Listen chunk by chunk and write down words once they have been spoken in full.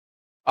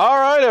All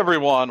right,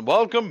 everyone.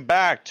 Welcome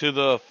back to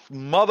the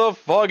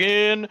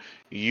motherfucking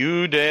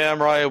You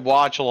Damn Right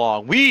watch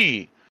along.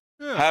 We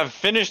have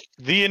finished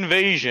the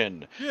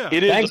invasion.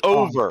 It is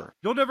over.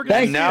 You'll never get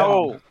to see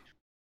it.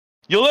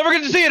 You'll never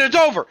get to see it. It's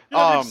over.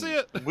 You'll never see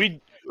it.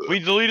 We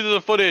deleted the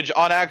footage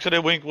on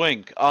accident. Wink,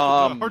 wink.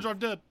 Hard drive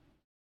dead.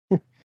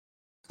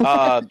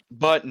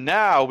 But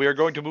now we are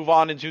going to move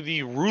on into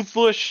the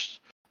ruthless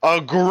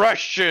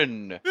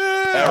aggression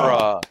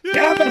era.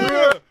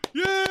 Yeah!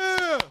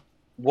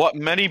 What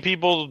many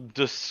people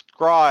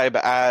describe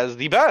as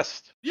the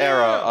best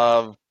era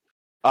of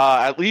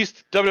at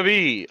least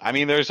WWE. I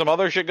mean, there's some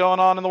other shit going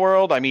on in the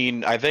world. I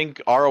mean, I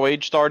think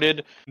ROH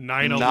started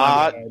 9/11.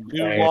 Not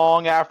too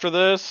long after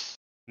this.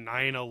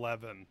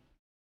 9/11.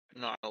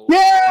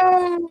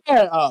 Yeah!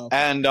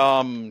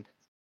 And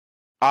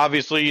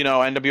obviously, you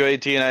know, NWA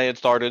TNA had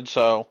started,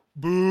 so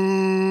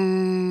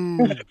Boom!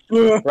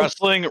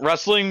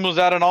 wrestling was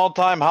at an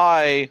all-time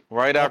high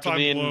right after All-time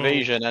the low.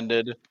 invasion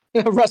ended.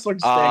 Wrestling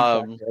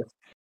stinks.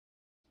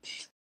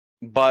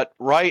 But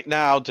right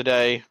now,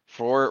 today,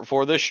 for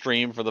this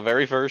stream, for the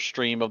very first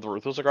stream of the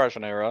Ruthless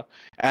Aggression era,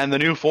 and the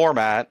new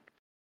format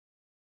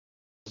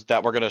is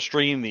that we're going to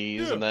stream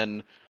these and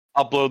then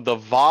upload the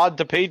VOD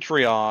to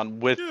Patreon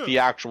with the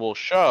actual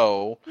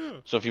show.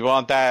 So if you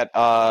want that,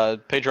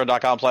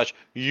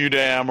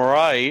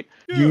 patreon.com/youdamnright.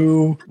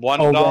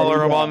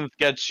 $1 a month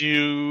gets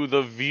you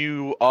the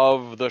view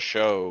of the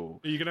show.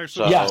 You can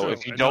actually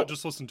if you don't not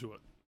just listen to it.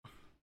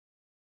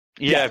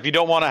 Yeah, if you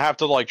don't want to have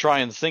to like try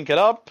and sync it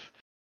up,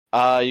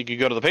 you can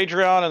go to the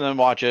Patreon and then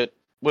watch it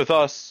with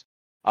us.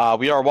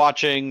 We are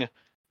watching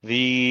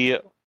this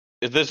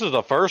is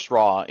the first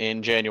Raw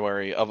in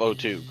January of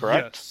 2002,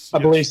 correct? Yes, I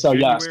believe so,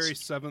 January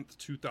 7th,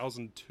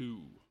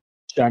 2002.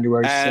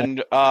 January 7th.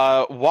 And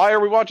why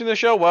are we watching this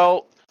show?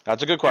 Well,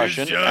 that's a good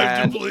question. It's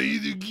time to play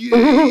the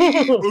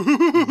game.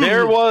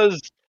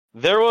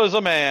 there was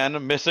a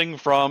man missing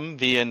from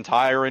the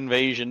entire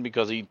invasion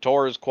because he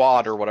tore his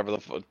quad or whatever the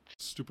fuck.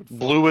 Stupid.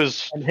 Blew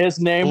his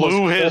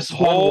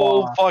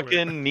whole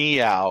fucking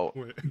knee out.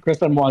 Chris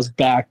Benoit's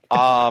back.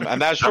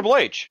 And that's Triple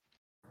H.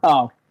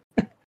 Oh.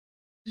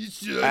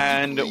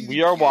 And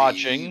we are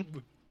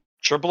watching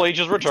Triple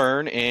H's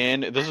return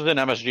in. This is in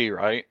MSG,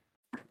 right?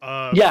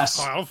 Yes.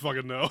 I don't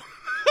fucking know.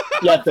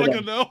 Yeah, I don't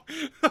fucking know.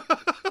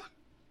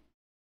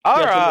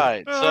 All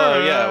right.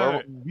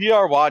 So we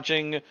are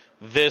watching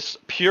this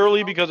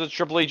purely because it's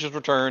Triple H's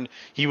return.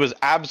 He was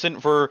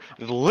absent for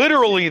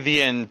literally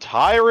the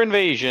entire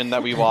invasion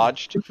that we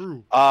watched.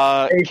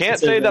 Can't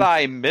say that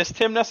I missed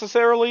him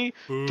necessarily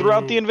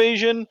throughout the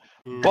invasion,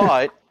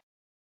 but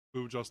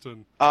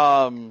Justin.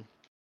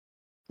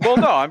 Well,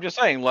 no, I'm just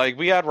saying. Like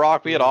we had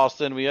Rock, we had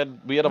Austin, we had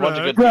a bunch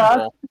of good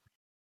people.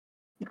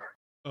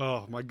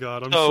 Oh my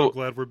god! I'm so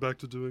glad we're back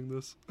to doing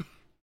this.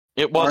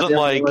 It wasn't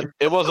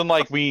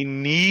like we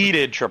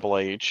needed Triple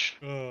H.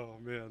 Oh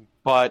man!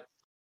 But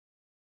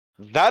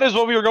that is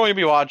what we were going to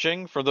be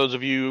watching for those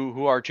of you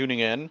who are tuning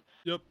in.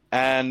 Yep.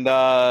 And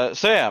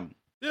Sam.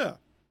 Yeah.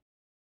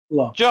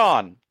 Hello.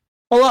 John.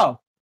 Hello.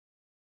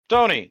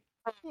 Tony.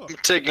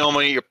 Take on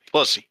me, your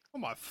pussy. Oh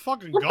my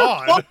fucking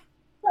god!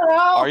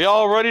 Are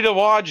y'all ready to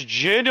watch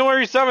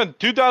January 7th,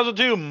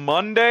 2002,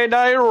 Monday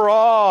Night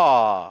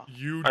Raw?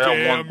 You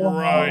damn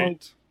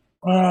right.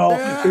 All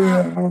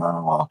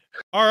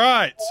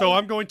right, so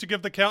I'm going to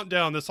give the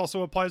countdown. This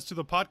also applies to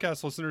the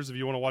podcast listeners if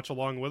you want to watch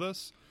along with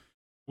us.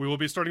 We will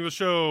be starting the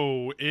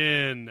show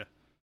in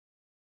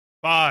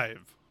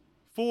 5,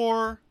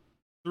 4,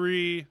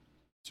 3,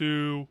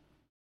 2,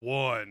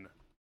 1.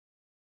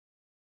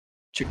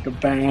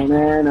 Chicka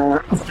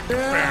banana.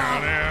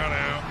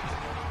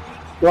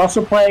 We're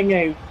also playing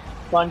a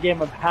fun game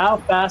of how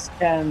fast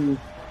can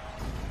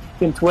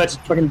Twitch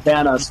fucking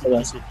ban us for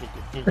this.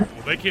 Well,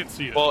 they can't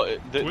see it. Well,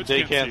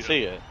 they can't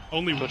see it.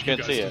 Only Twitch you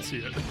can't guys see can it. see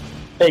it.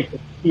 They can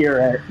hear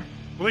it.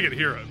 Well, they can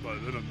hear it, but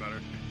it doesn't matter.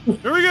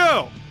 Here we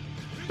go!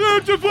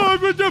 It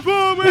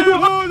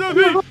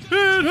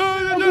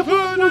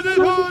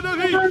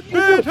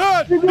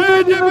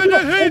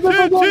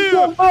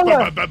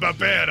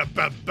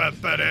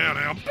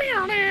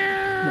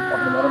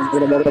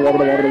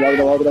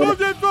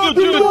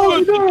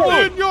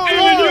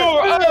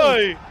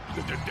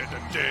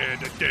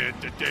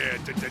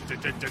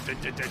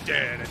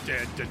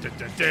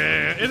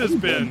has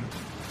been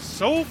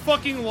so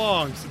fucking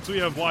long since we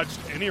have watched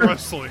any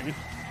wrestling.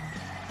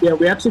 Yeah,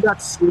 we actually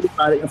got sued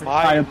by the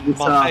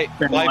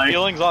my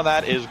feelings on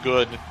that is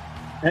good.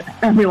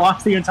 And we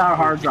lost the entire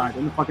hard drive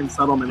in the fucking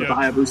settlement of the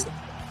Hayabusa.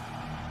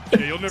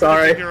 Yeah, you'll never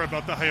get to hear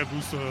about the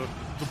Hayabusa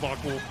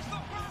debacle.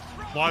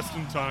 Lost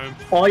in time.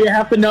 All you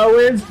have to know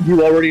is,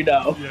 you already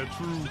know. Yeah,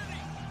 true.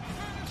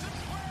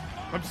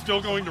 I'm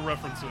still going to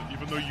reference it,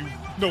 even though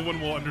no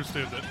one will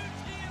understand it.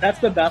 That's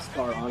the best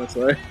part,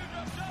 honestly.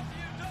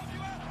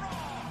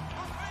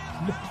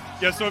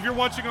 Yeah, so if you're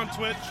watching on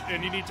Twitch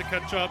and you need to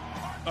catch up,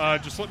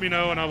 just let me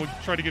know and I will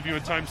try to give you a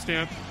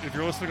timestamp. If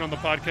you're listening on the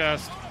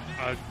podcast,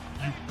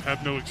 you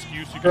have no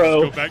excuse. You can just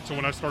go back to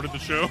when I started the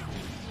show.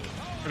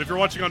 And if you're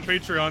watching on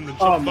Patreon, then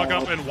shut the fuck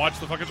up and watch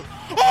the fucking show.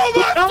 Oh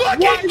my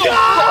fucking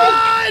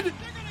god!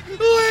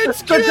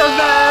 Let's go!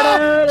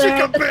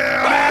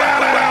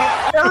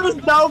 There was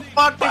no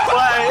fucking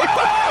way.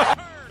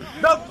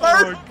 The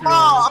first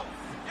ball.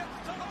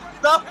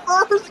 The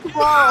first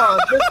ball.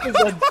 This is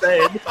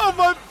insane. Oh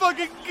my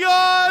fucking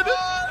god!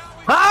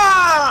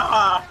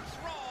 Ah!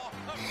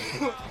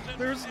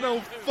 There's no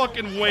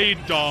fucking way,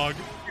 dog.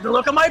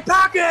 Look at my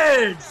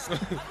package.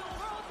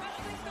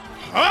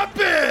 Hop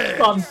it!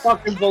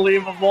 Unfucking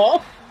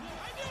believable.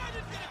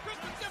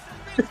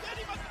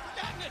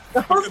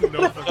 That was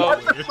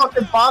the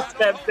fucking boss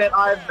man fit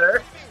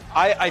either.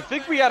 I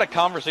think we had a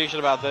conversation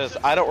about this.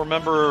 I don't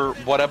remember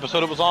what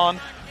episode it was on,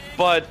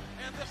 but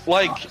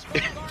like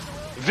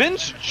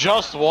Vince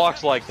just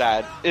walks like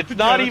that. It's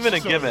not even a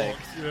gimmick.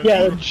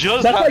 Yeah,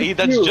 Just that's how like he,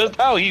 that's you. just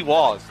how he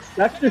walks.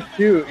 That's just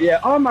you. Yeah.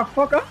 Oh my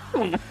fucker.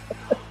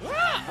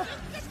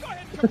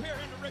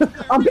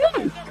 I'm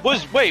in.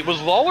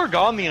 Was Lawler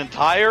gone the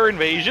entire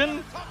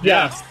invasion?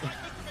 Yes.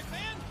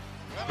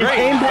 Great,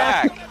 came he's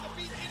back. back.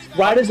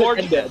 Right as it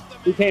ended,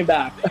 he came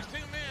back.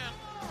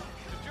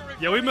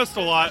 Yeah, we missed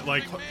a lot,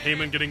 like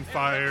Heyman getting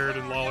fired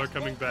and Lawler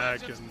coming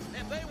back and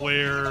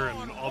Flair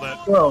and all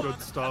that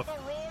good stuff.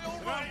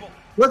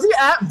 Was he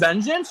at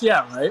Vengeance?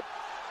 Yeah, right?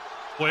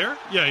 Flair?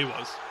 Yeah, he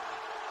was.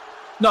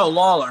 No,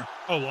 Lawler.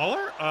 Oh,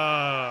 Lawler?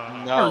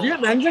 No. Was he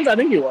at Vengeance? I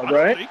think he was, I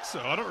right? don't think so.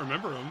 I don't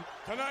remember him.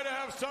 Tonight I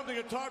have something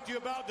to talk to you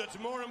about that's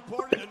more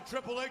important than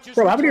Triple H's.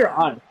 Bro, how about your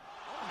eye?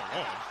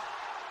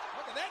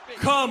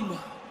 Come.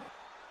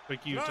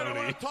 Thank you, Tonight Tony.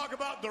 I want to talk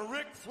about the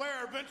Ric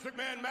Flair Vince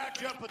McMahon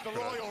matchup at the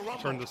Royal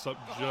Rumble. Turn this up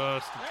just a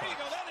touch. There you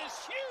go. That is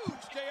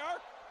huge, JR.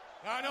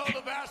 I know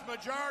the vast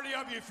majority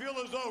of you feel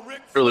as though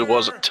Ric Really Flair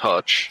was a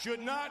touch.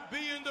 should not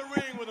be in the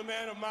ring with a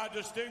man of my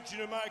distinction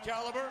and my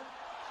caliber.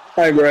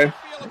 I agree.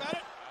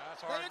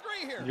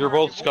 You're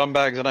both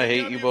scumbags and I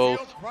hate you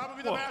both.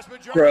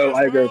 Bro,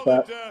 I agree with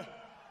that.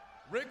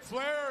 Ric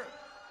Flair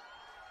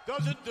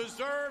doesn't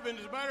deserve, and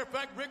as a matter of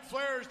fact, Ric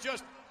Flair is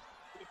just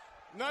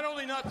not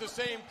only not the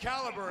same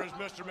caliber as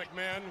Mr.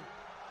 McMahon.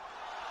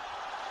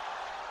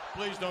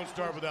 Please don't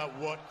start with that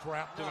what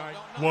crap tonight.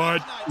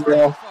 What?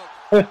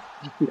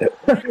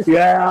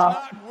 Yeah.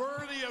 Not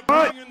worthy of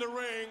being in the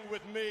ring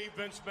with me,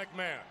 Vince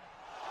McMahon.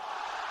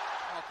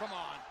 Oh, come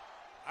on.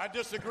 I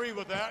disagree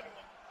with that.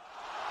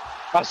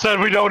 I said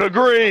we don't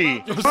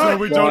agree. I said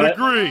we don't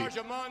agree.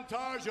 A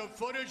montage of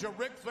footage of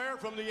Ric Flair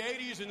from the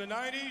 80s and the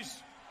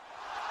 90s.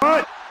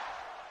 What?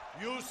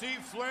 You'll see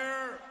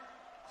Flair,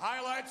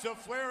 highlights of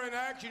Flair in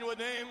action with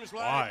names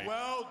like,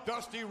 well,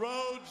 Dusty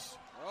Rhodes.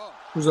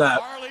 Who's that?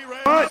 Harley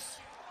Race.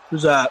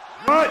 Who's that?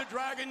 The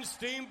Dragon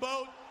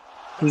Steamboat.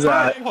 Who's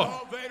that?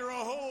 Vader, a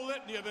whole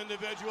litany of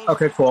individuals.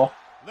 Okay, cool.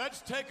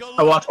 Let's take a look.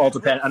 I watch All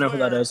Japan. I know who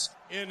that is.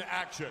 In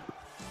action.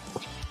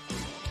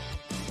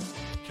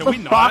 Can we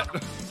not?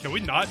 Can we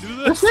not do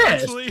this?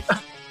 Actually.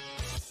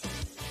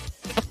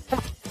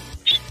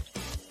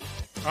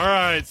 All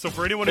right. So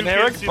for anyone who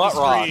can't see the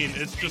screen,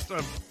 it's just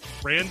a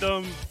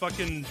random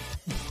fucking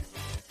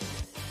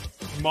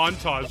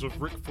montage of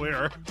Ric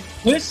Flair.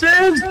 This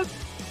is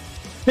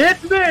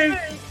Hit Me.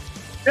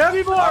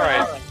 Every boy. All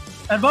right.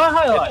 And my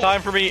highlight.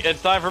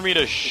 It's time for me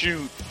to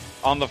shoot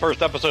on the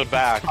first episode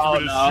back. Oh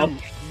no.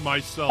 Shoot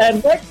myself.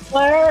 And Ric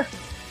Flair.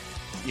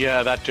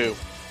 Yeah, that too.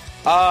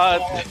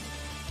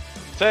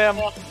 Sam.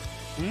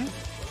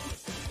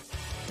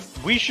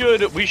 We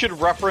should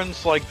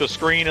reference like the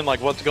screen and like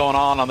what's going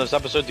on this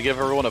episode to give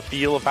everyone a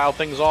feel of how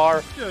things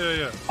are.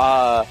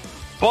 Yeah.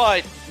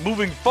 But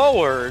moving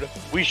forward,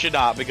 we should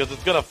not because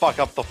it's gonna fuck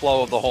up the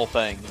flow of the whole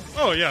thing.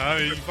 Oh yeah, I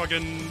mean,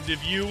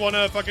 if you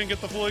wanna fucking get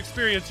the full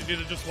experience, you need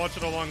to just watch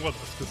it along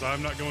with us because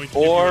I'm not going to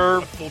give you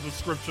a full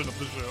description of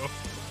the show.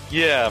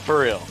 Yeah, for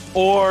real.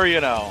 Or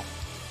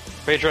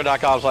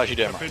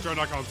Patreon.com/udamright.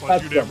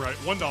 Patreon.com/udamright.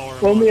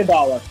 $1. Only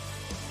 $1.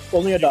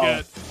 Only $1. You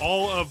get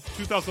all of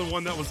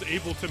 2001 that was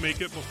able to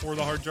make it before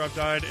the hard drive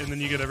died, and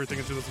then you get everything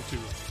in 2002.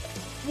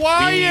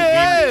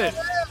 Wyatt!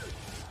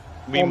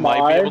 We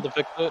might be able to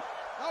fix it.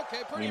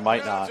 Okay, we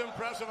might not. That's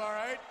impressive, all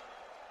right.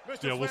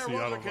 Mr. Yeah, we'll Flair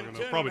see. I don't fucking know.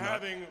 Probably not.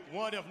 Having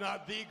one, if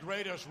not the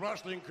greatest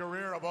wrestling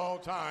career of all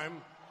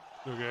time.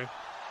 Okay.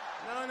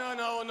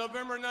 No. On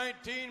November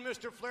 19,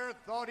 Mr. Flair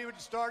thought he would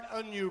start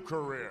a new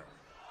career.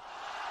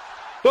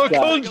 The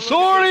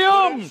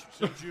Consortium!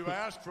 Since you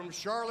asked, from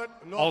Charlotte,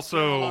 North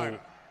Also, Carolina.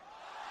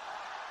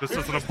 this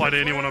doesn't apply to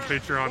anyone on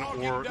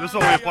Patreon, or this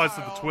only applies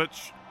to the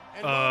Twitch.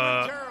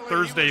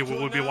 Thursday, we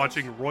will be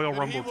watching Royal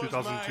Rumble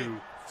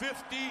 2002. 50-50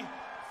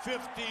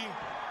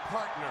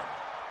 partner.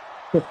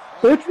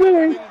 It's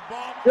me,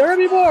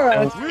 Jeremy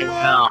Morris.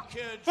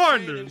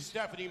 Finders.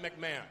 Stephanie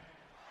McMahon.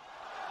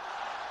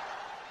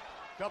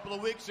 A couple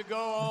of weeks ago,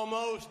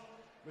 almost,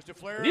 Mr.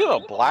 Flair. You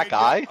have a black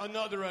eye.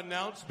 Another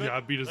announcement. Yeah, I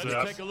beat his ass.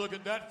 Let's take a look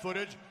at that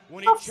footage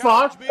when he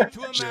challenged me to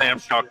a match. Sam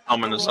shot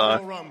cum in his eye.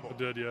 I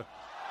did, yeah.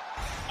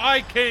 I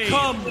came.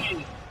 Come.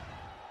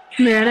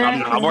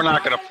 We're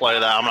not gonna play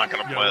that. I'm not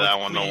gonna play that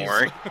one. Don't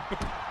worry.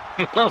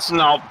 Let's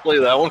not play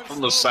that one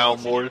from the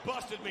soundboard.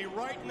 Busted me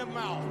right in the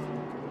mouth.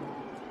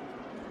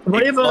 What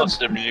do you mean?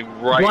 Busted me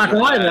right Black in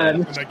the eye head.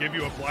 then? And I give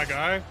you a black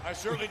eye? I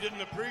certainly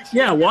didn't appreciate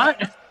Yeah, what?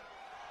 that.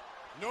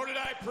 Nor did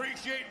I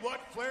appreciate what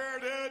Flair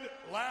did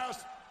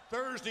last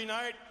Thursday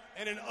night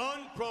in an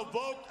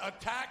unprovoked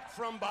attack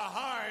from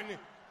behind.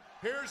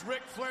 Here's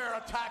Ric Flair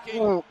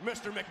attacking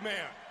Mr.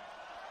 McMahon.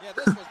 Yeah,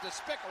 this was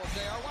despicable,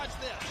 JR. Watch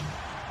this.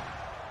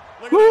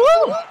 Look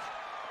at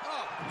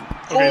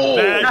this.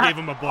 Okay, that gave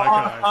him a black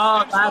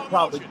eye. That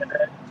probably did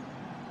it.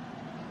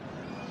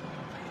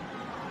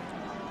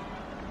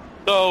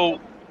 So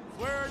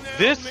Flair nailed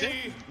this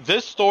me.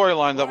 this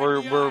storyline that we're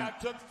Right in the eye,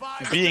 took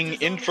 5 being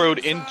stitches on the introed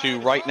inside, into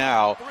right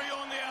now, 3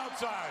 on the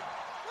outside.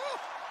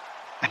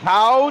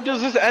 how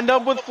does this end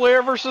up with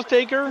Flair versus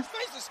Taker? His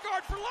face is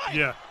scarred for life.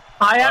 Yeah.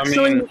 I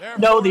actually mean-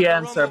 know the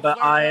answer,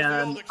 but I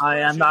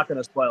am not going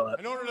to spoil it.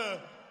 In order to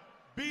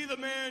be the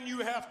man, you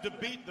have to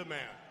beat the man.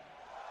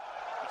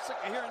 I'm sick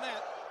of hearing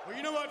that. Well,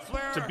 you know what,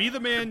 Flair? To be the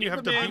man, you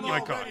have to beat I'm my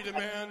cock. already the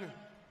man,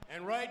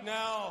 and right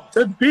now,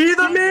 To be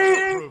the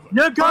me,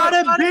 you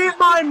gotta beat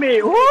my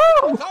me. Woo!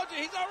 I told you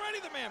he's already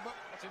the man, but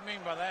What's he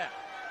mean by that?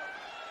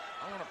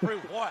 I want to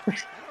prove what? I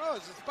don't know.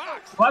 It's his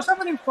box. Why is there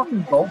any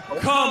fucking gold?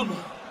 come.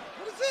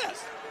 What is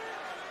this?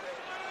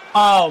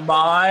 Oh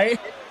my!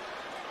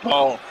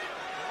 Oh, What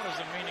is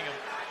the meaning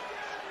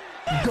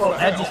of... Oh,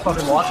 Edge is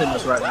fucking watching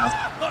this right now.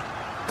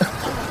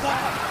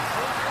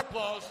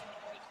 Applause.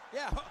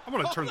 Yeah. I'm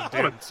gonna turn the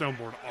damn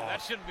soundboard That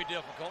off. shouldn't be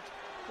difficult.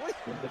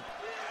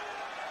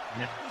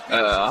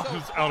 This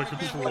is out of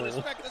control.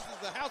 Respect, this is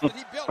the house that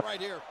he built right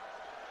here.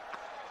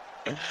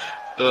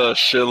 oh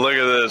shit! Look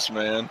at this,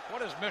 man.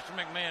 What is Mr.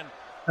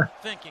 McMahon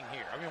thinking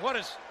here? I mean, what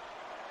is...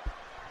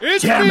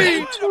 It's Damn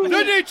me, it.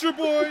 the Nature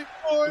Boy,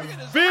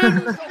 Vin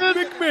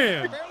McMahon.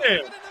 Barely get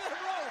into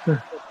that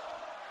road.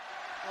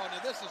 Oh,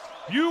 now this is...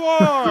 You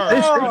are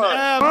an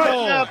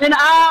apple. An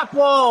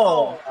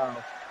apple.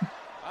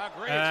 I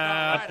agree, it's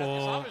not right. It's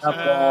Apple. obviously-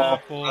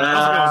 Apple.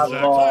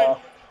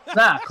 Apple.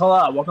 Zach,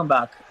 hello, welcome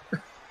back.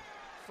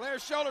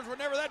 Flair's shoulders were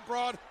never that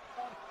broad.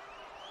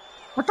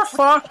 What the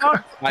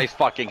fuck? I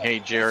fucking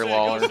hate Jerry Say it goes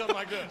Lawler. something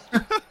like this.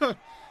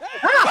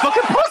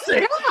 Fucking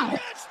pussy!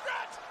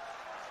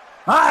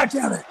 Ah,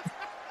 damn it!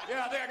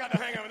 Yeah, I think I got the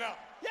hang of it now.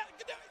 Yeah,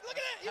 look at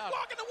that. He's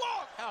walking the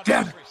walk. How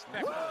Damn.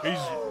 disrespectful.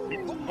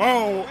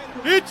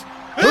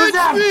 Who's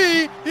that?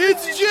 me.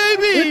 It's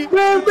JB. It's JB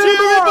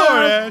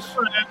Morash.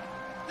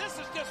 This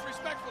is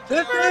disrespectful.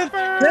 This JR. is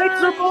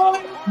Nature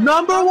Boy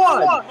number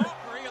one.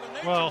 Mockery of the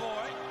Nature Well. Boy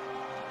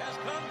has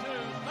come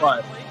to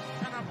What? medically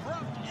an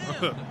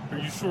abrupt end. Are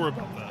you sure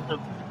about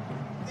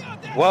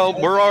that? Well,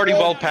 we're already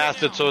well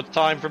past it, so it's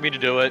time for me to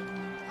do it.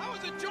 I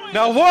was enjoying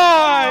Now this.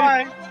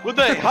 why would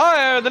they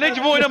hire the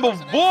Nature Boy number 1?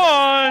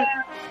 I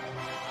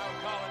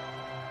would call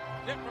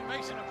it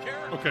deprivation of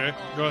character. Okay,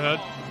 go ahead.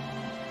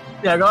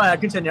 Yeah, go ahead,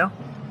 continue.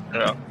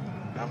 Yeah.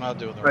 I'm not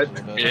doing the rest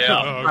of it.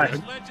 Yeah. Oh, Right.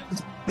 okay.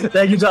 Legends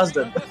Thank you,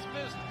 Justin. of this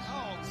business.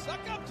 Oh, suck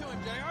up to him,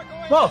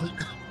 JR. Go ahead.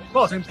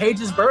 Well, it's in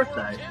Paige's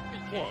birthday.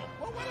 Well,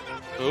 what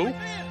about Who? Mr.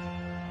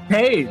 McMahon?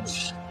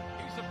 Paige.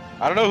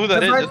 I don't know who that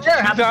That's is. right It's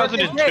there. Happy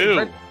birthday,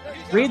 2002.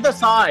 Paige. Read the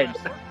sign.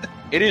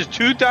 It is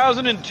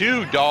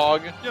 2002,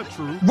 dog. Yeah,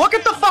 true. Look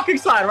at the fucking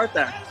sign right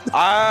there.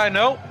 I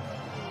know.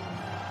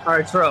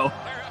 Alright, true. Flair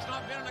has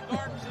not been in the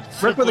garden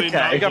since Rick with a Simply K.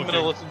 I think I'm not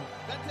going to looking. listen.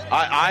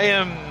 I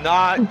am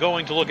not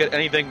going to look at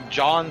anything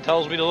John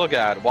tells me to look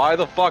at. Why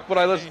the fuck would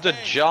I listen to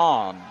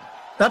John?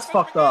 That's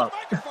fucked up.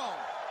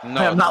 Microphone.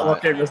 No, I am it's not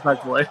looking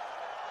respectfully.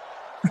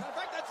 Matter of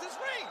fact, that's his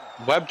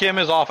ring. Webcam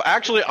is off.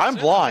 Actually, I'm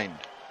blind.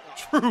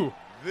 True.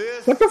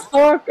 This What the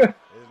fuck? is I'm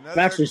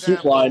another actually sheep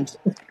example blind.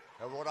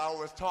 of what I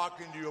was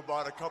talking to you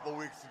about a couple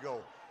weeks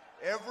ago.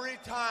 Every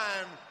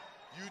time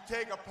you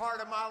take a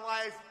part of my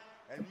life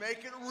and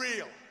make it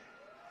real,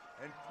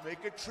 and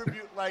make a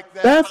tribute like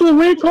that. That's what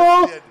we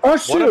call did a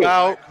What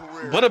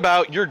shoot.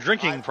 about your I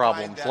drinking find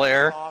problem, that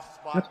Flair? soft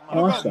spot That's in What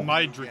my about Awesome.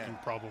 my drinking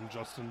problem,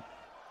 Justin?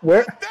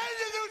 Where? Then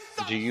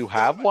you Do you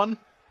have one?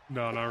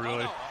 No, not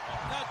really. Now,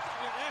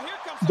 here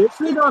comes This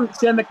week on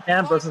Sam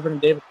McMahon versus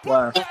David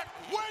Flair. Put that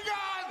wig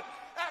on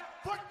and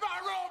put my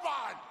robe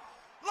on.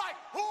 Like,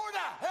 who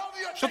the hell do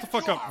you Shut the think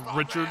fuck you up, are, my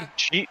Richard.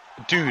 man?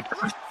 Dude, Ric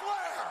Flair.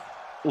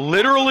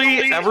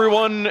 literally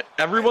everyone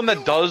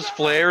that does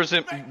Flair's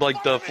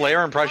like the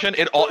Flair impression,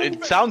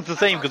 it sounds the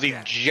same because he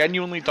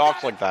genuinely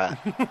talks like that.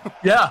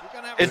 Yeah.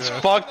 It's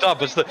fucked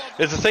up. It's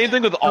the same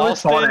thing with Oh,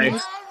 it's funny.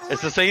 Austin.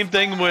 It's the same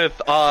thing with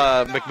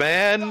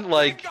McMahon.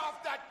 Like, Take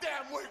off that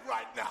damn wig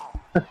right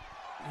now.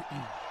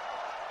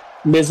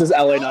 Mrs.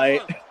 LA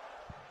Knight.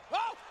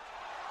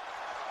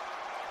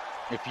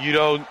 if you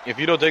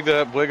don't take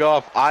that wig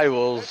off, I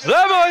will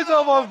set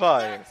myself on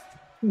fire.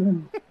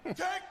 Take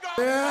off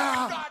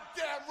that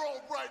goddamn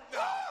robe right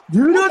now.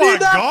 You don't my need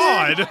that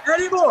God. thing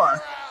anymore. Your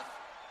ass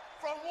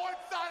from one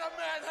side of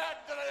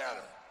Manhattan to the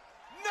other.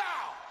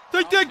 Now.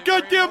 Take that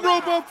goddamn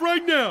robe off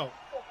right now.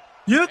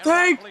 You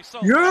take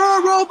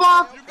your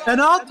robot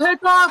and I'll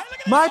take off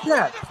my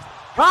pants.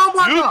 Oh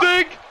my You god.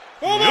 think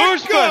Oh my you're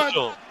God.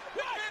 special?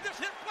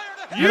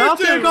 And I'll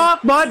take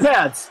off my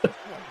pants.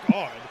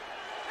 God.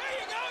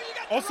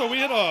 Also, we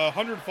had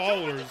 100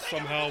 followers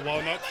somehow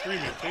while not streaming.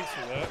 Thanks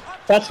for that.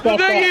 That's Thank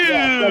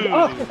yeah. you!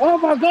 Oh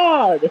my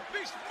god!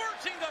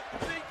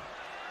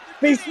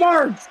 Be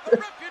smart!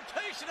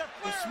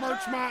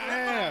 Smirch my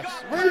ass.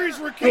 Where is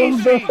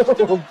Rikishi? Well, what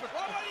do you expect? A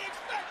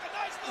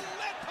nice little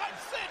lead pipe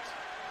cinch.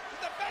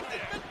 The fact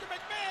that Mr.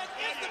 McMahon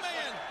is the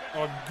man. A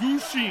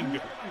gooshing.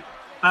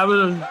 I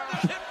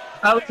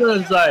was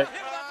gonna say,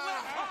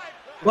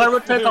 let me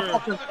take a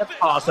fucking hip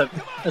toss and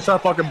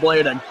start fucking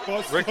blading.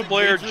 Ric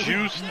Flair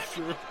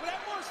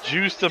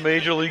juiced a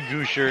Major League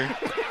Goosher.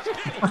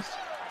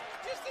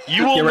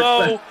 You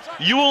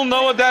will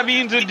know what that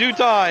means in due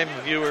time,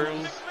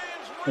 viewers.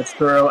 That's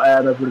true,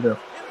 and that's what we do.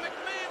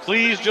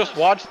 Please just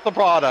watch the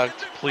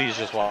product. Please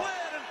just watch.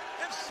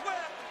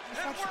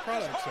 Watch the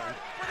product,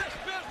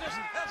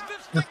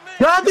 son.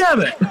 God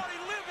damn it!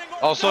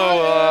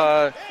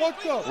 Also,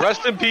 Fucked up.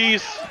 rest in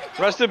peace,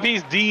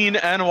 Dean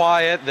and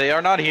Wyatt. They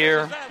are not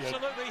here.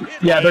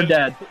 Yeah, they're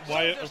dead.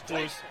 Wyatt, of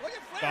course,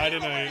 died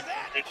in a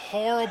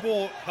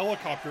horrible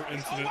helicopter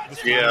incident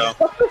this Yeah.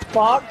 What the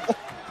fuck?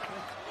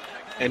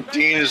 And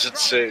Dean is at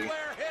sea.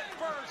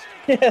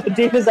 Yeah,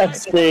 Dean is at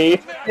sea.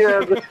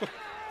 Yeah.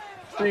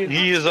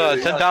 He is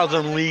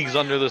 10,000 leagues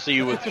under the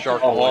sea with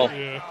Shark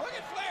Boy.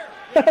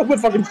 Yeah.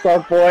 With fucking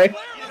Shark Boy.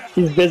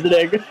 He's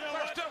visiting.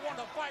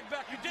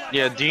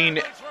 Yeah, Dean,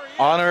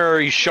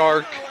 honorary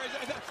shark.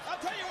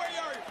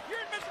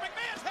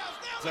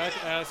 Zach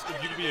asked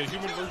if you could be a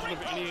human version of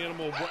any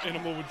animal, what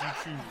animal would you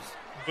choose?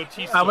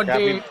 Batista. I would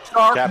be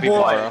Shark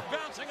Capybara. Boy.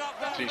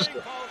 Batista.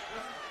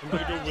 I'm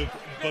gonna go with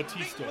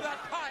Batista.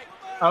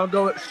 I would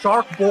go with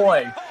Shark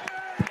Boy.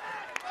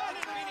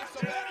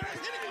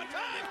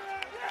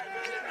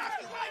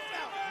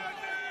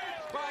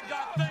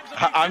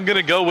 I'm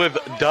gonna go with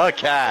the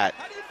cat.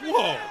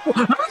 Whoa!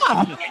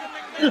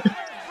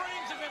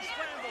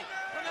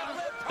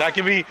 That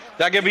could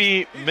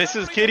be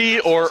Mrs. Kitty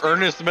or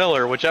Ernest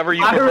Miller, whichever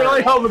you I prefer.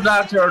 really hope it's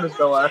not Ernest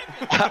Miller.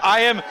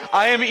 I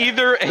am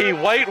either a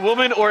white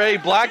woman or a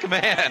black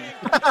man.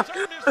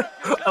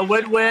 A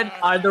win-win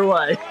either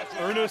way.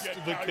 Ernest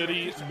the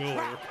Kitty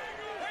Miller.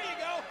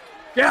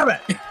 Damn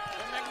it!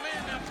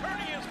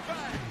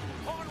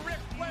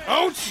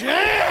 Oh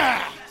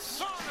yeah!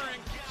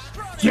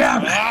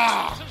 Damn it!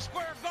 Ah!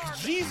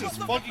 Jesus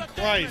fucking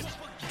Christ,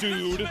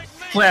 dude!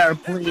 Flair,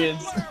 please.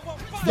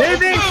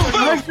 Baby,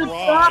 I should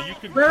stop You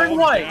can wearing calm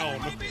white.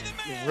 down.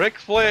 Ric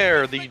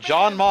Flair, the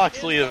John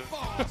Moxley of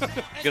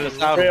gonna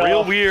sound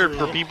real weird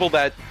for people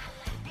that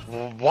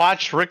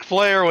watched Ric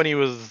Flair when he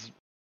was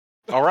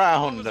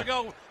around.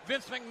 Ago,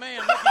 Vince McMahon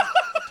making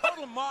a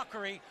total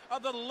mockery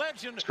of the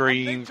legend.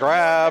 Screen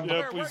grab.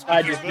 Yeah, please.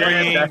 I just did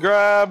Screen it.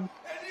 grab.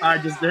 I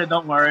just did,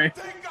 don't worry.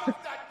 Take off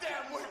that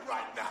damn wig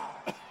right now.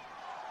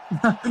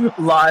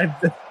 Live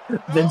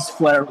Vince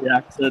Flair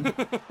reaction.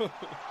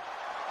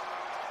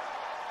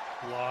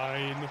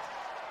 Line.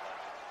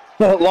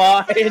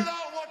 Line. You know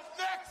what's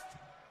next?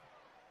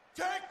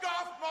 Take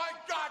off my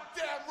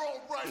goddamn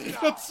robe right now.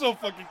 That's so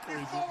fucking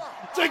crazy.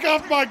 Take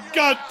off my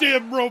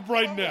goddamn robe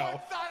right now.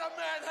 One side of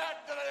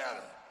Manhattan to the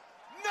other.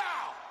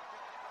 Now.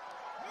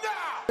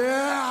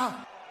 Yeah.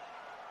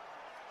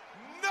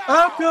 Now.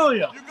 I'll kill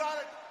you. You got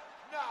it.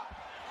 Now.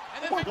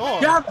 And then my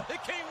McMahon, God. Yeah.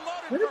 it came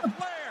loaded for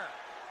Flair.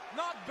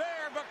 Not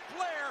Bear, but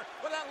Flair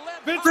with that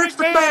left. Vince Vince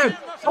McMahon McMahon,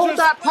 hold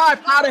that pipe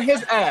out of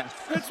his ass.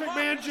 Vince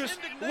McMahon just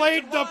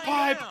laid the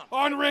pipe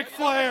on Ric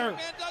Flair.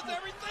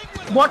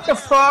 What the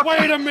fuck?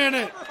 Wait a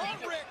minute.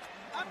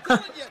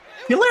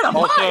 He laid a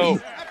Also,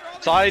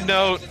 pipe. side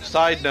note.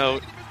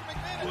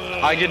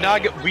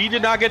 We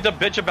did not get to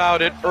bitch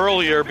about it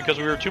earlier because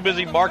we were too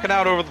busy marking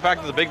out over the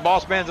fact that the Big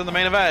Boss Man's in the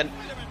main event.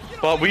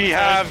 But we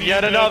have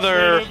yet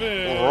another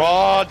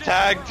Raw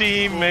Tag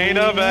Team main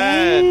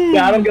event.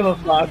 Yeah, I don't give a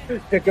fuck.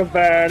 Pick a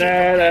burn.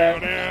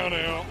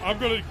 Now. I'm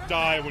gonna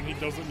die when he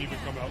doesn't even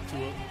come out to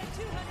it.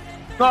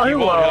 No, he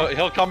will.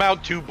 He'll come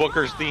out to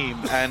Booker's theme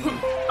and with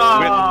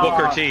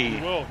Booker T.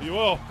 He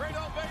will.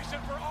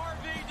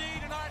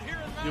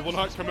 He will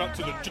not come out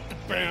to the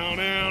bow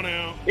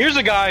now. Here's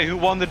a guy who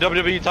won the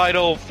WWE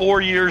title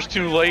 4 years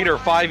too late or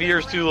 5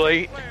 years too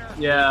late.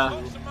 Yeah.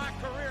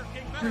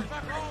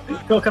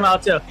 He'll come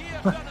out too.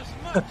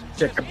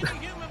 Check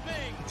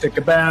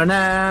a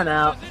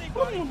banana.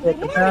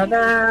 Check a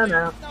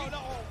banana.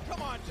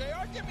 Come on,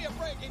 JR, give me a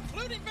break,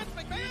 including Vince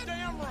McMahon.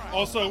 Damn right.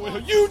 Also,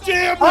 you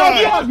damn Oh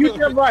right. yeah, you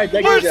damn right.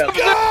 Thank you, Let's Jeff.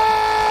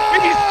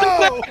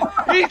 go!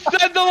 He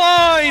said the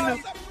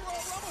line!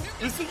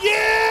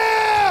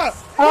 Yeah!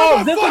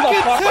 Oh, this is a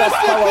fucked up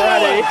call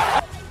already.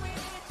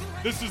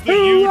 This is the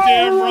you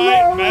damn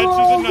right match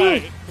of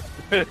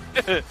the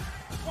night.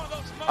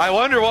 I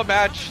wonder what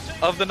match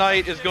of the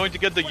night is going to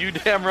get the you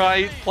damn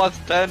right plus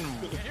 10.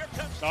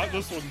 Not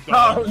this one.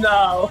 Oh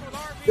no,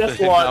 this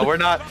one. No, we're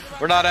not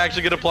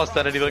actually going to plus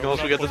 10 anything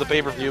unless we get to the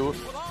pay-per-view.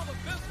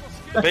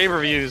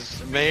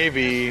 Pay-per-views,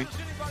 maybe.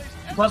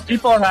 Plus,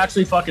 people are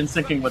actually fucking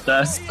syncing with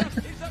this.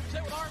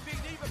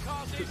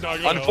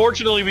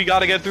 Unfortunately, we got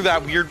to get through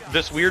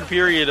this weird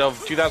period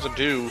of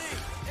 2002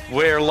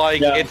 where,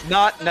 like, Yeah. it's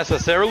not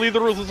necessarily the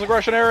Ruthless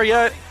Aggression era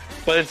yet,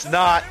 but it's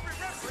not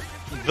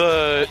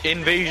the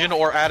Invasion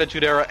or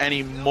Attitude Era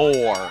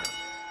anymore.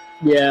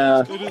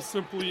 Yeah. It is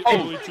simply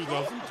early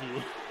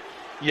 2002.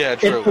 Yeah,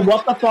 true.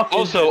 What the fuck?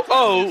 Also,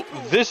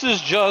 this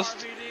is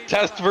just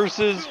Test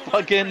versus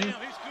fucking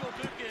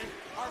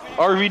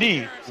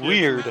RVD.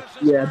 Weird.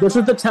 Yeah, this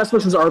is the Test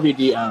versus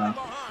RVD era.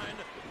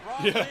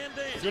 Yeah,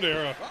 good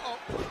era.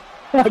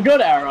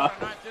 Good era.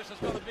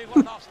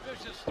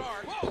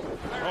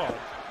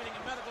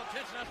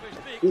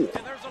 And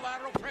there's a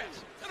lateral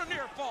press and a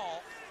near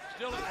fall.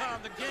 Still in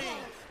time, the game.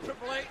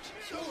 Triple H,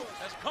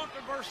 as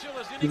controversial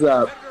as any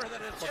competitor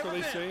that has ever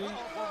been, will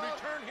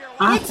return here.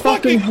 I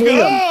fucking hate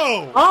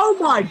him. Oh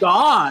my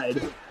god.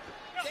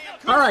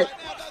 All right,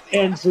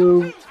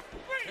 Andrew,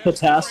 the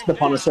Test, the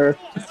Punisher,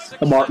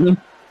 the Martin.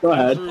 Go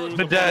ahead.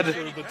 The dead.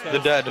 The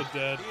dead.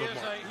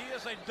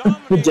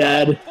 The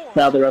dead.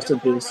 Now the rest in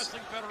peace.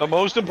 The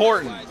most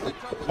important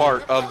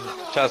part of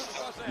Test's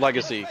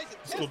legacy.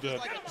 Still dead.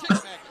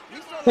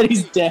 But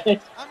he's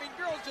dead.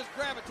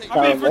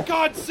 I mean, for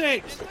God's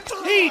sake,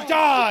 he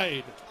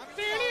died!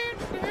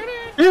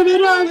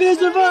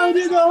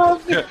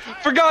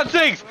 For God's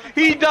sakes,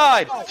 he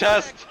died!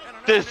 Test.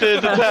 This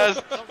is a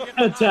test.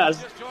 A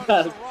test.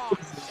 Yep.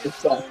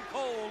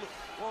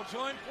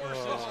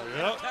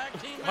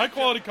 High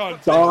quality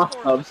content.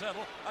 Awesome.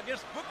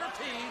 Against Booker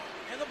T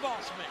and the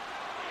Boss Man.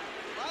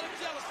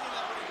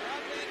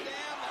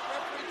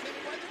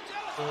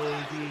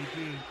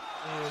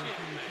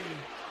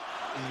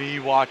 Me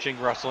watching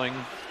wrestling.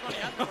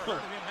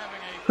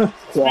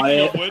 Quiet.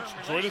 Speaking of which,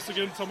 join us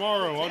again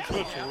tomorrow on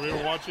Twitch where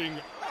we're watching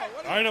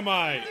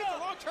Dynamite.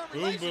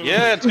 Boom, boom.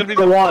 Yeah, it's gonna be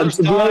the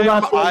first time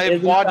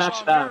I've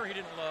watched.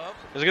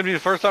 It's gonna be the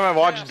first time I've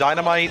watched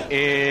Dynamite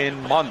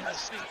in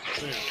months.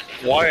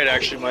 Wyatt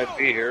actually might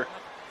be here.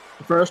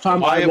 The first time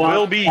Wyatt I watched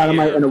will be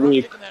Dynamite here. in a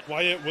week.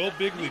 Wyatt will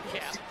big league.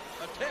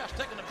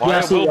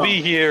 Wyatt will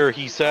be here,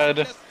 he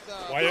said.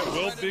 Wyatt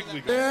will big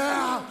league.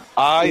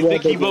 I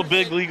think he will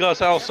big league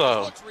us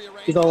also.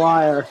 He's a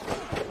liar.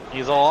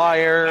 He's a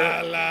liar.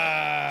 A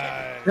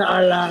lie.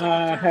 A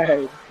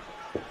lie.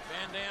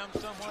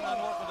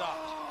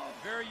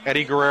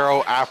 Eddie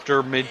Guerrero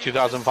after mid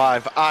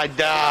 2005. I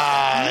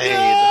died.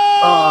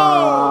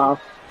 Oh.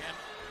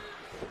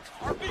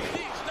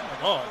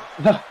 Oh.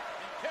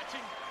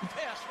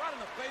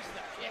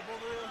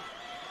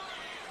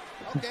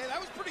 Okay, that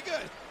was pretty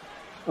good.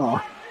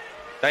 Oh.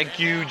 Thank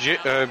you,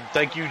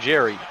 thank you,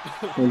 Jerry.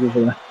 Thank you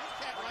for that.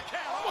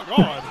 Oh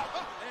my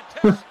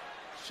God.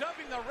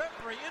 Shoving the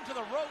referee into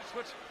the ropes,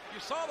 which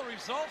you saw the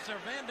results there.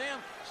 Van Dam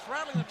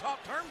straddling the top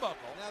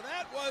turnbuckle. Now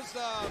that was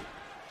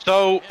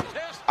So,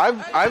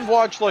 I've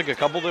watched like a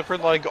couple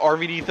different like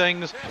RVD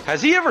things.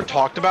 Has he ever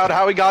talked about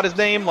how he got his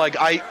name? Like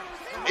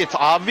it's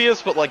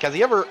obvious, but like, has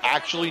he ever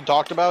actually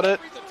talked about it?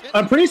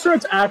 I'm pretty sure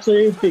it's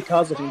actually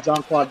because of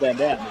Jean-Claude Van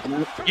Damme,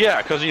 isn't it?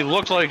 Yeah, because he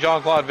looks like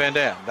Jean-Claude Van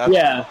Damme. That's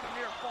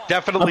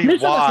definitely I'm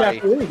sure why.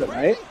 that's the reason,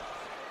 right?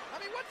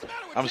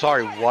 I'm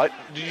sorry, what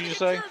did you just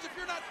say?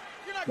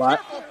 What?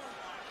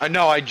 I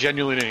know, I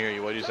genuinely didn't hear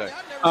you. What did you say?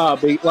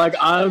 Like,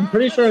 I'm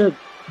pretty sure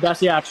that's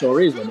the actual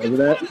reason, isn't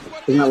it?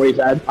 Isn't that what he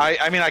said?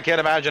 I mean, I can't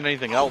imagine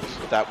anything else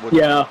that would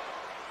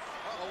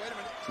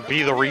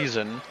be the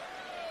reason.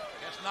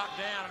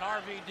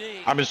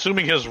 I'm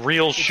assuming his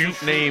real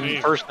shoot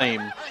name, first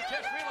name,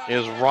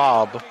 is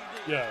Rob.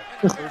 Yeah,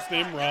 first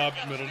name Rob,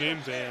 middle name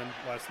Dan,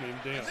 last name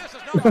Dan.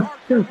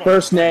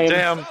 First name.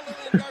 Damn,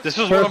 this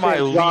is one of my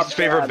least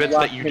favorite bits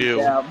that you do.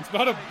 It's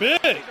not a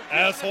bit,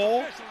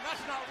 asshole.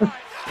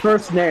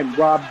 First name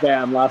Rob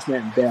Bam, last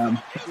name Bam.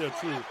 Yeah,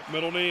 true.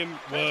 Middle name,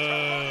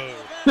 whoa.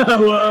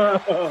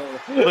 Whoa.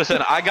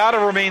 Listen, I gotta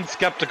remain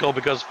skeptical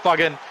because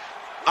fucking,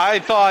 I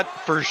thought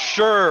for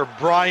sure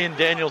Bryan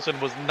Danielson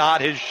was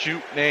not his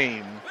shoot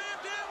name.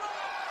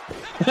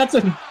 That's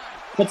a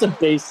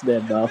base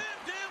name though.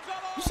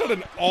 You said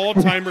an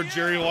all-timer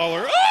Jerry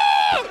Lawler.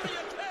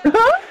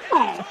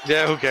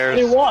 Yeah, who cares?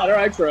 Hey, what? All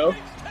right, true.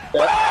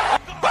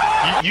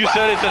 You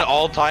said it's an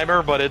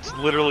all-timer, but it's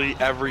literally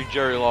every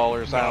Jerry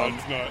Lawler sound. No,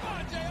 it's not.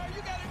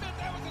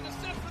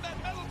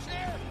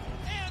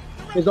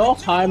 His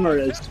all-timer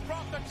is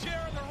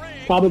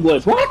probably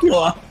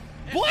Blackula.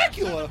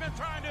 Blackula?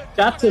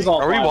 That's his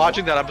all-timer. Are we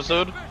watching that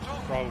episode?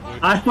 Probably.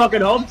 I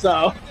fucking hope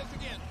so.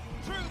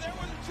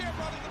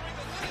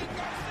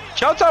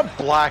 Shouts out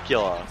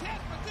Blackula.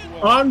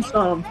 On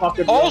some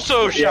fucking.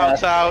 Also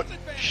shouts out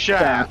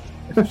Shaft.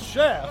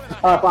 Shaft.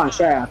 Fine,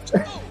 Shaft.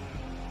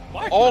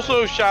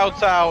 Also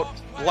shouts out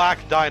Black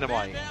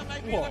Dynamite.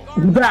 Whoa.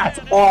 That's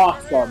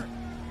awesome.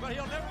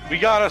 We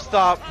gotta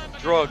stop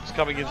drugs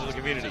coming into the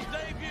community.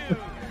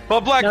 But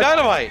Black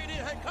Dynamite,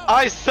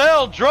 I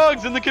sell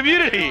drugs in the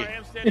community.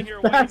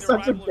 That's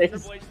such a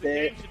base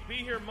thing.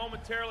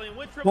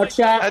 What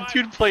chat? That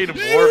dude played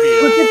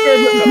Morbius. Look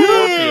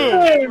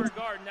at him.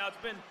 Now it's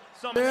been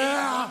some 8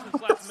 months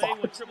since last May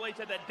when Triple H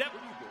had that depth.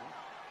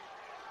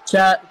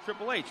 Chat.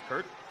 Triple H,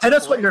 Kurt. Tell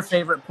us what your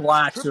favorite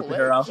black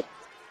superhero.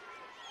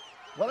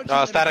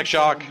 Static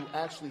Shock.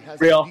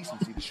 Real.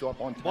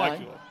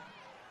 Blackula.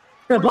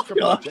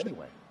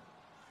 Blackula.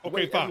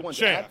 Okay, fine.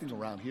 Shaft.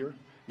 Around here.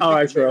 All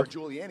right, Mayor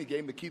true. Giuliani gave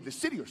him the key to the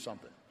city or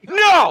something.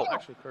 No!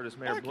 Actually, Curtis,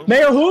 Mayor Bloom.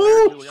 Mayor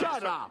who?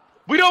 Shut up.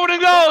 We don't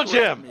acknowledge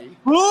him! Me.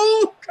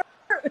 Who?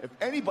 If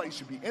anybody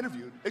should be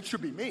interviewed, it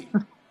should be me.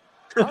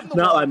 Not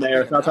my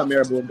mayor. That's how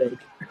Mayor Bloom did.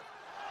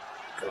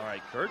 All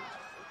right, Kurt.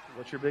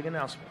 What's your big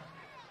announcement?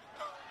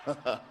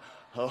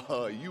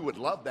 Oh, you would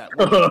love that,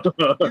 wouldn't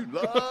you? You'd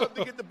love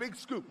to get the big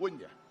scoop,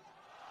 wouldn't you?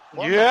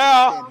 Well, I'm not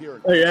Yeah. gonna stand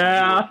here and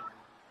Yeah.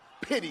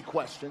 pity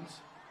questions.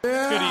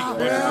 Kitty,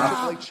 When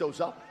Triple H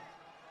shows up,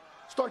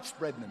 start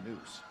spreading the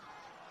news.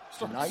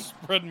 Tonight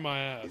spreading my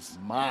ass. is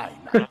my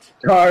night.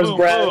 Cars Boom,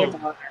 bread.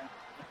 boom.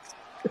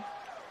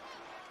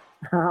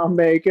 I'll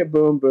make it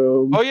boom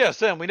boom. Oh yeah,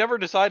 Sam, we never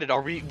decided.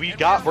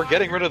 We're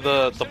getting rid of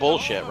the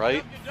bullshit,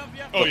 right?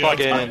 Oh, The yeah,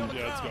 it's fucking- gone.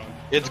 Yeah, it's gone.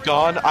 It's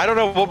gone. I don't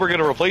know what we're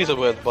gonna replace it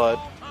with, but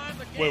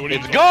Wait, what are you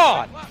it's talking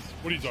gone! about?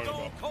 What are you talking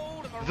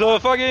about? The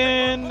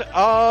fucking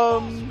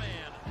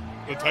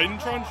The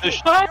Titantron the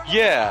shit?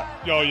 yeah.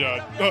 Oh,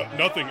 yeah.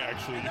 Nothing,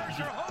 actually.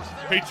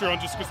 Patreon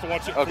just gets to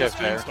watch it Okay, full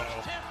screen fair.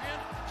 style.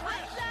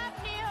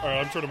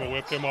 Alright, I'm turning my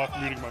webcam off,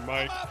 muting my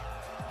mic.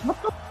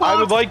 I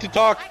would like to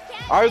talk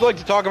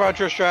about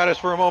Trish Stratus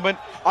for a moment.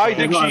 I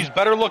think Go on. she's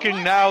better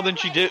looking now than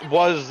she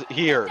was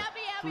here.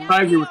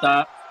 I agree with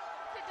that.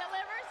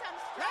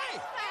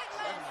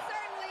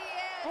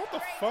 What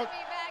the fuck?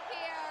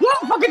 What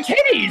fucking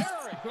titties?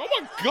 Oh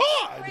my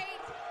god!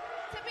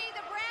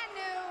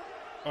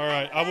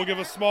 Alright, I will give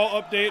a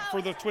small update for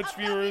the Twitch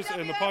viewers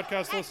and the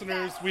podcast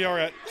listeners. We are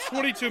at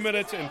 22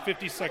 minutes and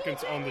 50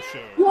 seconds on the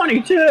show.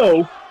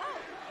 22.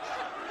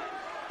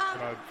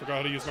 I forgot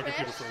how to use my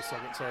computer for a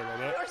second. Sorry about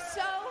that. You're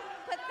so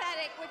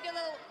pathetic with your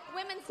little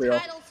women's Real.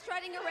 titles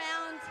strutting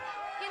around.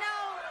 You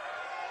know,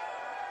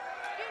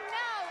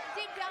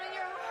 deep down in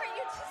your heart,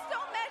 you just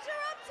don't measure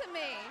up to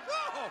me.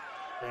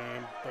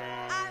 Bam,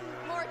 bam.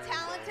 I'm more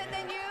talented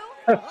than you,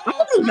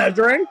 I was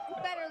measuring.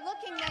 better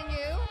looking than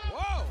you.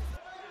 Whoa!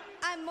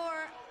 I'm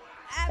more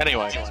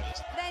Anyway. athletic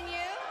than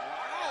you.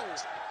 And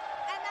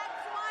that's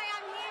why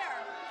I'm here,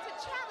 to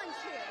challenge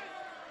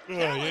you.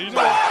 Yeah,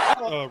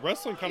 you know,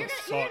 wrestling kind of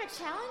You're gonna sucks.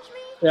 challenge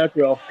me? Yeah,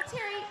 girl.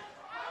 Terry,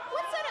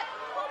 what sort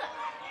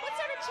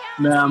of challenge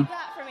Ma'am. you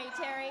got for me,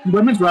 Terry?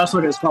 Women's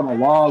wrestling has come a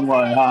long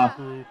way, huh?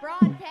 Broad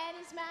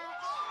panties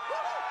match?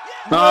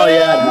 Oh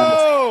yeah. it has.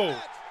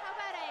 Oh!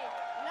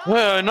 How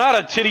about a Not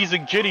a titties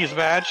and kitties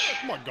match.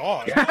 Oh my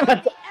god.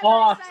 That's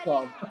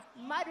awesome.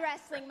 mud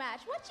wrestling match?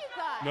 What you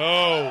got?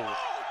 No.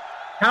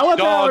 How about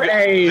Dog,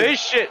 a? this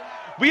shit.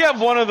 We have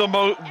one of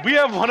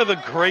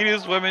the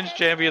greatest women's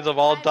champions of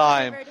all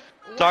time.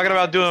 Talking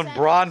about doing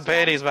brawn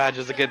panties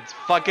matches against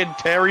fucking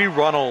Terry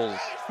Runnels.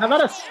 How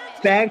about a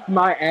spank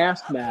my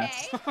ass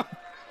match? Okay.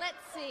 Let's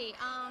see.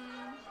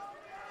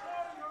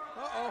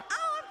 Oh, I've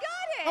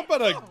got it. How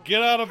about a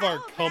get out of our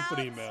How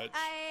company about match?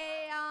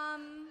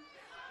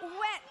 A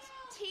wet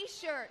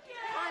T-shirt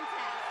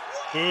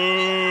contest.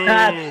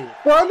 Boo.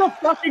 For the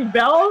fucking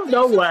bell?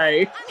 No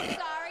way. I'm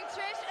sorry,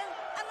 Trish.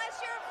 Unless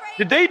you're afraid.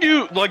 Did they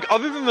do, like,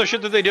 other than the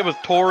shit that they did with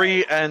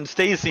Tori and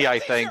Stacy, I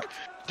think,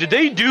 did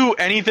they do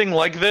anything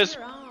like this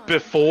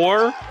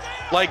before?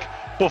 Like,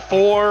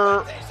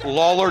 before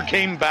Lawler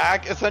came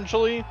back,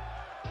 essentially?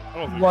 I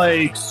don't think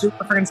Like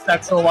super freaking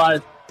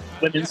sexualized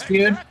women's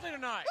feud?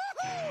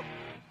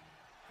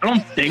 I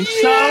don't think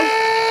so.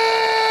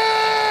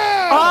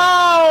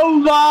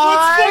 Oh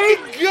my!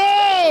 Let's fucking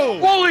go!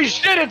 Holy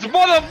shit, it's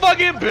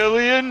motherfucking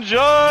Billy and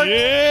John!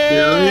 Yeah!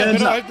 Billy and I don't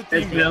Chuck. have the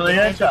theme It's yet. Billy I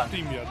don't and have the Chuck.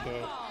 theme yet,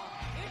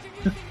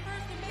 though.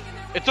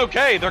 It's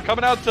okay, they're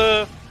coming out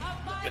to...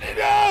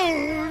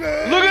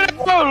 No! Look at it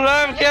go,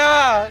 left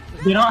cat!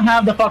 They don't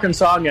have the fucking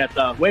song yet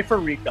though. Wait for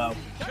Rico.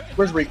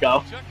 Where's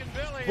Rico?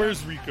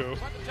 Where's Rico?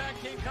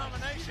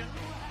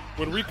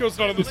 When Rico's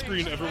not on the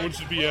screen, everyone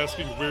should be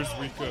asking, where's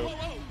Rico?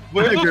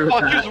 Where I agree the with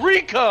fuck that. is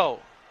Rico?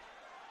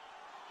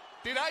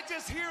 Did I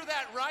just hear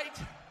that right?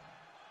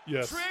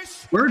 Yes.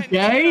 Trish? We're and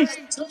gay?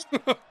 Terry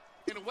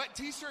in a wet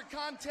t-shirt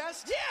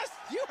contest? Yes,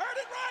 you heard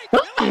it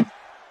right. Billy.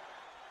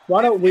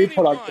 Why don't we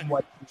put on Anyone some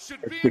wet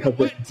should t-shirts be in a because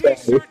wet it's gay?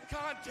 t-shirt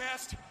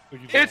contest.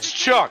 It's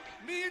Chuck!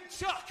 Me and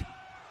Chuck.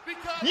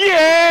 Because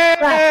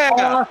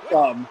Yeah!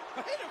 Awesome.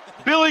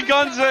 Billy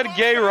Gunn said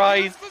gay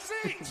rights.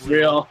 It's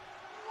real.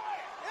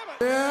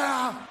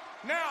 Yeah.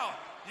 Now,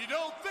 you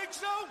don't think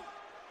so?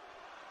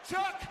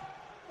 Chuck,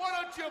 why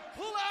don't you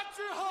pull out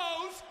your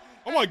hose?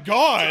 Oh my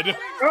god!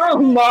 Oh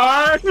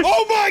my!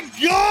 Oh my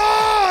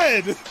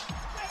god!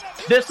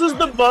 This is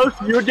the most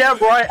You Damn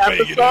Right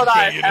episode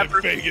I've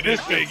ever seen.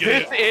 This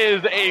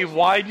is a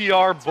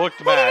YDR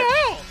booked match.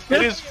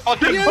 It is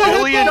fucking This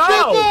Billy and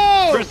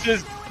no.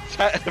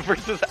 Chuck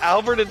versus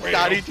Albert and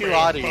Scotty 2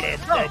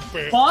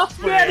 Hotties. Boss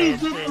Man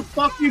is in the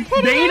fucking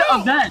main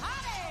event.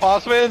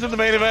 Boss Man's in the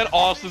main event,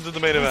 Austin's in the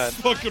main event.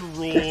 Fucking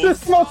This is rules.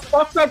 the most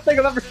fucked up thing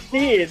I've ever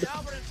seen.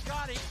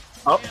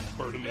 Oh.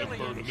 Burning it,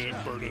 burning it,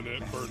 burning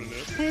it, burning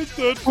it.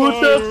 Put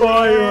Put that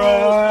fire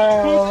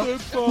out. Put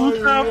that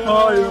Put that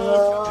fire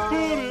out.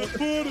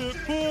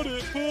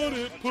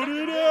 Put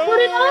it out. Put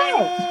it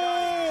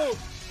out.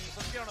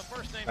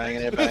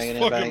 Banging it, banging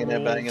it, banging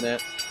it, banging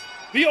it.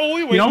 The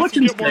only way this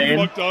would get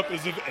more fucked up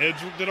is if Edge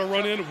did a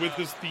run-in with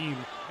his theme.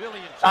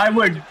 I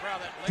would.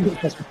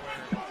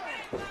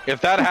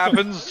 If that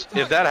happens,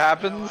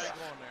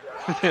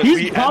 He's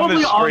we end probably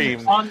the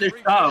stream. on the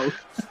show.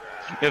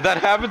 If that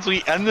happens,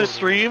 we end the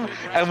stream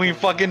and we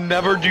fucking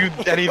never do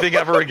anything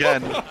ever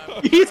again.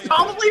 He's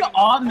probably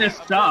on this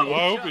show.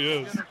 I hope he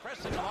is.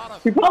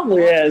 He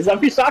probably is.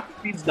 I'd be shocked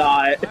if he's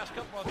not.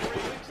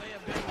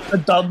 The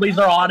Dudleys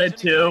are on it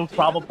too,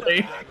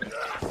 probably.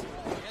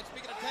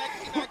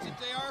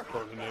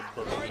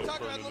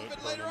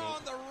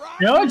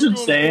 You know what's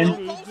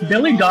insane?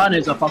 Billy Gunn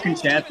is a fucking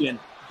champion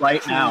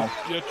right now.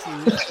 Yeah,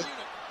 true.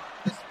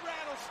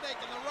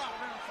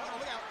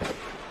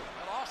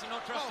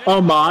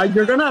 Oh my,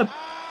 you're gonna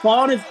fall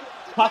on his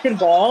fucking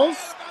balls?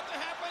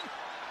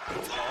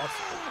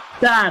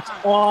 That's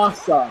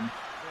awesome.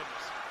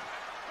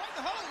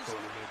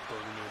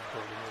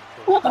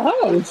 What the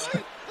hose?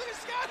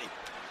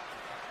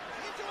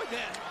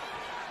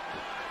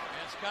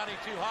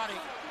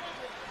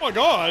 Oh my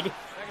god!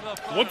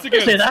 Once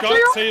again, Scott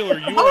Taylor,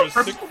 you are a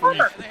sick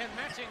freak.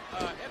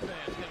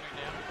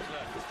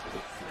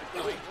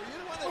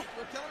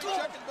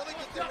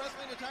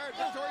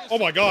 Oh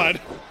my god!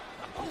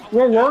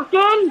 We're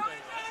working?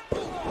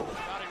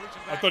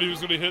 I thought he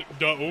was gonna hit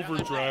the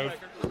overdrive.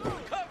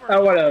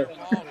 Oh, whatever.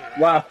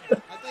 Wow.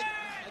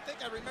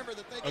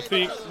 I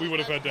think we would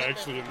have had to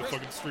actually end the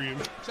fucking stream.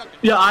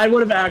 Yeah, I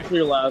would have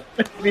actually left.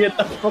 We hit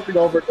the fucking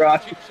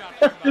overdrive.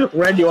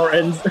 Randy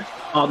Orton's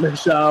on the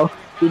show.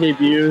 We need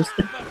views.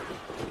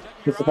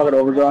 It's the fucking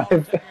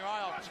overdrive.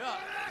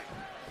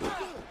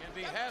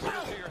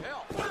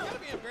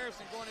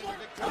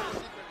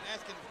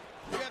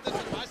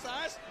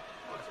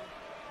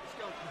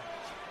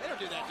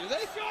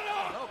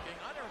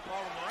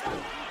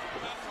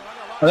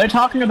 Are they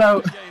talking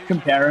about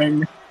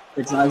comparing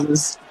big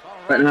sizes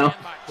right now?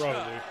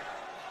 Probably.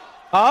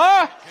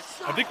 Huh?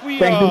 I think we.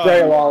 Thank you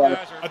very well.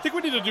 I think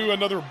we need to do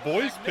another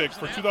boys pick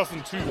for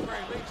 2002.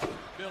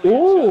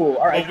 Ooh,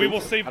 all right. But we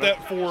will save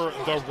that for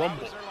the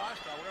Rumble.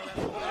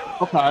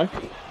 Okay.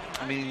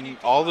 I mean,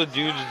 all the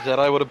dudes that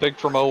I would have picked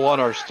from 01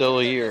 are still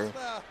here.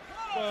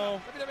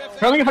 Well, I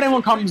don't think if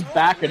anyone comes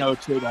back in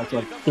 02, that's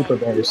like super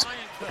bears.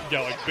 yeah,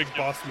 like Big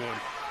Boss Man.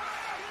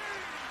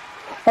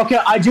 Okay,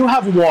 I do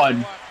have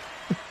one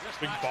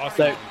Big Boss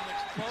that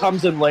Man.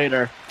 comes in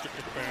later.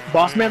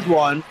 Boss Man's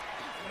one.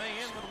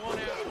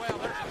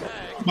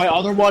 My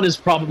other one is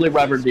probably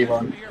Reverend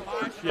Devon.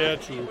 Yeah,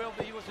 true.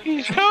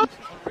 He's come.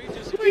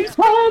 Please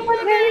call my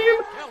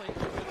name.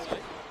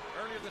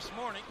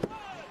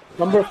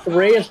 Number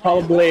 3 is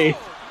probably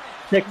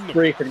Nick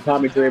Freak and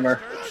Tommy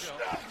Dreamer.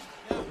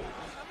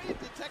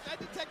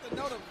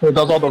 Who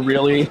does all the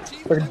really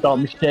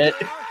dumb shit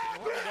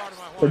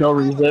for no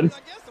reason.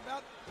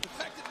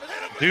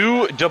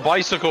 Do the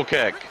bicycle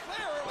kick.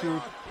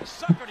 I'm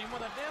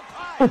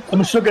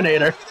a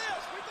Sugarnator.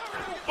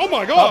 Oh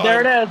my god! Oh,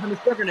 there it is. I'm a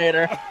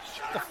Sugarnator.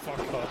 Shut the fuck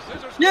up.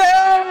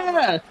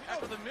 Yeah!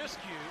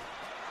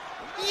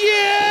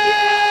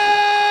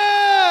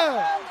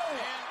 Yeah!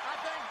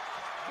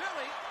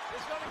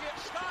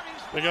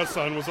 They got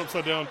sign was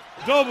upside down.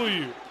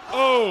 W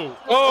O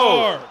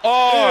R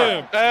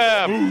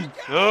M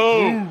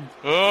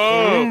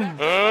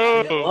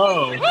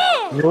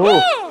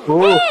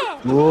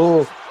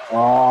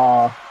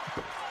Oh.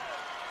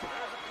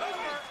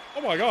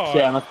 Oh my god.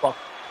 Yeah, that's fuck.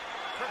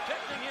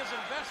 Protecting his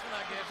investment,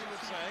 I guess you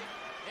would say,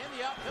 and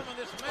the outcome of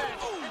this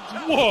match.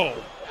 Whoa.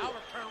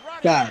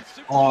 That's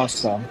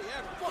awesome.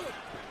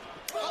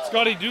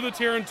 Scotty, do the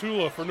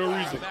Tarantula for no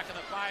reason. Back in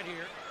the fight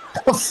here.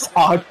 Oh,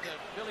 fuck.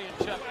 Billy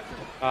and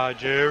Chuck.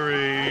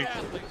 Jerry.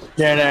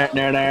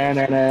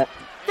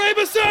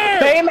 Famous sir!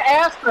 Fame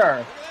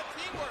Aster.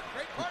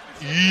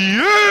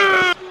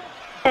 Yeah!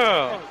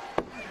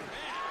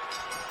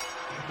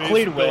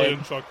 Clean Billy win.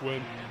 and Chuck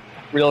win.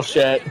 Real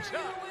shit.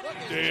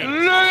 Damn.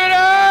 Look at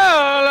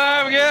all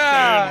I've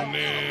got.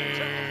 Billy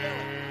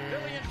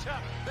and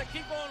Chuck, they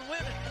keep on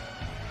winning.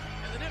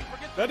 And they didn't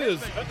forget That is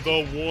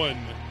the one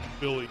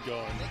Billy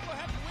Gunn.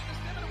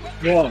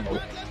 Whoa.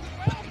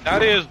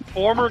 That is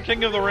former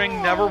King of the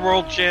Ring, never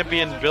world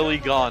champion Billy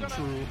Gunn.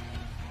 True.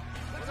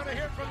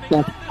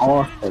 That's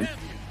awesome.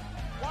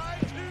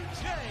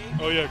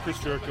 Oh yeah, Chris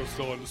Jericho's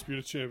still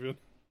undisputed champion.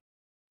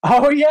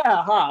 Oh yeah,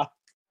 huh?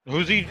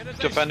 Who's he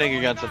defending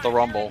against at the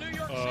Rumble?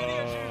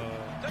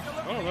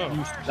 I don't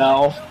know.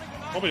 No.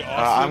 Probably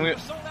Austin.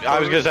 I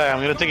was gonna say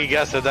I'm gonna take a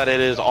guess that it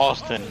is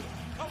Austin.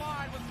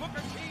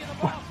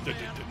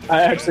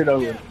 I actually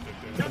don't know.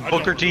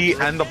 Booker T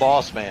and the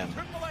Boss Man.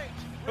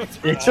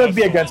 It should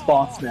be against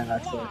Boss Man,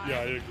 actually. Yeah,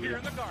 I agree.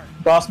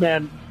 Boss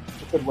Man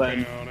could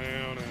win.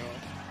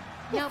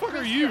 Who the fuck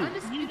are you?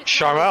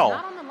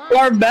 Charmel.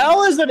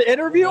 Carmel is an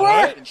interviewer?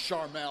 And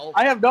Charmel,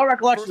 I have no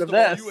recollection first of of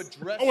all, this. you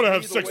addressed I wanna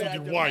have me the sex way with I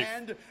your wife.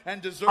 demand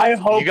and deserve I to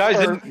hope You guys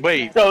her didn't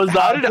wait. shows How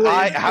up, did please.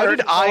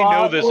 I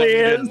know this if you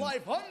didn't?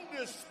 Life I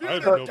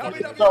undisputed have no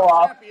fucking WWE So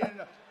off. champion,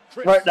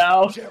 Chris Right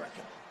now. Jericho.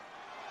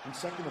 And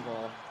second of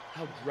all,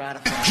 how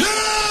gratifying.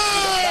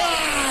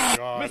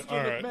 God, Mr.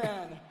 alright.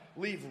 McMahon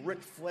leave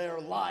Ric Flair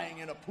lying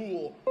in a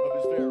pool of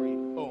his very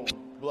own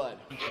blood.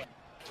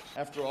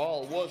 After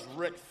all, it was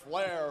Ric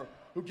Flair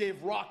who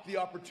gave Rock the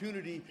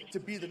opportunity to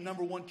be the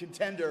 #1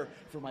 contender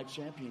for my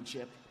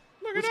championship.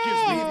 Which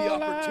gives me the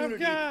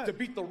opportunity to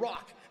beat The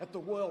Rock at the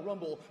Royal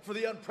Rumble for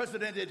the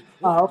unprecedented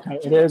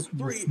it is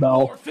the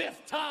smell.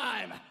 5th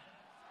time.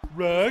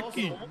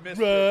 Rocky.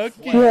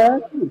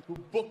 Who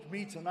booked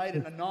me tonight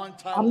in a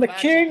non-title I'm the match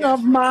king of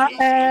against my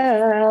Ricky.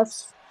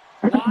 ass.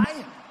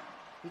 Why?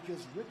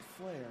 Because Ric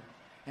Flair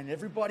and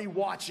everybody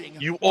watching.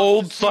 You wants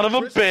old to see son of a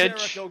Chris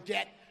bitch. Jericho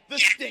get the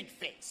stink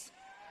face.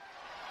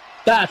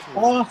 That's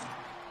awesome.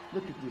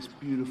 Look at this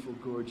beautiful,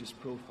 gorgeous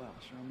profile,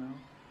 Sharmell.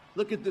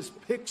 Look at this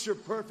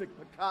picture-perfect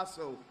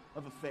Picasso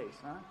of a face,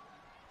 huh?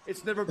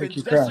 It's never been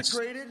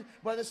desecrated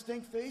by the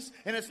stink face,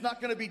 and it's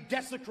not going to be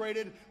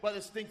desecrated by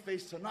the stink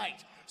face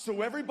tonight.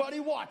 So everybody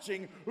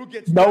watching who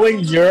gets knowing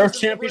your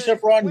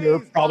championship run, you're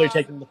probably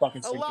taking the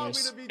fucking stink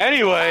face.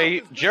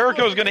 Anyway,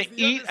 Jericho's gonna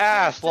eat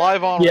ass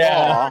live on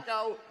Raw.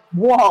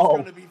 Whoa.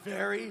 Going to be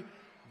very,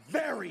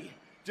 very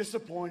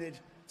disappointed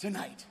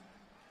tonight.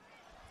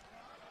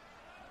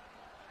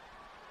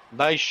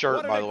 Nice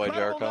shirt, by the way,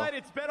 Jericho.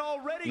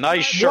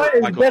 Nice What shirt,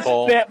 is Michael this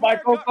Cole. fit,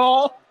 Michael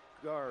Cole?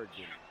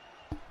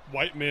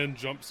 White man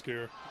jump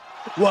scare.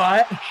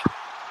 What?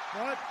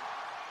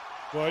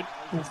 What?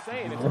 I'm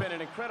saying it's been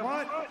an incredible.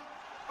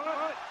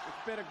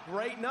 It's been a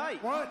great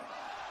night. I'm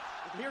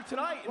here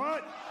tonight.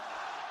 Well,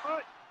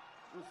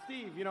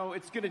 Steve, you know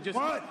it's gonna just.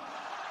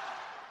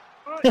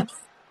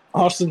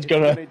 Austin's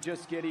gonna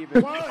just get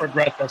even.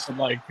 regret this in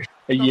like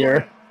a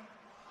year.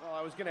 Well,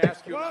 I was gonna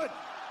ask you.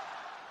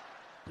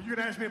 You're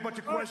gonna ask me a bunch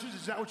of questions?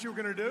 Is that what you were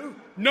gonna do?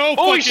 No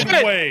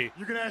fucking way.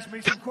 You're gonna ask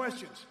me some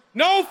questions.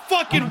 No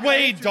fucking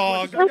way,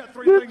 dog. I got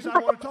 3 things I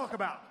want to talk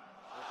about.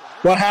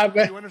 What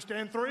happened? You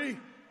understand 3?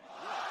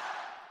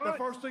 The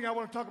first thing I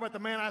want to talk about the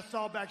man I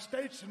saw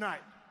backstage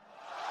tonight.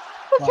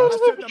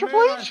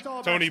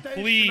 Tony,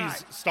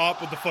 please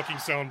stop with the fucking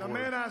The soundboard.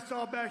 man I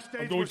saw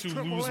backstage I'm going was to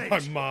Triple lose H. my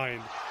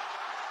mind.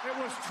 It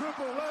was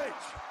Triple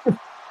H.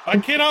 I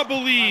cannot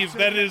believe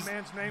that is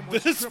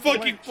this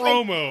fucking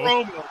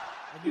promo.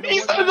 You know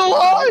He's what? on the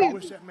I line.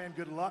 wish that man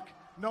good luck.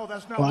 No,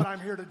 that's not what I'm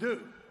here to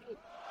do.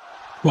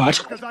 What?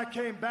 Because I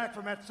came back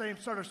from that same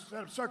sort of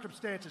set of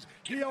circumstances.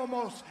 He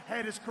almost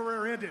had his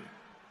career ended.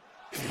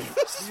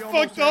 This is He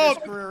almost fucked had up.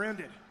 his career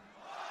ended.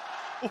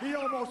 He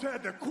almost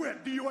had to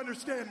quit. Do you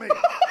understand me?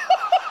 What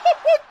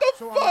the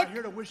So I'm fuck? not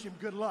here to wish him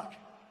good luck.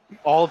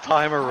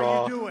 All-timer How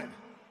Raw. you doing?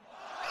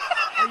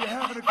 Are you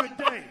having a good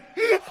day?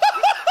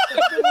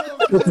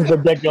 This is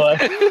ridiculous.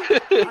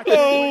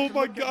 Oh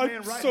my god,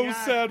 I'm so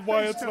sad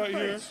Wyatt's not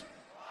here.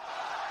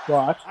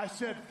 What? I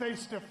said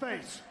face to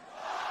face.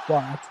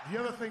 What? The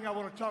other thing I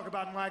want to talk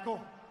about, Michael.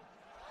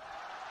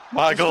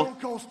 Michael. Stone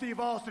Cold Steve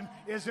Austin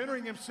is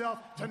entering himself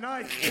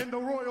tonight in the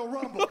Royal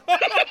Rumble.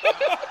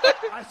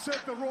 I said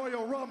the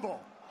Royal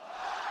Rumble.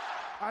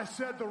 I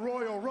said the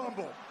Royal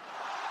Rumble.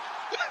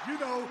 You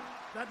know,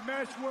 that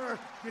match where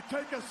you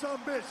take a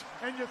sumbitch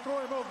and you throw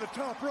him over the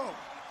top rope.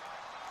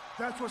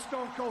 That's what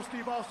Stone Cold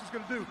Steve Austin's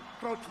going to do.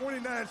 Throw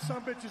 29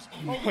 sumbitches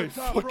over the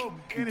top rope.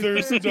 And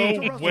There's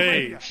no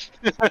way.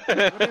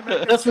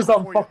 This is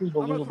unfucking I'm going to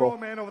throw a believable.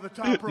 man over the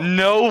top rope.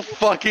 No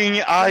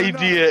fucking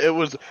idea it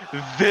was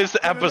this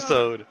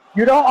episode.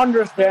 You don't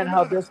understand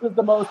how this was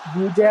the most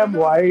you damn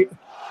right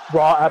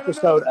Raw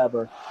episode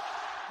ever.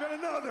 Then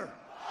another.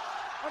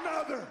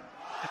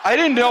 I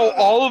didn't know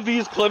all of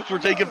these clips were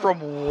taken from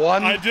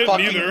one I didn't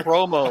fucking either.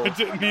 promo. I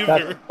didn't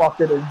That's either.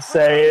 fucking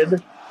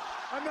insane.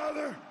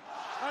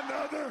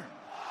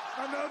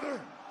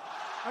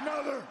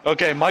 Another.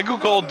 Okay, Michael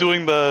Cole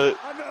doing the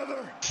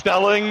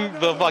selling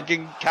the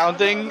fucking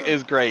counting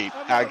is great,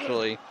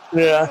 actually.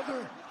 Yeah.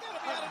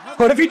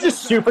 What if he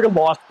just super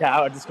lost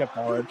out and just kept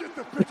going? Get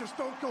the picture.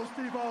 Stone Cold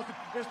Steve Austin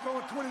is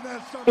throwing 29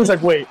 sumbitches. He's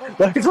like, wait,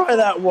 let me try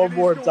that one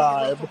more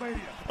time.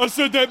 I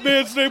said that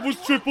man's name was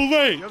Triple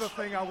H. The other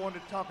thing I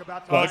wanted to talk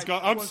about Oh, tonight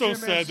God, I'm was so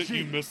sad that MSG.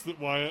 you missed it,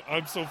 Wyatt.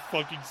 I'm so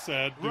fucking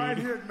sad, dude. Right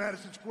here at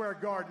Madison Square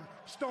Garden,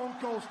 Stone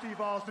Cold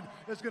Steve Austin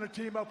is going to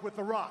team up with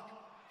The Rock.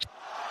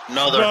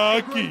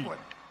 Rocky.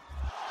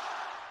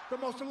 The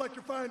most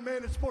electrifying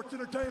man in sports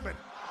entertainment.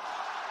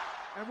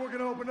 And we're going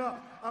to open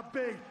up a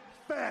big,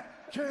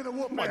 fat can of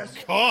whoop ass.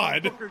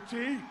 God. On Booker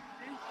T.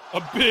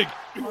 A big,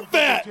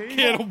 fat Booker T.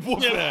 can of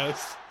whoop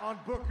ass. On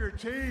Booker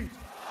T.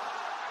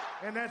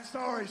 And that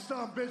sorry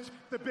son bitch,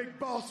 the big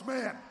boss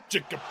man.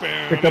 Pick a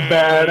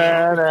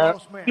Banana.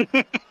 Boss man.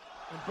 And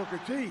Booker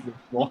T.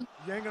 You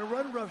ain't gonna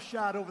run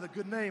roughshod over the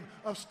good name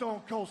of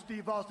Stone Cold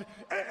Steve Austin.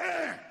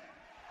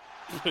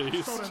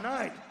 Please. So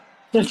tonight,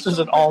 This is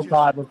an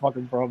all-time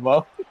fucking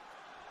promo.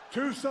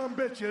 two some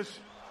bitches.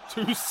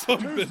 Two some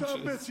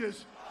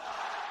bitches.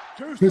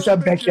 Two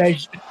some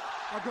bitches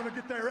are gonna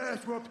get their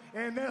ass whooped,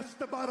 and that's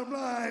the bottom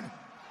line.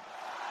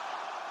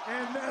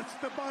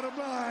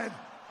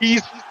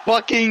 He's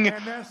fucking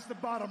And that's the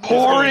bottom line.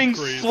 pouring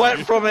sweat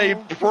from a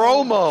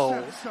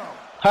promo.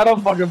 I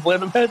don't fucking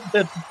blame him.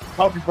 It's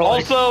talking for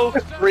like Also,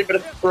 3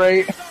 minutes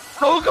straight.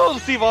 Stone Cold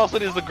Steve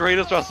Austin is the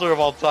greatest wrestler of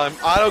all time.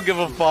 I don't give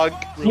a fuck.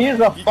 He's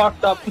a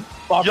fucked up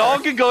fucker. Y'all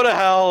can go to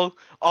hell.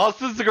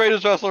 Austin's the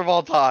greatest wrestler of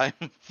all time.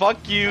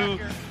 Fuck you.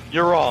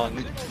 You're wrong.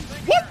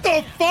 What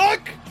the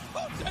fuck?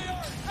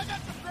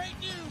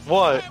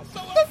 What?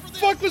 What the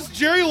fuck was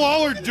Jerry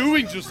Lawler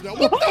doing just now?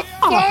 What the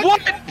fuck?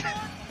 What?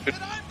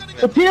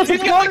 The PS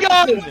He's got a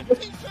gun!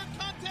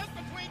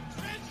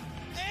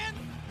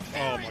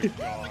 Oh my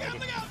god.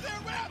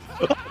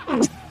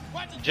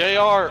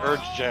 JR.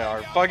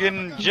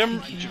 Fucking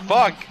Jim.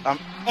 Fuck. Oh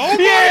my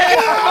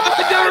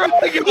god!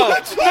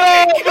 Let's No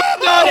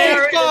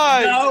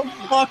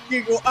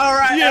fucking.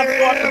 Alright,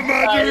 yeah,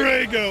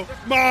 Monterrey.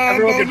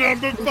 Mambo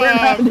number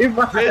 5.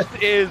 This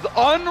is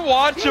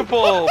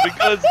unwatchable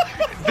because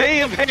they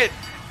have hit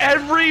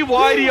every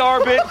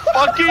YDR bit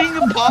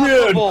fucking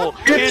possible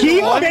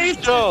in one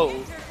show.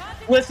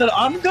 Listen,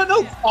 I'm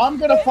gonna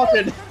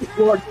fucking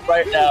record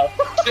right now.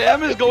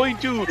 Sam is going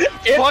to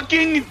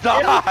fucking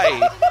die.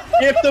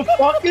 If the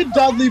fucking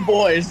Dudley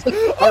boys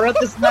are at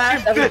this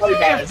match, everybody If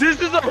dies.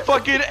 this is a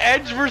fucking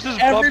Edge versus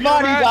Everybody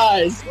Buffy match,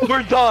 dies.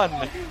 we're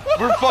done.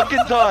 We're fucking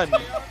done.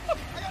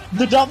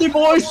 The Dudley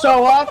boys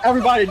show up,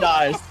 everybody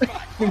dies.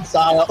 In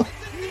style.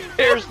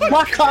 There's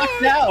My cock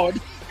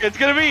down. It's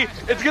gonna be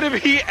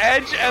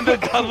Edge and the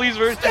Dudleys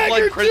versus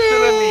like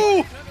Christian and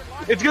the.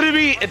 It's gonna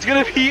be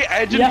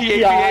Edge and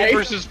the APA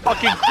versus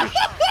fucking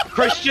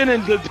Christian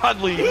and the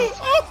Dudleys.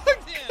 Oh my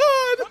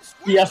god!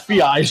 The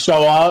FBI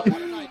show up.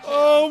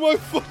 Oh my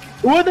fucking.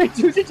 What are they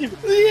doing to you?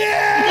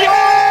 Yeah!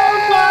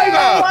 Oh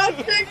my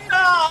fucking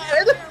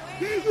god!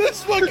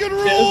 This fucking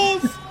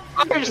rules!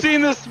 I've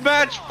seen this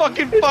match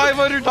fucking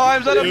 500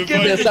 times. I don't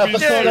give a This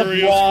episode of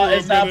Raw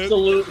is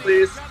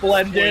absolutely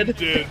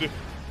splendid.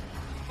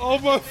 Oh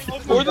my!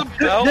 For the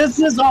belt. This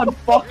is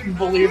unfucking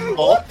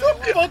believable. What the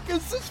fuck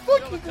is this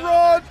fucking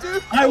Raw,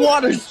 dude? I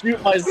want to shoot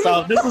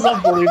myself. This is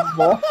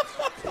unbelievable.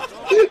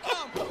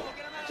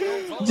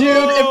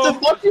 Dude,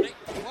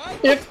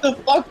 if the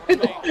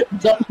fucking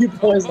W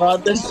boys are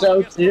on this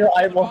show too,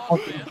 I will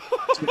fucking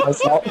shoot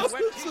myself.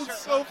 This is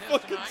so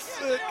fucking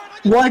sick.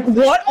 Like,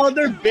 what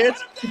other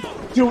bits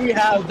do we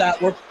have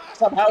that were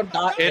somehow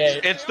not gay?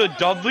 It's the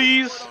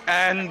Dudleys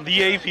and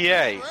the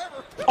APA.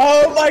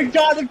 Oh my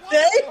god, if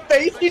they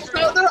face each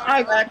other,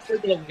 I'm actually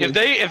gonna lose.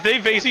 If they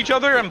face each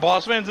other and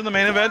Bossman's in the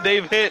main event,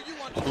 they've hit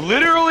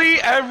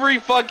literally every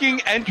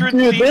fucking entrance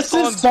this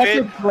is such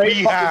a great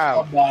we fucking have.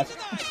 comeback.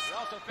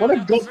 What a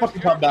good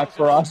fucking comeback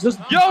for us. Just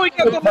Yo, we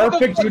got the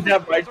perfect do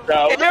that right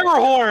now. air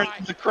horn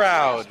in the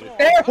crowd.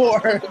 Air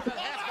horn.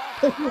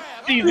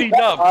 CZ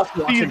dub.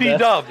 CZ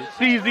dub.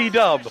 CZ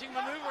dub.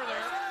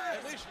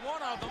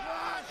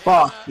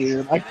 Fuck,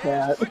 dude, I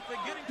can't.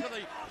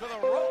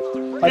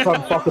 That's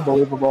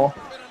unfucking-believable.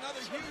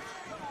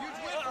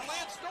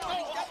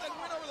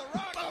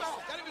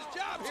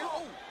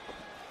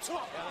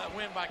 That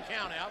win by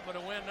count out, but a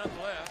win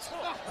nonetheless.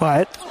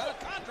 What?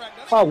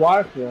 My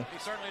wife, yeah. He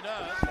certainly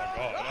does. Oh my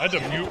god, I had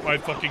to mute my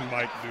fucking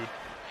mic, dude.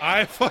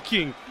 I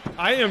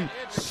am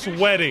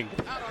sweating.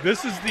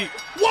 This is the.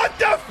 What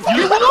the fuck?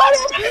 You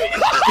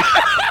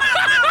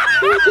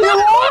There's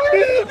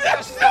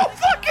no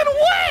fucking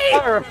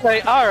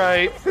way!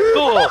 Alright.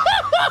 Cool.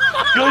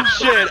 Good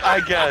shit, I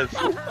guess.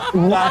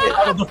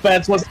 That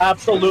defense was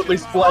absolutely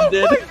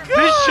splendid.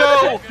 This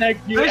show, Thank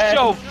you, this Ed.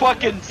 show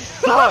fucking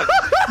sucks.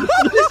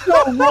 This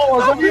show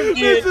rules. What do you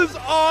This mean? is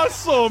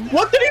awesome!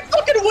 What did he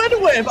fucking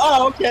win with?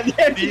 Oh, okay.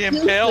 The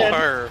impale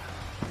her.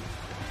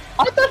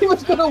 I thought he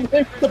was gonna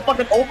win the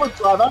fucking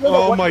overtime. I don't know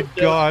Oh what my he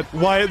did. god,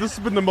 Wyatt, this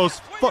has been the most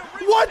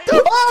What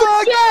the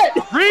Oh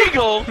shit!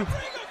 Regal.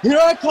 Here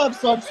I come,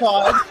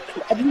 sunshine.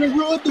 I'm gonna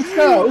ruin the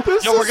show.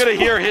 Yo, we're gonna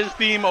hear his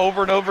theme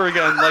over and over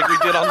again, like we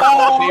did on the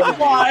Oh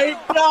pay-per-view. my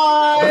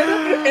god!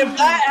 If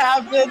that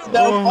happens,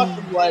 no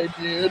fucking way,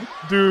 dude.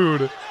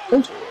 Dude.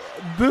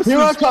 This Here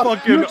I is come.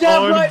 fucking You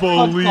damn right,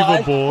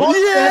 unbelievable.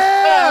 Sunshine.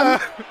 Yeah!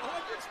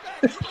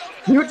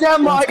 You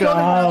damn right.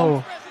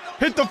 Go.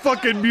 Hit the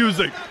fucking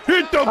music!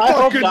 Hit the I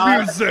hope fucking not.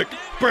 music!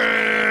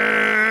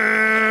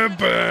 Bam,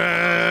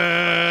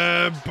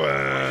 bam,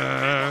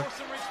 bam.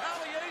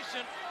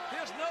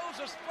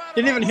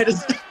 Didn't even hit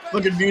his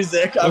fucking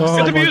music. I'm Oh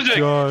sorry. my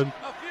god.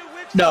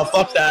 No,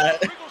 fuck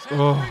that.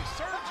 Oh.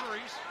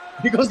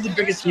 He goes the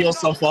biggest heel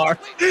so far.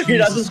 He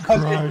doesn't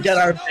fucking Christ. get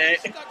our pay.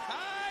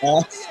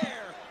 Oh.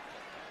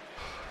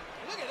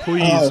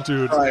 Please,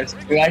 dude. Christ,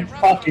 dude. I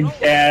fucking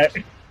can't.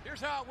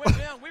 Here's how it went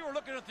down. We were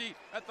looking at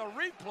the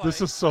replay.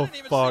 This is so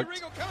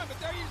fucked.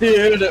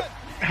 Dude,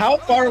 how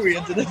far are we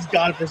into this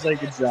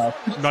godforsaken show?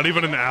 Not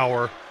even an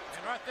hour.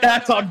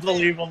 That's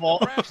unbelievable.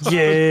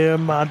 Yeah,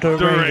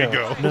 Monterrey.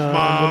 Durego.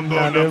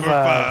 Mambo number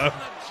 5.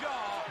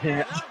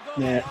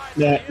 Nah.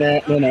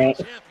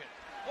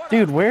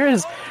 Dude,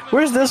 where's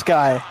this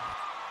guy?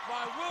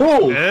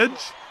 Who? Edge?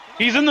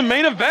 He's in the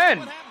main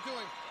event.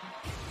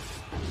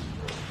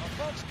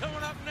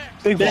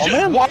 Big This Ball is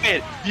Man?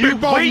 Wyatt. You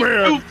Big Ball wait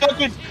Man. 2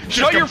 fucking.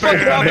 Shut your fucking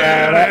bam,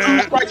 mouth.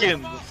 bam. 2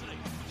 seconds.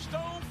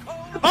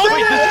 Oh,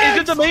 Wait, this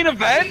isn't the main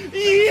event?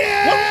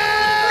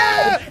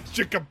 Yeah!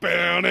 Chicka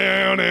bow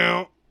now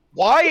now.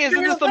 Why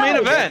isn't this the main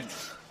event?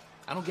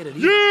 I don't get it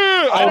either.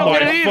 Yeah! I don't oh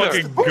get my it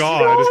either. fucking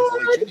god.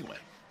 Anyway,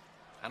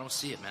 I don't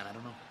see it, man. I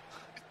don't know.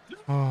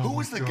 Who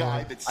was the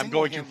guy that I'm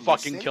going to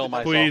fucking kill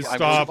myself. Please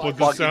stop with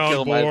the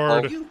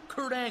soundboard. You,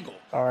 Kurt Angle.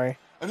 Sorry.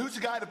 And who's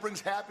the guy that brings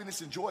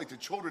happiness and joy to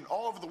children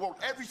all over the world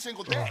every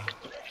single day?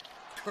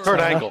 Kurt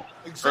Angle.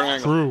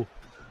 Exactly. True.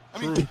 I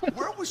mean,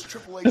 where was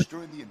Triple H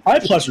during the I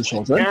have pleasure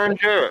children. Karen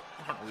Jarrett.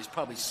 I don't know. He's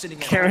probably sitting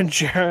at Karen home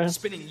Jarrett.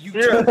 spinning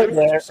YouTube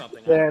or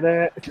something.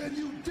 Can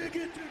you dig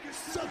it,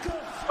 sucker?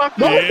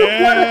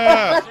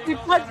 Yeah!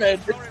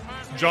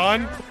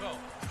 John,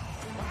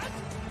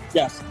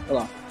 Yes.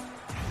 Hold on.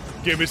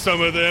 give me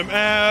some of them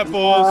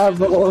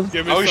apples.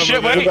 Give me Oh some shit,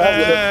 of them wait.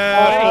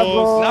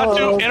 apples. Not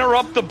to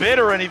interrupt the bid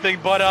or anything,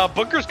 but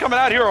Booker's coming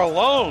out here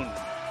alone.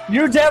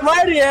 You're damn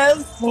right he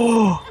is.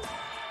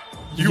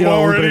 You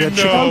already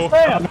know.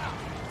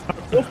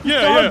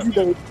 Yeah.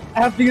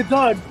 After you're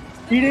done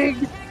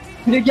eating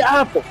your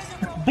apples.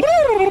 I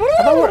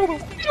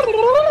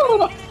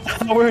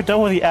thought we were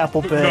done with the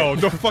apple bit.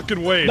 No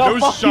fucking way. No, No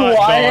fuck shot, you,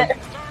 Wyatt. dog.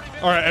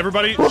 Alright,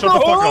 everybody, shut the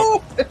fuck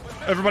up.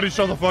 Everybody,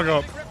 shut the fuck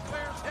up.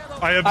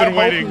 I have been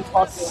waiting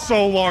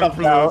so long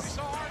for this.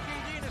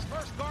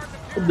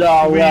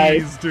 No way.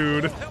 Please,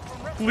 dude.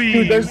 Please.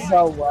 Dude, there's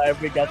no way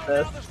we get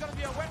this.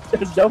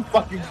 There's no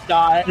fucking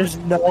shot. There's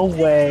no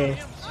way.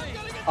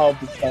 Oh,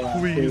 because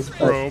Please,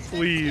 bro,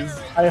 please.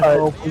 I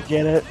hope we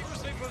get it.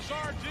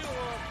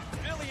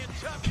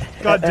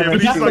 God damn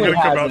it, he's not gonna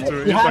come out it.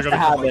 to it. He He's not has gonna to come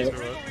have out it.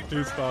 to it.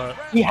 He's not.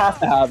 He has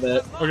to have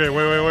it. Okay,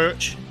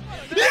 wait.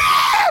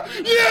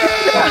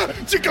 Yeah!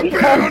 Chicka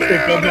bow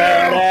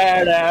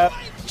now!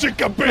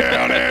 Chicka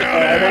bow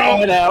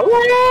now!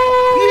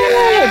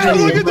 Yeah!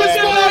 Look at this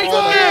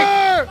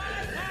motherfucker!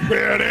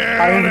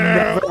 I've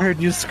never heard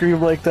you scream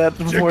like that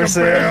before,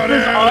 Sam.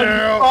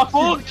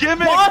 Full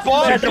gimmick,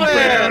 boss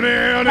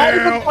man.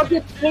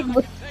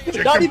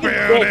 Not even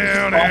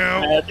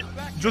big.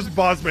 Just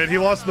boss man. He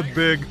lost the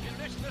big.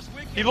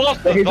 He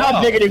lost the He's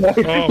not big anymore.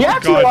 Oh He my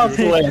actually god, lost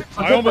the dude. weight.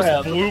 I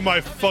almost blew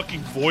my fucking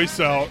voice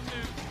out.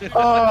 Dude,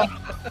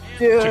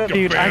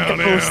 I can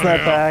post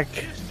that back.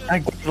 I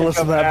can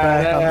listen to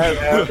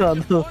that back.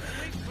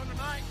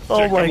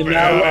 Oh my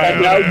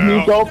god. Now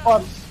you go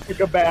fuck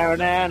a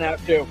banana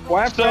too.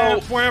 So,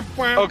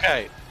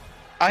 okay,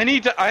 I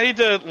need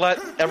to let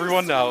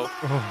everyone know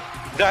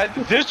that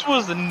this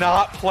was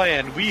not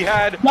planned. We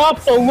had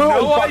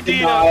no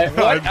idea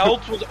what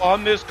else was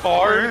on this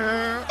card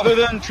other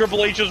than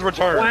Triple H's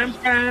return.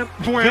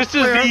 This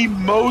is the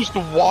most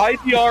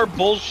YDR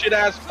bullshit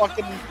ass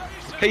fucking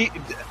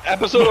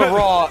episode of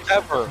Raw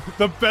ever.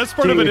 The best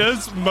part of it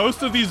is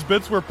most of these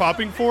bits we're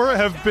popping for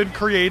have been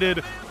created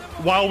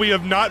while we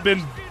have not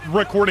been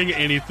recording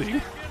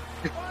anything.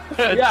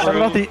 Yeah, what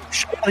about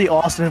the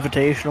Austin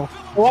Invitational?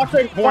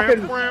 Watching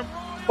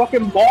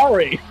fucking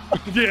Maury.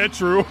 Yeah,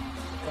 true.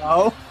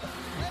 No.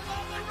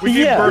 We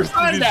gave birth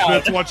to these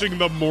bits watching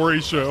the Maury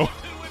show.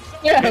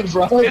 Yeah,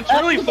 bro. It's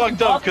really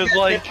fucked up because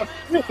like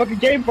fucking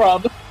game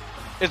problem.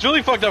 It's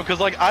really fucked up because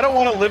like I don't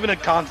want to live in a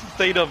constant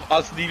state of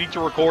us needing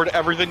to record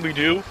everything we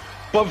do,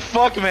 but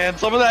fuck man,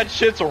 some of that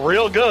shit's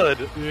real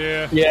good.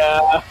 Yeah.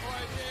 Yeah.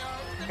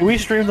 Can we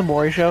stream the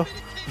Maury show?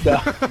 No.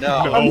 No.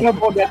 I don't know if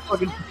we'll get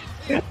fucking.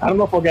 I don't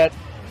know if we'll get.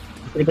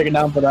 We're taken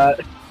down for that.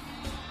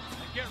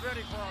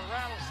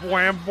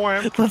 Wham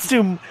wham. Let's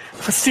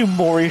do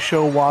Maury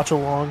show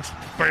watch-alongs.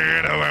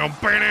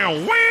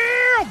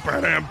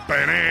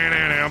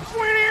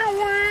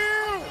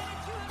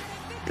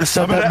 I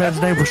said that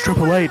man's name was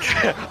Triple H.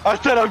 I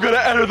said I'm gonna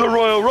enter the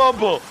Royal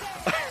Rumble.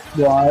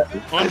 What?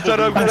 I said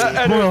I'm gonna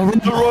enter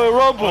the Royal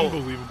Rumble.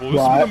 Unbelievable.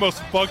 This is the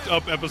most fucked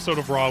up episode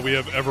of Raw we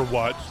have ever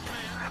watched.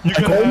 You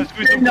gonna ask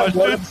me some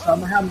questions?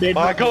 Somehow made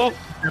Michael.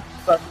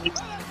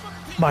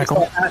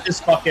 At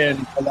this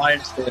fucking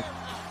alliance thing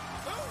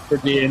for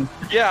Dean.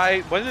 Yeah,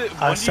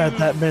 I said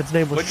that man's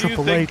name was when do you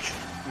Triple think H.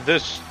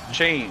 This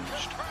changed.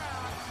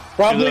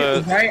 Probably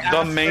To right the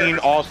after main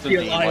Austin the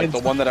theme, like alliance the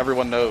one that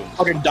everyone knows.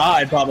 fucking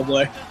died,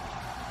 probably.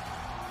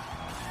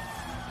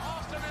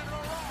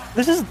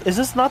 Is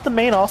this not the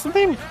main Austin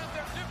theme?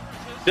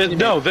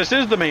 No, this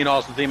is the main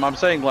Austin theme. I'm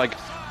saying like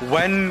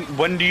when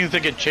do you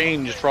think it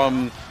changed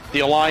from the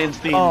alliance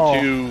theme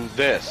to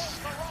this?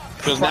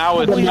 Because now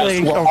it's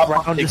Probably just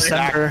around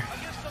December.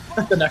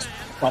 The next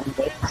one.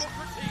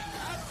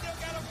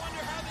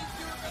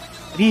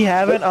 Did he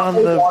have it on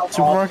the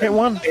supermarket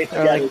one,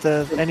 or like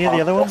any of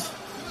the other ones?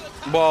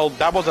 Well,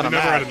 that wasn't He a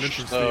never match. had an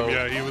entrance so... theme.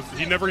 Yeah,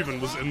 he never even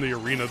was in the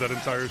arena that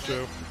entire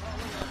show.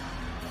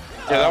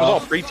 Yeah, that was all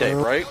pre-tape,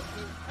 right?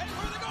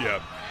 Yeah.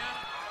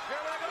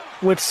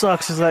 Which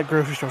sucks is that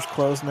grocery store's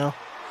closed now.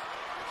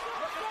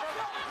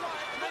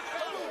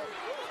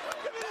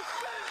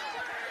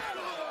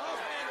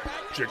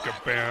 Chicka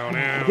bow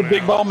now. The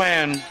big ball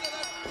man.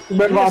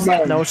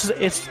 No,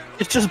 it's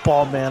just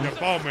ball man. Yeah,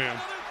 ball man.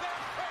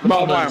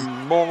 Ball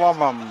man. Ball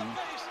man.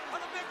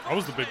 I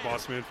was the big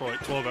boss man for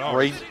like 12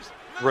 hours.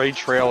 Ray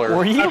Trailer.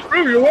 Were you? I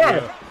prove you were.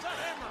 Yeah.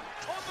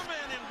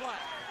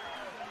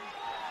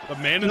 The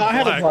man in No, I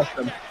had a black.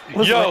 question.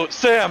 Yo,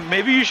 Sam,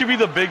 maybe you should be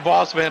the big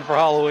boss man for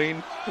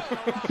Halloween.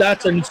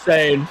 That's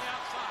insane.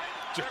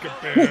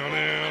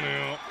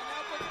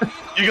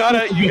 You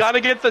gotta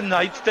get the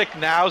nightstick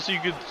now so you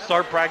can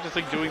start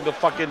practicing doing the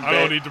fucking. I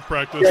don't need to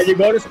practice. Yeah, you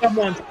go to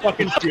someone's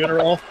fucking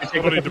funeral. I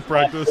don't need to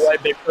practice.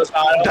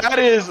 That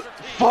is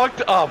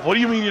fucked up. What do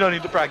you mean you don't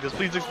need to practice?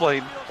 Please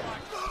explain.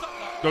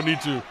 Don't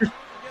need to.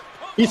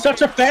 He's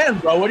such a fan,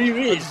 bro. What do you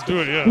mean? Just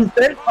do it, yeah. He's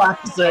been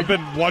practicing. I've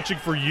been watching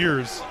for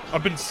years.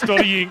 I've been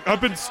studying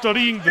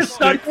the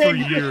stick for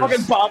years.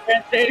 Fucking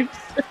Bobcat tapes.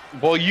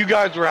 While you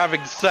guys were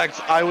having sex,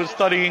 I was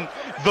studying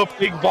the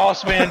big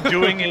boss man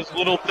doing his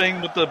little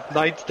thing with the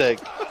nightstick.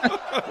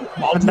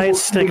 A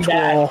nightstick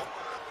wall.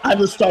 I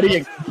was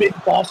studying Big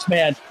Boss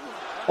Man,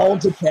 All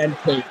Japan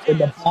tape in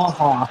the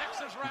Baja.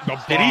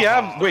 Did he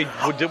have? Wait,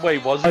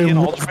 was he in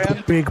All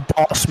Japan? Big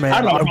Boss Man.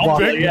 I don't know.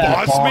 Big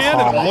Boss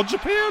Man in All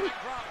Japan?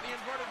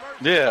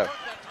 Yeah.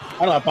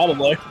 I don't know,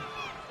 probably.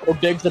 Or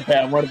Big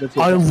Japan, one of the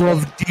two. I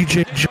love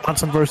DJ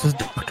Johnson versus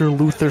Dr.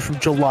 Luther from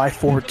July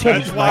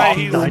 14th,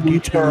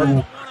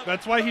 1992.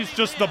 That's why he's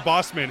just the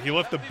boss man. He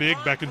left the big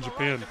back in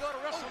Japan.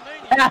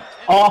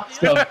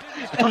 Awesome.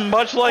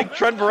 Much like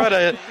Trent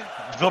Beretta,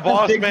 the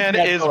boss man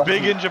is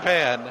big in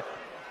Japan.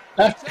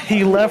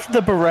 He left the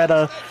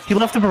Beretta. He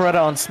left the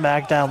Beretta on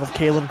SmackDown with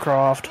Kalen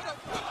Croft.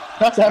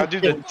 That's I do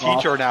the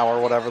teacher now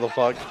or whatever the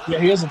fuck. Yeah,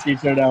 he is a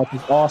teacher now,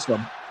 which is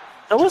awesome.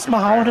 That was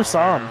Muhammad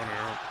Hassan.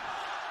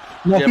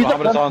 No, Yeah, he's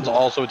Muhammad a- Hassan's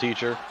also a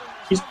teacher.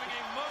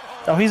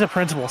 He's a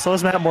principal. So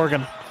is Matt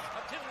Morgan.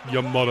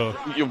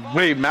 Yamada.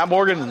 Wait, Matt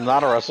Morgan is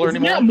not a wrestler Isn't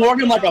anymore? Matt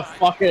Morgan like a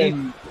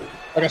fucking,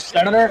 like a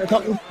senator or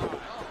something?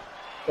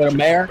 Or a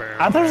mayor?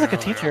 I thought he was like a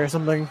teacher or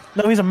something.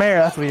 No, he's a mayor.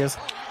 That's what he is.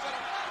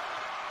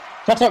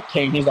 That's up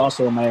King. He's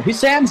also a mayor. He's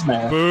Sam's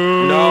mayor.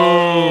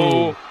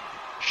 No.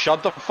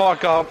 Shut the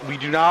fuck up. We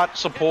do not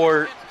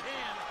support.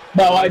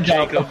 No, I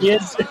don't.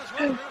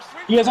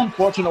 He is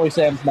unfortunately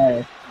Sam's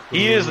mayor.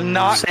 He is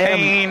not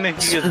Kane.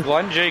 He is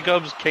Glenn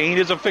Jacobs. Kane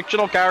is a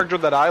fictional character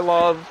that I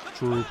love.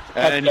 True.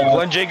 And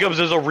Glenn Jacobs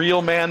is a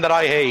real man that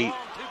I hate.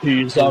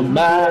 He's a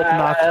man.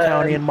 Knox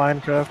County in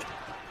Minecraft.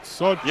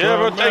 You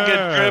ever take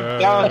a trip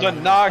down to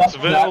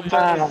Knoxville,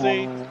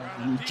 Tennessee?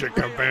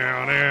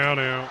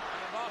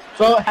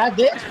 So, have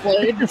they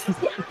explained,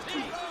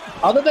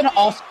 other than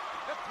us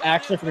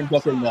actually freaking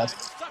booking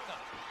this,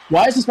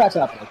 why is this match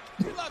happening?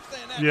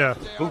 Yeah.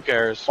 Who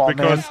cares?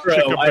 Because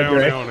Chicka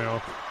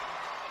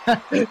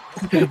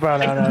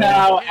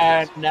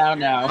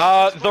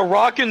now. The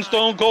Rock and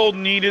Stone Cold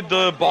needed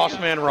the Boss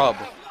Man rub.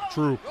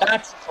 True.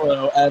 That's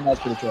true, and that's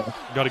pretty true.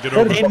 Gotta get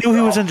over They it. knew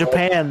he was in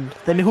Japan.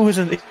 They knew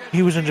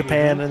he was in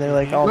Japan, and they're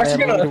like, "Oh man,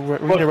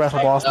 we need to wrestle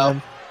Boss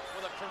Man."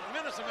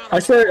 I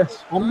swear,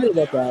 I'm gonna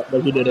look at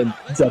what he did in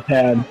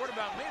Japan.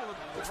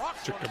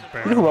 You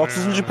know who else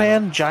is in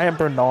Japan? Giant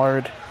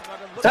Bernard.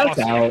 That's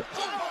out.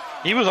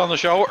 He was on the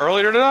show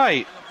earlier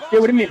tonight. Yeah,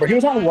 what do you mean? But he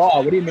was on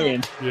Raw. What do you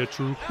mean? Yeah,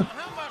 true.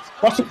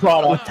 What's the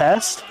product? With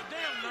Test?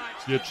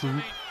 Yeah,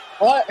 true.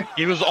 What?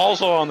 He was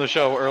also on the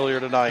show earlier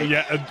tonight.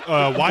 Yeah,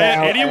 Wyatt,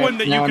 Now, anyone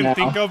that you now, can now.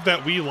 think of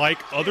that we like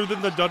other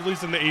than the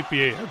Dudleys and the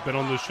APA have been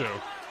on the show.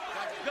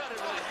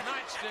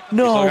 still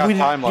No, got we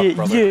time left, didn't.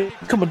 brother. Yeah,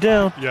 come on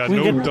down. Yeah, we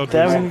no get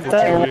Dudleys,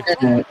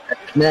 unfortunately.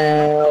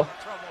 No.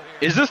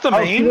 Is this the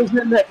He main? was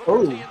in the.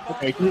 Oh,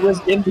 okay. He was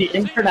in the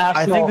international.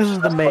 I think this is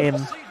the main.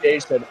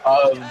 Association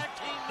of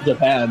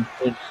Japan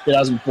in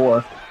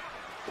 2004.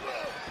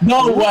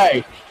 No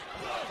way.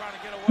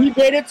 He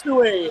made it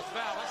to a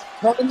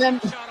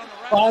tournament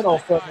final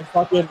for the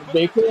fucking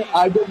vacant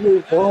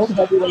IW World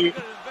Heavyweight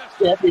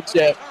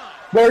Championship,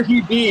 where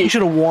he beat. He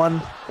should have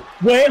won.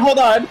 Wait, hold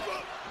on.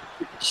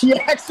 He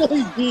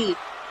actually beat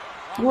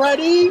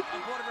Freddy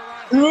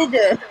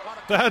Krueger.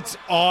 That's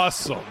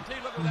awesome.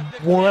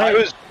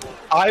 What?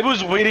 I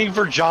was waiting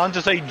for John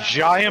to say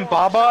Giant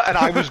Baba, and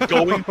I was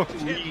going to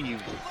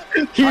leave.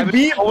 He I was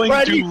beat going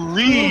Freddy to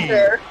leave.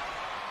 Krueger.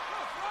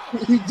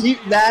 He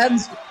beat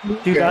Vance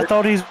Krueger. Dude, I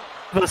thought he's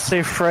gonna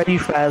say Freddy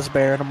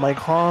Fazbear, and I'm like,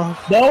 huh?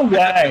 No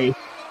way.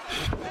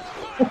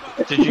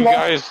 Did you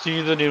guys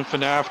see the new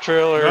FNAF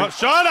trailer? No,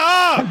 shut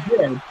up!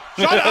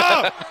 Shut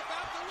up!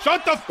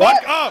 Shut the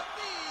fuck up!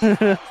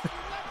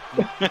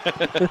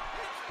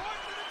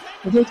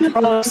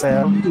 Oh,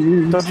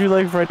 Sam, don't you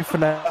like Freddy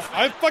FNAF?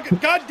 I fucking,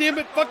 goddamn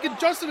it, fucking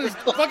Justin has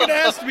fucking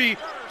asked me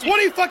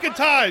 20 fucking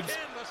times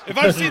if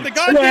I've seen the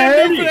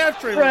goddamn new FNAF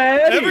trailer.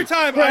 Every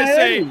time I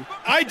say,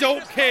 I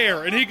don't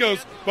care, and he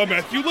goes, but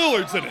Matthew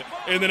Lillard's in it.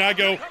 And then I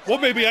go, well,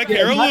 maybe I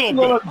care a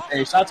little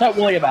bit. That's how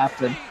William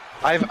Afton.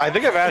 I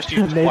think I've asked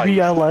you Maybe twice.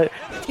 I like.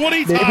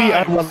 20 Maybe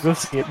I'd times! love to go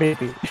see it.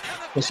 Maybe.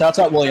 Shouts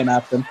out William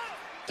Afton.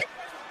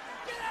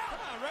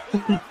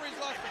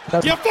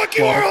 Yeah, fuck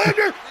you,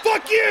 Orlander!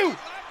 Fuck you!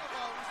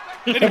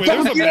 Anyway,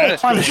 there's a match.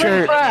 Find the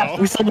going shirt.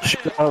 on. We sold the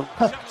shirt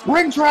out.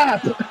 Ring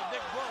trap!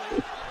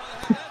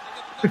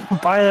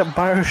 Buy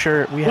a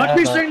shirt. We Let have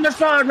me that. sing the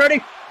song.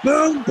 Ready?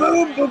 Boom,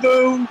 boom, boom,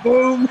 boom,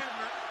 boom.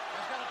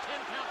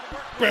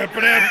 Boom,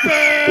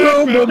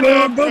 boom,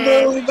 boom,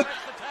 boom, boom.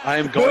 I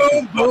am going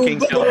to fucking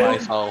kill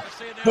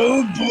myself.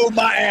 Boom, boom,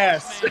 my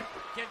ass.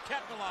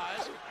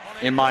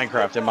 In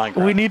Minecraft.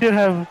 We need to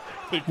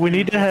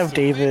have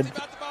David.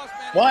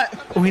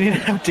 What? We need to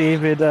have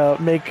David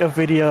make a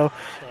video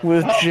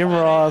with Jim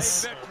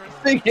Ross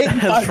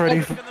as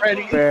Freddy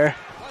Fazbear.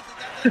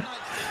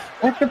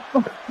 What the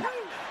fuck?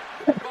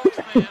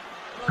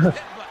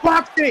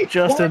 Foxy!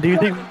 Justin, do you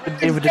think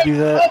David to do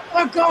that? Oh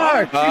my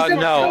god!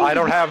 No, I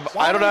don't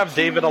have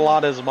David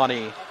Alada's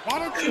money.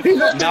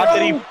 Not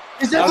that he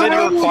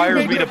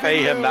requires me to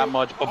pay him that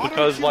much, but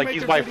because like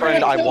he's my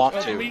friend, I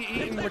want to.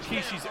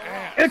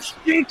 It's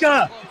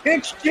Chica!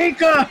 It's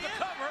Chica!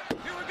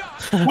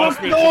 What's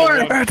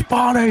door? It's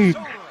Bonnie!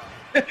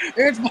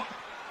 It's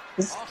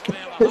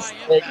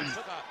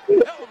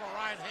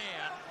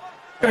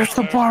It's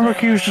the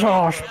barbecue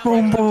sauce!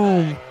 Boom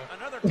boom!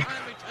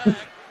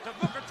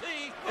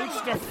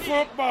 It's the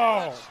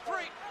football!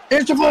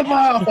 It's the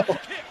football!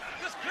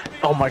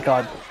 Oh my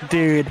god,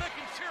 dude.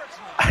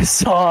 I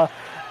saw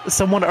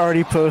someone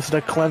already posted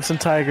a Clemson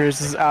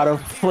Tigers is out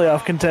of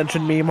playoff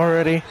contention meme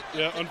already.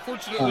 Yeah,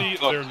 unfortunately,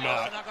 they're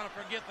not.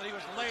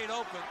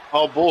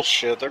 Oh,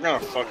 bullshit. They're gonna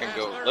fucking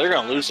go. They're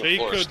gonna lose the They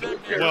Florida could, State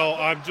here.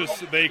 well,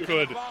 they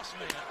could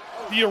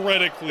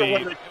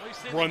theoretically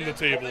run the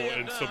table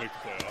and still make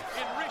the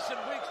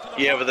playoffs.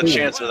 Yeah, but the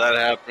chance of that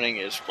happening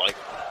is like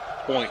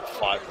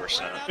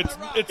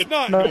 0.5%. It's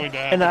not going to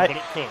happen, but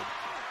it could.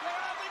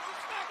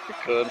 It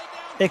could.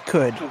 It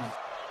could.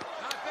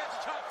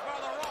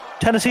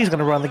 Tennessee's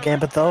gonna run the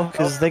gambit though,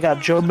 because they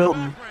got Joe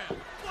Milton.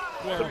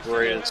 The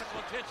greatest.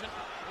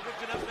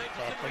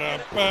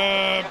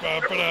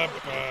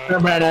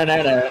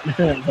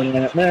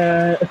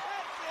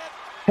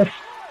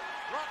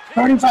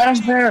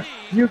 35 there.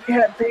 You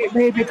can't beat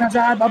me because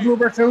I'm a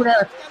blooper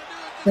shooter.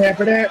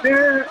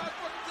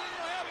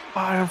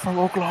 I am from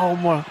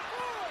Oklahoma.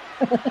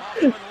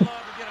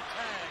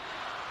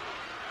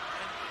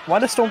 Why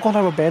does Stone Cold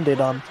have a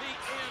band-aid on?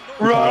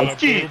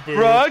 Rocky! Is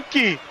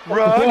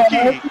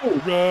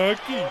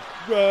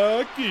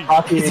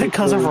it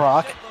because of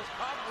Rock?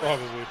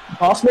 Probably.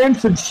 Bossman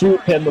should shoot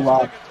him the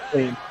rock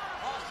clean.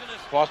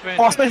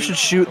 Bossman should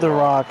shoot the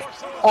Rock.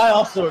 I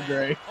also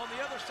agree.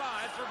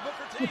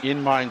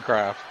 In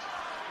Minecraft.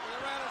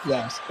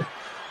 Yes.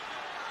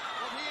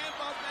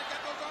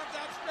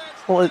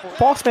 Well,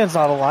 Bossman's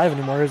not alive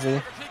anymore, is he?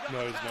 No,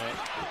 he's not.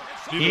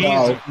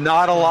 He's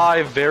not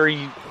alive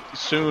very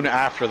soon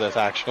after this,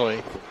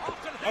 actually.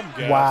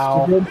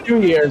 Wow.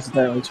 2 years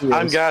though. 2 years.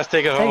 I'm gas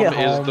take it home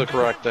is the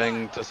correct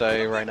thing to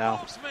say right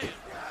now.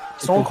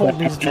 Stone Cold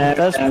needs to do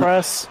Best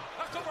Press.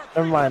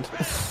 Never mind.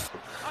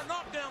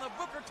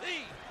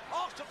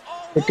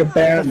 Pick a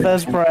bear.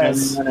 Best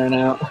Press.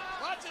 I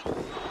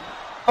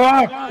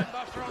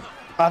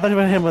thought you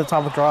meant him with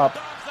Atomic Drop.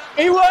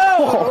 He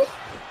will!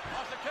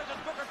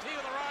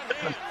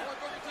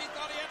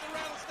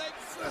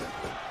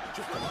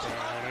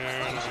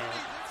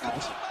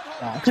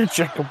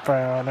 Check him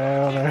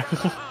out.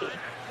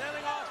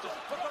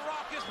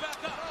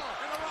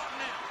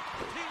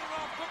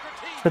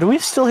 So do we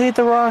still hate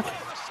The Rock?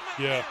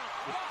 Yeah.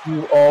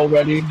 You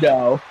already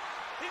know.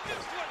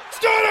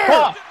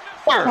 Stunner!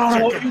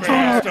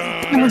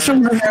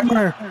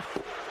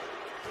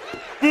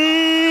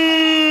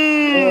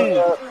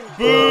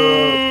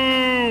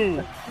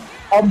 Boo!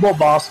 Humble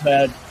boss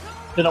man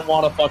didn't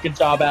want to fucking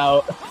job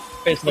out.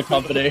 Facing the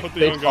company. Put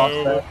the young guy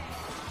over.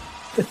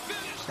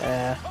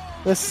 Yeah.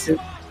 This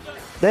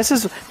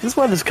is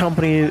why this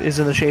company is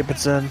in the shape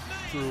it's in.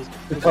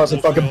 Because of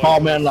fucking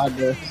ball man like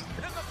this.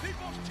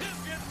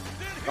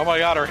 Oh my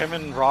god, are him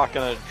and Rock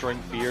gonna drink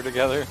beer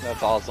together?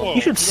 That's awesome. You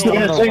should still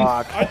The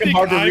Rock. I think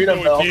I'm going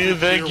to You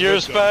think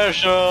you're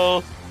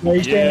special?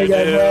 You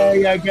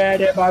get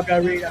it,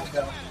 margarita.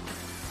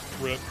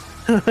 Rip.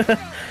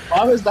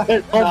 Why was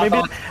that?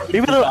 Oh,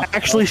 maybe they'll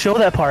actually show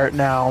that part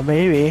now.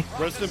 Maybe.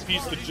 Rest in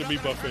peace to Jimmy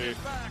Buffet.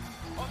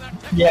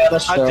 Yeah,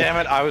 that's true. God damn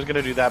it, I was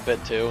gonna do that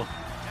bit too.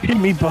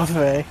 Jimmy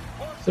Buffet.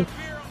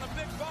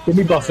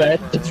 Jimmy Buffet.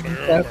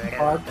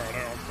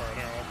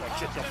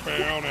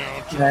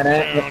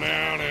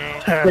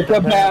 Hit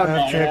the boss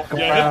man's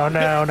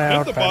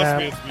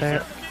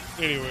music.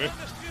 Anyway.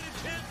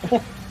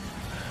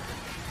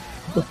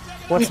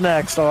 What's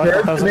next? Oh,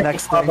 that was the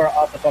next thing.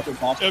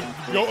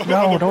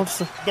 No, don't.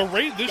 The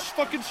rate this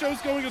fucking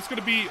show's going is going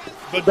to be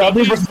the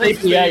W W versus APA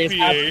is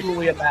APA.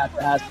 absolutely a match.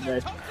 It has to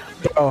be.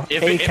 Bro,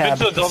 If it's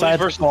the W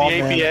versus the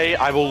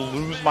APA, I will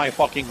lose my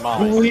fucking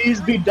mind. Please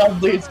be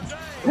Dudley's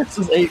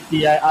versus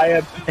APA. I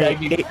am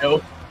begging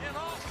you.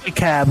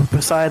 Cab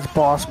besides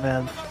Boss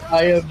Man.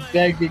 I am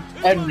begging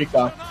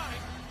Enrico.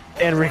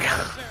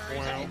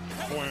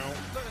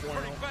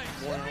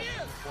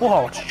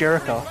 Whoa, it's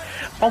Jericho.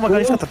 Oh my god,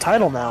 he's got the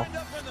title now.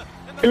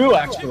 2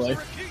 actually.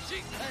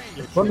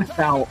 One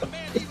out.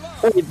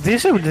 Wait, did they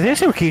say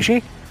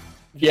Rikishi?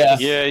 Yeah.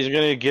 Yeah, he's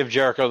gonna give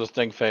Jericho the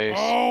stink face.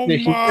 Oh my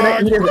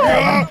god!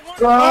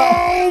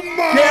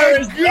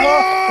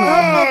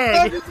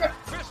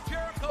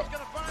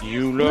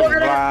 You look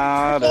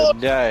right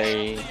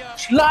today.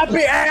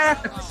 Sloppy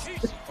ass!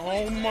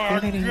 Oh my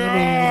god!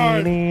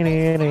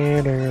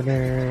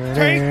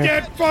 Take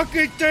that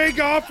fucking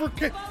thing off for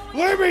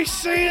let me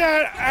see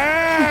that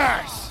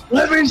ass!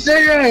 Let me see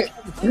it!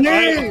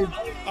 Please!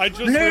 I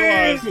just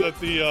realized that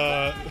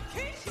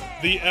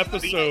the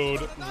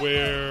episode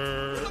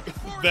where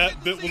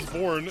that bit was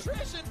born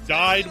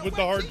died with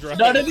the hard drive.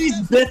 None of these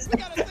bits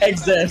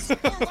exist.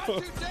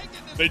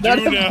 They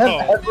do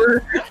now.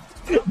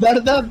 None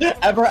of them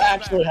ever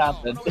actually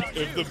happened.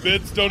 If the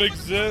bits don't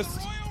exist,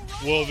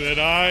 well then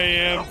I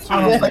am too.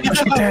 Final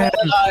Fantasy X.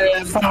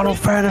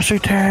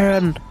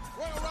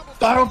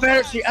 Final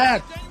Fantasy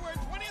X.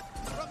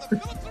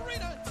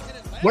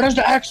 What does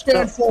the X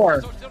stand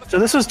for? So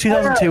this was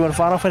 2002 when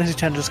Final Fantasy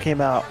X just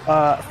came out.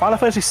 Final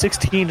Fantasy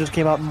 16 just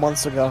came out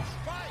months ago.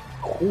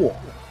 Cool.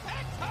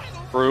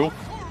 True.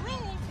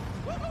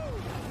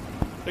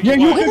 Yeah,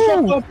 you can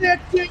suck my dick.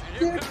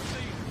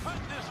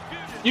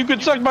 You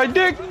could suck my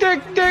dick.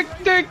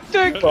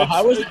 Well,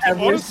 how was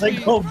every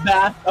single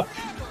match a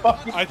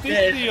fucking I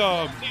think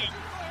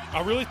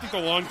I really think the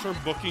long-term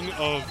booking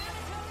of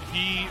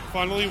he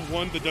finally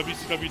won the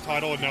WCW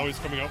title and now he's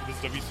coming out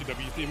with his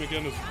WCW theme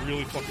again is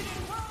really fucking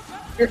cool.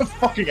 You're a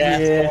fucking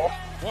asshole.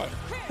 What?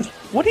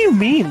 What do you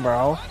mean,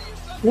 bro?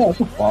 Yeah, what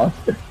the fuck?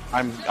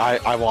 I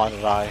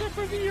wanted I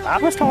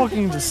was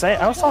talking to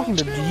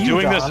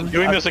you.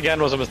 Doing this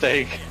again was a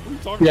mistake.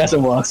 Yes,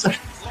 it was.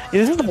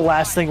 This is the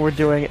last thing we're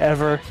doing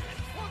ever.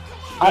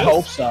 I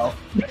hope so.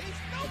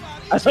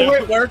 That's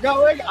where we're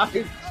going.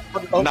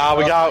 Nah,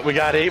 we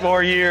got 8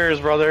 more years,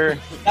 brother.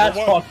 That's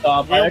fucked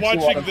up. We're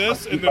watching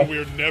this, and then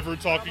we're never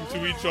talking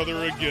to each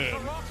other again.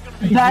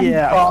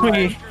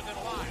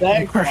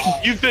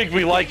 You think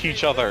we like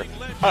each other?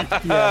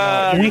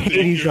 Yeah, no, we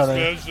hate each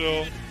other.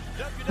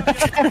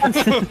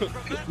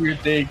 You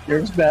think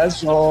you're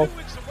special?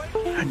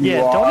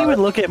 Don't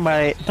even look at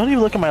my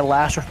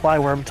last reply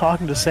where I'm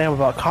talking to Sam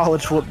about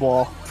college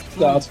football.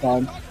 No, it's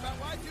fine.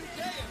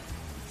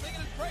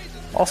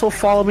 Also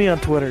follow me on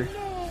Twitter.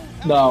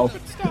 No.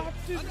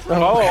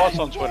 Follow us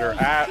on Twitter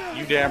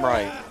 @you damn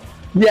right.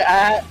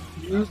 Yeah,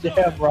 @you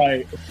damn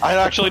right. I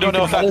actually don't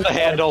know if that's the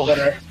handle.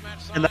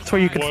 And that's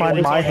where you can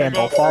find my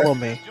handle. Follow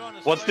me.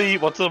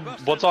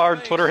 What's our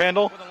Twitter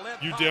handle?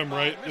 You damn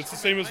right. It's the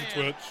same as the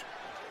Twitch.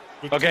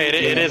 Okay,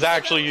 it is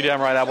actually you damn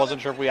right. I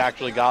wasn't sure if we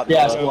actually got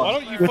yes,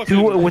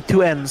 with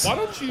two N's. Why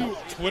don't you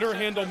Twitter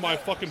handle my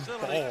fucking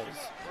balls?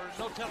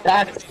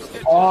 That's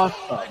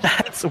awesome.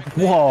 That's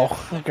whoa.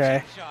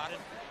 Okay.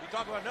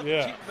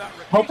 Yeah.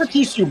 Hope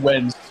Rikishi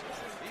wins.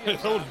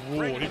 That would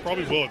rule. He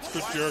probably will. It's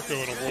Chris Jericho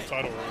in a world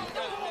title reign.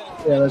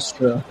 Yeah, that's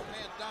true.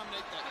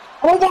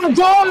 Oh my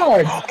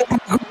god!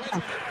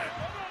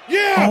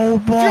 Yeah! Oh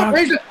my!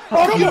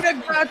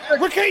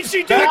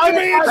 Rikishi, do it to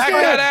me instead! Back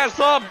that ass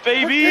up,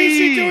 baby!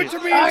 Rikishi, do it to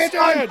me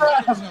instead!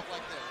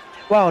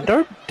 Wow,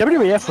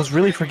 WWF was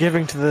really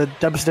forgiving to the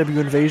WCW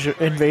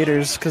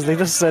invaders because they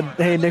just said,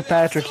 "Hey, Nick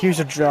Patrick, here's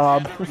a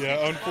job."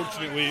 Yeah,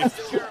 unfortunately.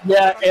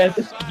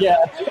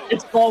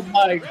 It's called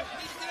my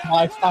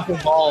fucking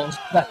balls.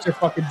 That's your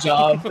fucking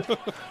job.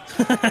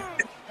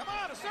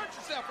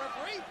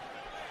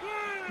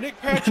 Nick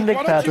Patrick,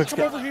 why don't you come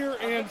over here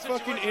and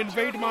fucking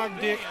invade my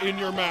dick in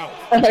your mouth?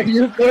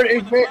 You could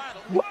invade.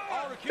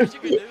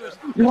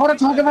 You want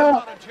to talk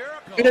about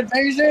an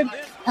invasion?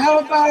 How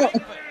about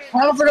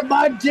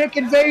my dick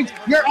invades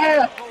your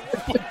ass?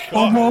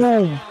 Come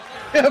on.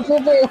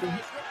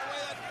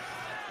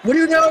 What do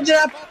you know,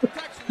 Jeff?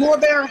 Poor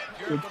bear.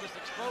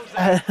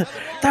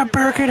 That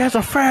barricade has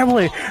a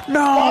family.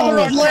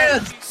 No.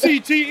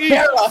 CTE.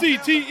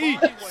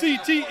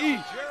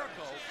 CTE.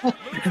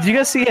 Did you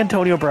guys see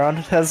Antonio Brown?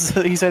 He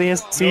said he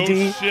has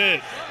CTE. No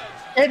shit.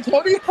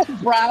 Antonio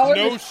Brown?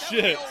 No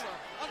shit.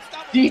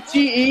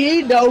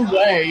 CTE? No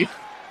way.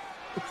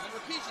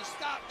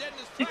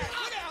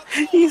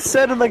 He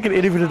said in like an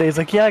interview today, he's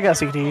like, yeah, I got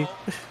CTE.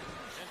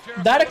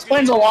 That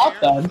explains a lot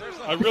then.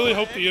 I really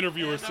hope the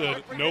interviewer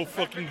said, no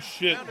fucking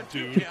shit,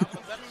 dude.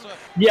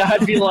 Yeah,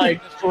 I'd be like,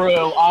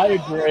 true, I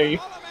agree.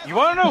 You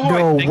want to know who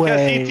I think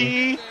has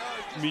CTE?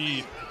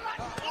 Me.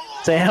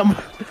 Sam?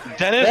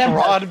 Dennis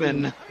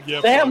Rodman. Yeah,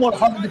 Sam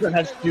 100%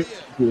 has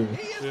CTE.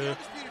 Yeah,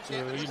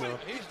 you know.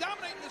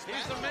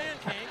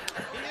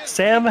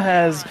 Sam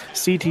has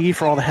CTE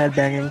for all the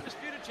headbanging.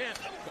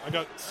 I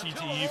got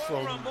CTE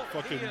from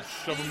fucking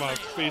shoving my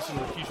face in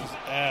Rikishi's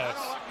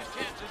ass.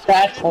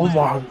 Oh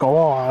my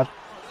god.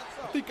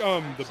 I think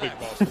I'm the big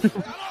boss.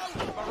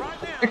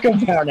 Come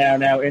down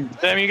now.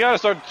 Sam, you gotta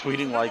start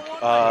tweeting like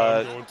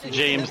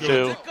James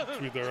too.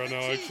 Tweet there right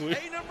now, actually.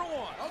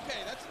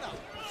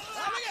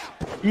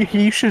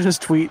 You should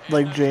just tweet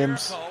like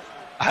James.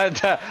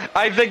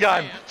 I think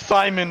I'm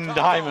Simon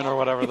Diamond or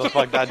whatever the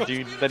fuck that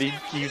dude that he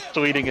keeps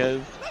tweeting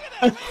is.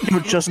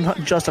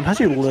 Justin, how's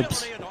your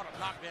lips?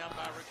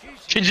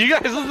 Did you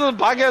guys listen to the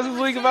podcast this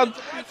week about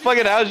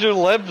fucking how's your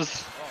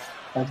lips?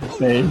 That's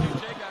insane.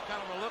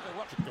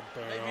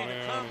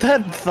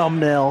 That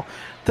thumbnail,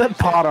 that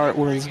pot art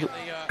was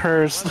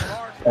cursed.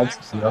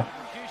 That's true.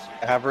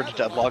 Average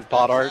deadlock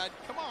pot art.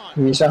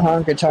 He's a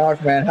honky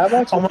tonk man. How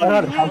about oh my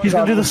god, he's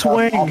gonna do the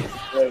swing.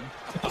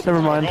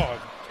 Never mind.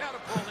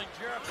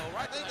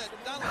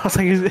 I was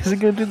like, is he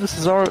gonna do the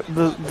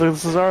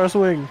Cesaro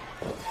swing?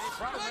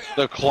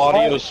 The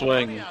Claudio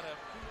swing.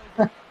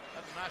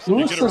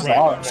 Who's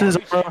Cesaro?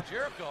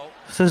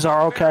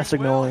 Cesaro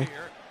Castagnoli.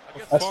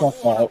 That's not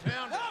fault.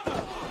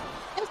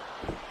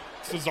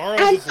 Cesaro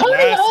is his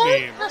last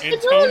name.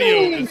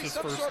 Antonio is his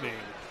first name.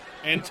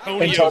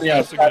 Antonio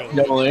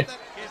Castagnoli.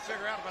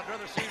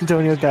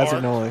 Antonio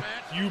Castagnoli.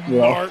 You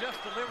mark.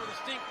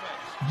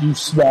 You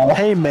smell.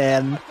 Hey,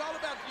 man.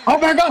 Oh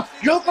my god,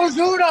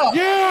 Yokozuna!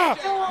 Yeah!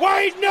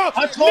 Wait, no!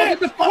 I told him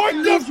to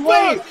fucking lose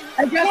weight!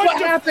 And guess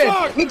what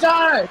happened? He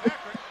died!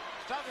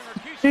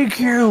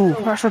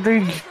 DQ! That's a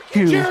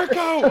DQ.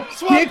 Jericho!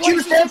 DQ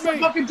stands for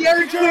fucking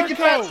Dairy Queen, you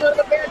fat son of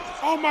a bitch!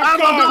 Oh my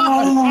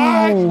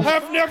god! I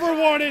have never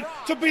wanted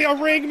to be a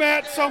ring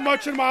mat so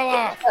much in my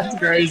life. That's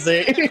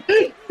crazy.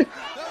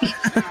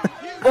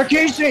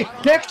 Rikishi,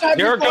 next time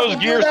Jericho's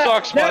gear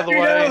sucks, by the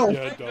way.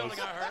 Yeah, it does.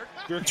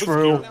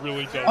 True.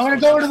 Really does. I'm gonna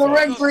go to the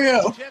ring for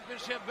you.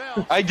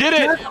 I did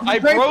it! I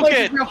broke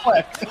it!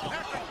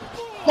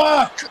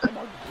 Fuck!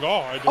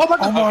 God. Oh my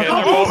god!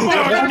 Oh my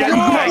god! Get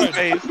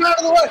out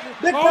of the way!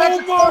 Nick Oh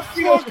Patrick, my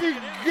fucking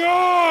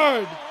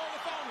god!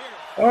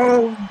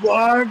 Oh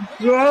my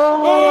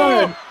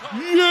god!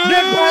 Yeah!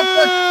 Nick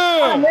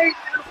Patrick,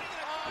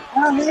 I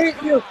hate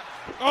you!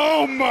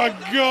 Oh my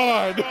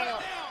god!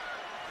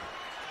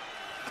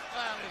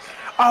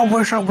 I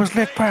wish I was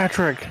Nick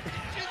Patrick.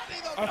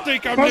 I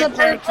think I'm Nick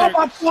Patrick. Oh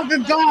my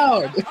fucking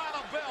god!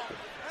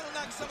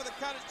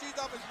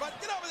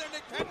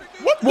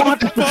 What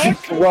the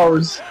fuck?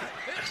 Gross.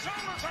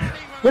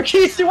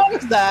 Rikishi, what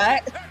was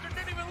that?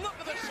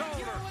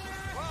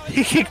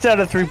 He kicked out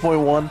at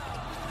 3.1.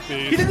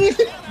 He didn't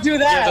even do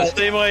that. Yeah,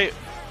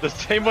 the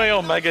same way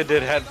Omega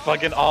did had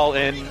fucking all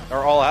in or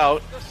all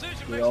out.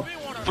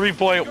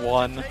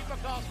 3.1.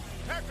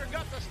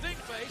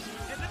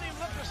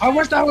 I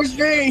wish that was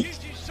me.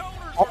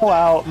 All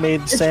Out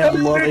made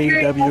Sam love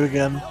AEW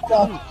again.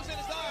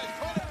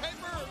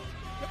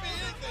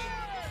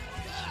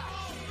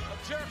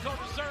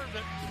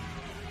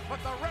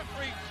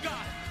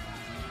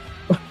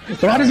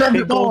 But how does that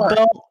Big gold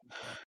belt.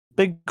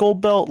 Big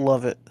gold belt,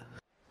 love it.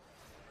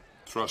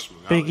 Trust me.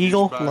 Big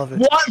Eagle, love it.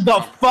 What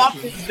the fuck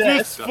is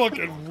This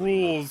fucking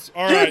rules.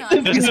 Alright.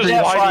 This is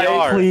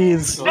YDR.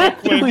 Please,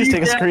 please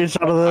take a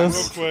screenshot of Real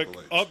this. quick,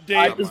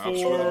 update for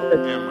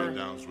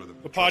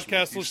the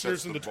podcast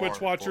listeners and the Twitch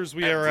watchers.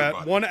 We are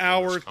at 1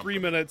 hour, 3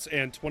 minutes,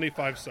 and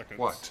 25 seconds.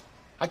 What?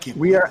 I can't.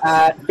 We are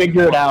at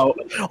Figure It Out.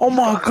 Oh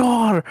my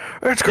god,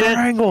 it's Kurt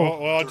Angle.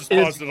 Oh, well, I just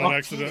paused it on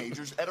accident.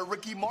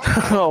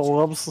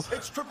 Oh, whoops.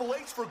 It's Triple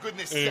H for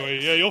goodness Anyway,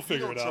 yeah, you'll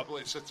figure it out.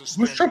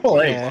 Who's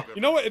Triple H? Yeah.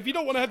 You know what? If you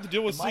don't want to have to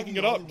deal with syncing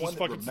it up, just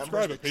fucking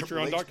subscribe at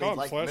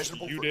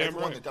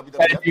patreon.com/youdamnright.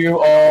 And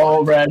you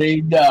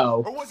already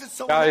know.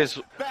 Guys,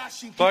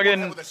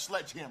 fucking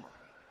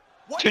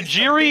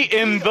Tajiri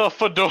in the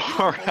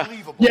fedora.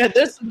 Yeah,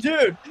 this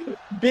dude,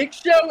 Big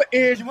Show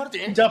in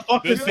the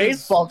fucking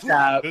baseball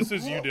cap. This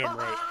is UDAM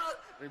right.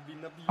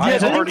 I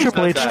think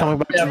Triple H is coming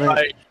back Yeah,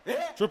 tonight.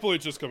 right. Triple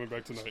H is coming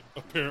back tonight,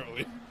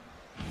 apparently.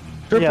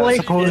 Triple Yeah, H.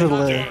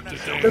 supposedly.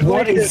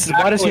 Why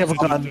does he have a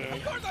gun?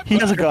 He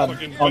has a gun.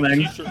 Fucking Oh, man.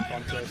 t-shirt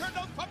contest.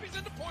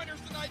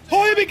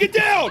 Hoyman, get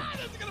down!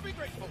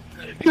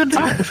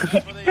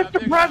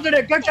 Mr.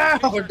 President, get down!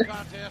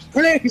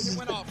 Please!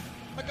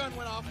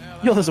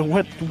 Yo, there's a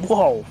wet.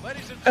 Whoa.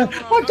 My gun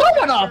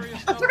went off!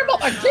 I forgot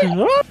about my dick!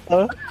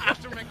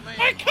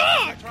 My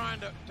cock!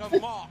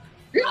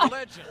 Yeah.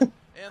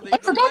 I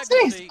forgot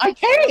this! I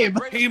came!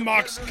 He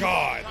mocks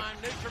God.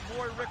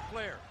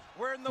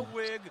 Wearing the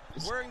wig,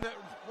 wearing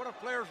one of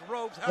Flair's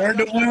robes. Wearing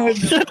the wig.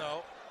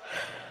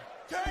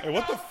 Hey,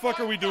 what the fuck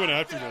are we doing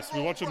after this? We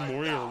watching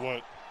Maury or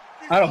what?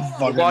 I don't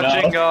fucking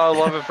Watching know.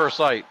 Love at First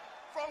Sight.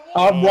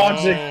 I'm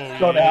watching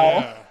Go to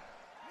yeah. Hell.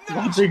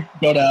 Watching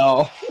Go to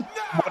Hell.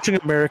 Watching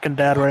American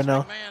Dad right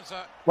now.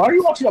 Why are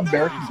you watching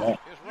American Dad?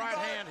 His right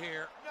hand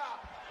here.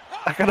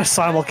 I got a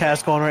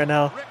simulcast going right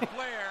now. Ric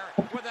Flair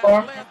with that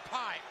lead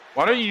pipe.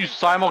 Why don't you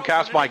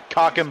simulcast my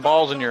cock and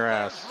balls in your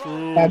ass?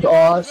 That's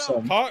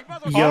awesome.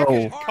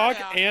 Yo. Cock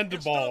and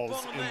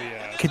balls in the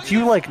ass. Could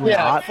you, like, Yeah,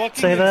 not Fucking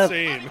say that?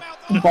 insane.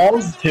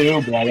 Balls too,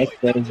 bro. That's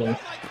crazy. Yesterday's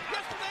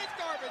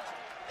garbage.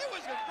 It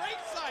was a great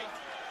sight.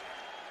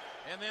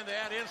 And then they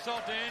add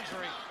insult to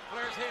injury.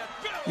 Flair's head.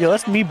 Yo,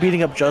 that's me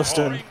beating up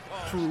Justin.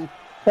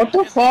 What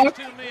the fuck?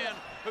 Two men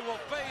who will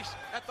face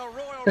at the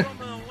Royal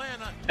Rumble in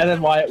Atlanta. And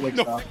then Wyatt wakes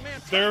No, up.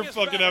 they're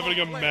fucking having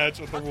a match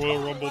at the Royal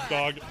Rumble,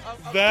 dog.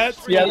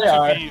 That's Yeah, going they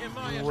are. to be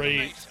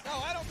great.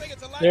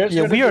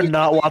 Yeah, we are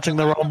not watching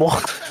the Rumble.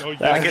 Oh,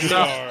 I yes, can we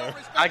tell. are.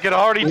 I can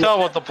already tell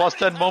what the plus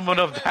 10 moment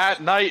of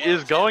that night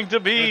is going to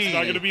be. It's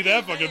not going to be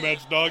that fucking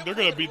match, dog. They're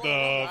going to beat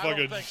the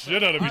fucking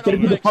shit out of each Get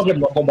the other. fucking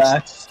Rumble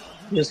back.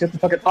 Just get the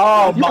fucking.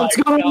 Oh my Let's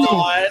go.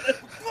 god.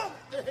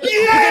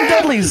 Fucking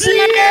Dudley's.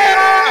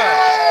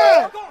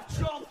 Yeah!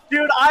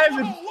 Dude, I'm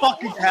in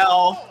fucking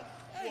hell.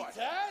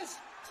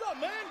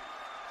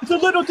 It's a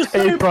little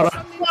Hey,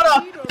 brother.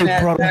 Hey,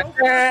 brother.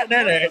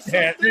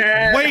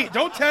 Wait,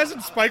 don't Taz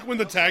and Spike win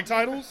the tag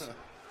titles?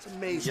 It's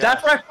amazing.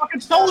 That's what I fucking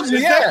told you.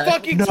 Is Yeah. that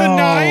fucking No.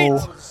 tonight?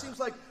 It seems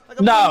like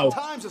a No. million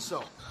times or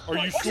so. Are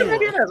you Maybe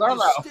it sure? is. I don't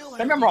know.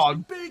 Maybe I'm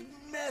wrong. Big,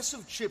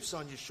 massive chips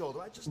on your shoulder.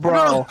 I just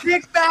Bro.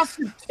 Big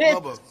bastard tits.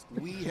 Bubba,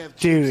 we have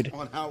Dude, chips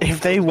on how if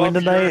they win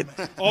tonight,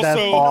 that's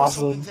Also,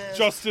 awesome.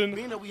 Justin,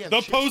 Being that we have the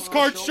chips on our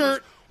postcard shoulders,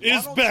 shirt is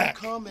why don't you back.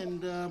 come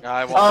and,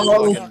 I want to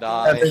Oh, fucking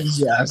die. heavens,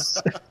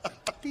 yes.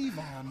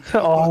 Devon.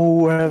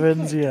 Oh,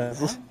 heavens,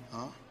 yes.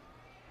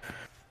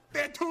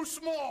 They're too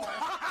small.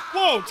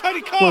 Whoa,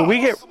 tiny cock!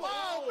 Wait,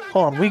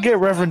 hold on, we get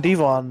Reverend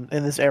Devon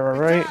in this era,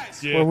 right?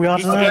 Yeah, Were we on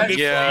this tonight? is-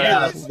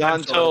 Yeah, this- not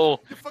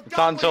until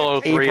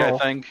 03, I April.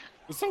 think.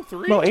 It's so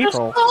 3. No,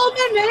 April.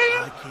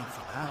 I came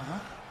from hell, huh?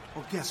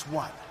 Well, guess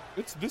what?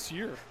 It's this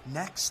year.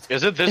 Next,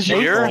 Is it this It's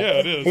year? April. Yeah,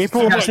 it is.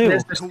 April It's like 2.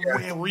 This year.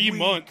 where 3 we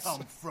months.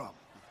 come from.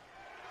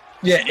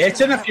 Yeah, it's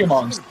in a few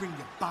months. We're gonna bring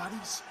your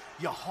bodies,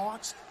 your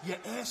hearts, your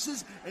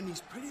asses, and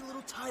these pretty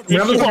little titles.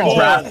 Remember the Balls.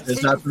 draft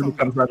is not going to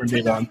become Reverend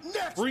Devon.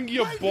 Bring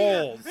your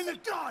balls. In the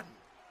garden.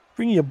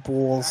 Bring your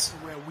balls.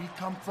 Where we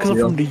come Because I'm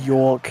from New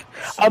York.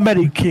 I'm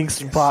Eddie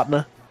Kingston,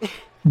 partner.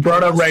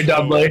 Brother Ray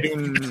Dudley.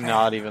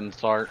 Not even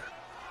start.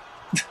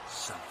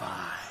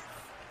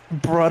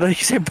 Brother, you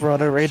say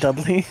brother Ray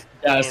Dudley?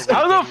 Yes.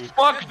 How the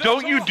fuck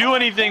don't you do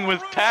anything with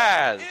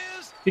Taz?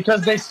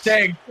 Because they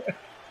stink.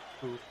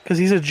 Because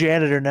he's a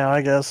janitor now,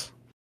 I guess.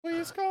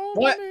 Please call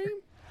What? my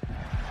name.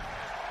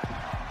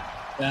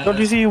 Don't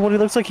you see what he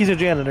looks like? He's a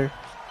janitor.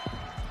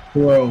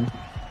 Whoa.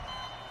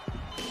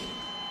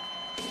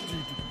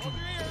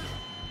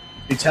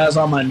 He Taz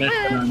on my neck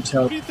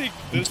until What do you think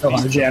this I'm a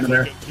piece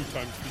janitor. looks like at 2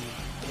 times speed?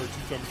 Or 2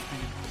 times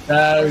speed?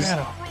 Taz.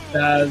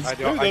 Taz. I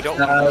don't Maybe know.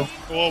 that's-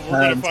 Taz. Well, we're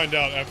gonna find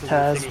out after we're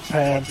Taz finished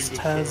pants, watching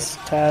Taz, this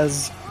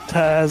Taz,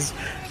 Taz,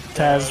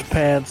 Taz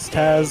pants,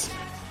 Taz,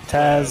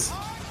 Taz,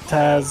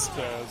 Taz,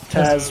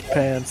 Taz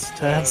pants,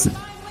 Taz.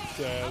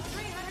 Taz.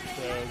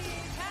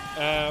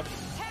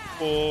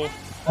 Apple.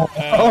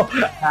 Oh.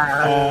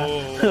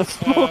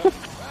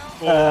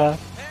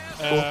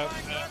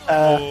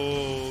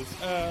 Apples.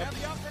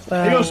 He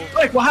goes,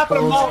 Blake, what happened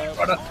to Molly?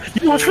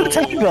 You watch for the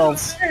tag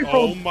belts.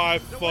 Oh my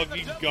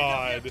fucking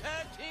god.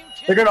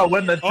 They're gonna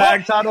win the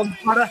tag titles,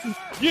 brother.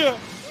 Yeah,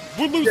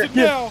 we're losing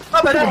Yeah. now.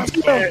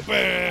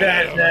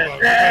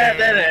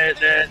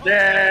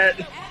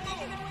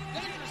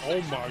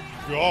 Oh my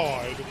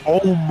god.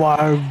 Oh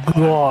my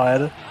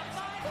god.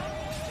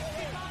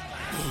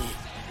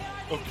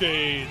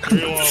 Okay,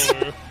 Jerry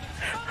Lawler.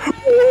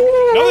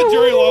 Now that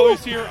Jerry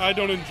Lawler's here, I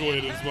don't enjoy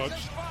it as much.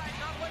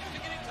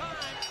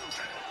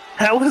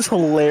 That was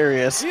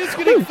hilarious. He's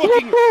getting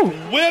fucking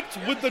whipped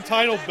with the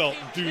title belt,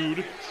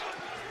 dude.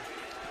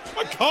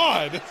 My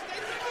god.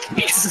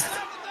 Jesus.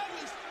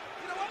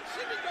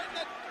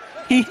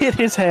 He hit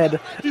his head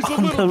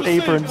on the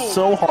apron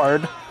so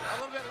hard.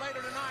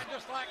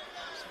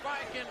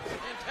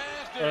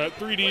 Alright,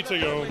 3D to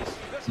go.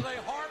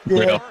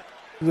 Yeah. Title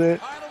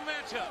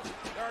matchup.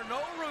 There are no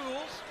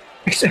rules.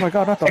 Oh my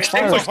god, not the fire It's a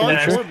hardcore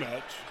extinguisher.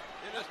 match.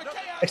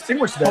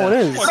 Extinguish Oh, it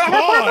is. Oh my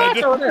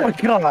god. Oh my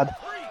god.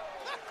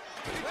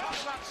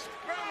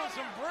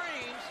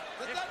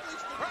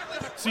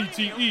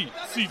 CTE,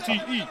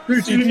 CTE,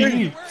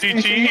 CTE,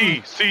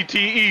 CTE,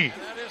 CTE.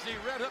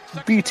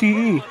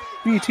 BTE,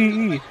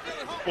 BTE.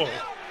 Whoa.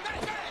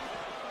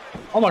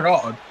 Oh my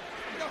god.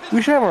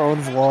 We should have our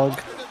own vlog.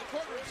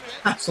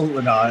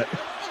 Absolutely not.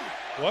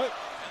 What?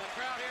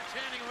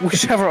 We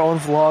should have our own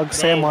vlog.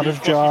 Sam No, on we his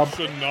fucking job.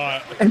 should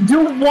not. And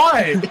do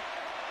what?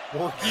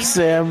 Working?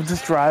 Sam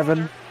just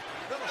driving.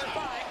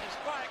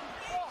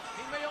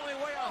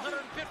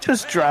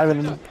 Just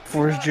driving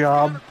for his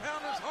job.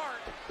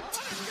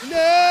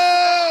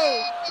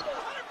 No!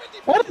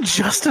 Why did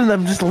Justin and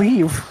them just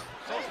leave?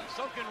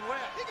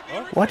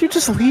 Huh? Why'd you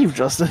just leave,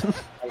 Justin?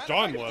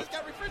 John left.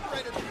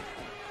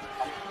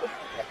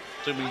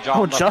 Assuming John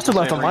Oh, left Justin for the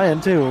left same on my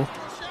end too.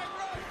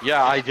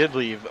 Yeah, I did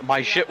leave.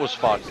 My shit was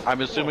fucked.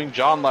 I'm assuming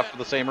John left for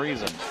the same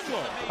reason.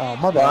 Oh,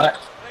 my bad.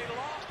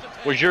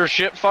 Was your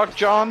shit fucked,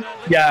 John?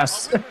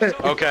 Yes.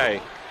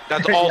 Okay.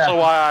 That's also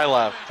why I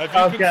left. Have you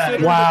Okay.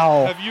 considered-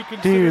 Wow. have you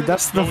considered Dude,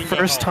 that's the going to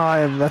first hell?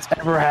 time that's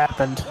ever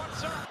happened.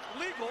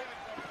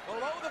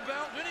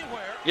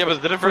 Yeah,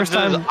 but the difference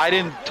First is time- I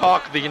didn't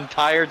talk the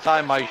entire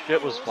time my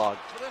shit was fucked.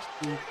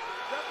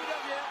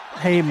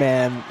 Hey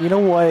man, you know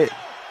what?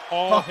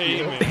 Oh,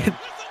 hey, man.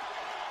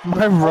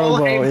 My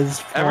robo is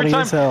funny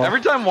as hell.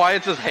 Every time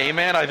Wyatt says "Hey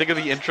man," I think of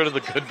the intro to the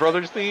Good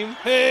Brothers theme.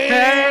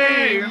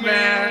 Hey,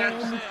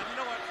 man.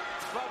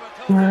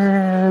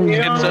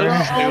 It's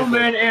so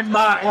stupid. In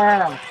my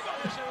ass.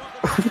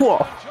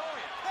 Whoa.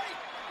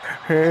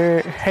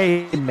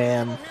 Hey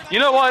man. You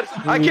know what?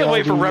 I can't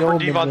wait for We are the Reverend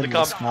Devon to omen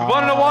come. in the You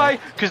wanna know sky. why?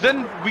 Because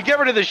then we get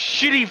rid of this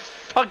shitty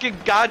fucking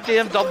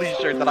goddamn W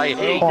shirt that I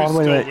hate. Hold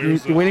on,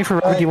 wait. You waiting for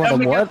Reverend Devon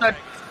to what?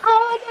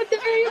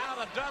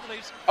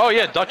 Oh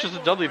yeah, Duchess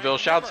of Dudleyville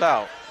shouts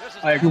out.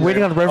 You're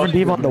waiting on Reverend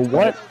Devon to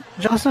what,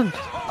 Justin?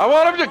 I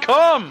want him to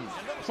come.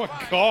 Oh my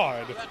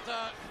god.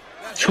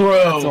 True.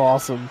 That's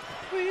awesome.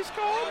 Please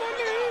call my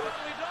name.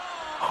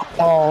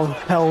 Oh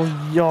hell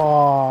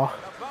yeah.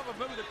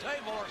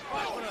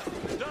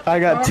 I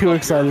got too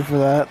excited for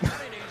that.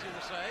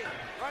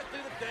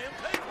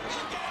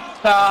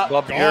 God.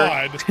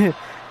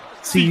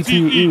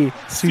 CTE.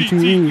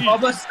 CTE.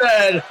 Bubba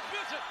said.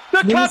 The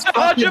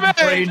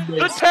Katahajime!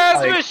 The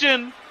Taz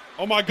mission!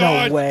 Oh my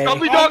God! No way.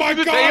 Somebody Oh dog my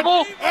through the God.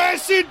 table?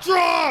 Acid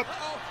drop!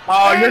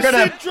 Oh, you're gonna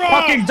Acid drop!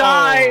 fucking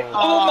die!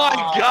 Oh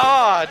my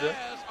God!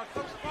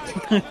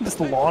 Just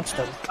launched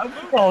him.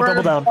 Oh,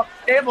 double down.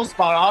 Table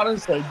spot,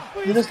 honestly.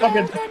 You just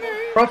fucking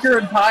broke your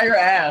entire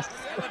ass.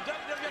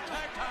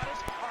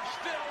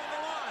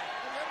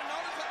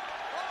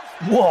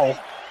 Whoa.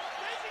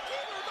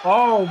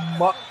 Oh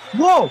my.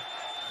 Whoa!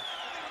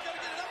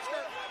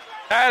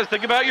 Taz,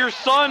 think about your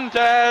son,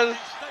 Taz.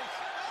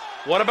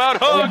 What about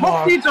Hook? Oh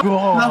my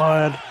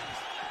God.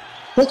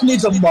 Hook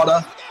needs a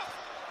mother.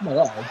 Oh my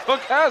God. Hook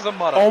has a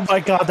mother. Oh my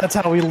God, that's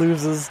how he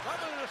loses.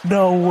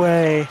 No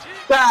way.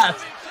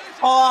 That's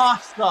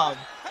awesome.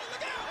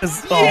 Oh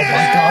my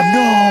God,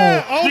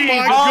 no. Oh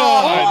my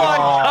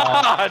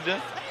God!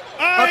 God!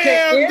 I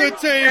am the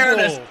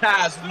table.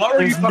 Taz, what were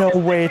There's you no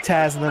fucking... way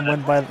Taz and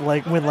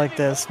then win like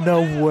this.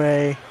 No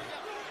way.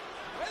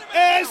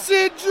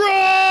 Acid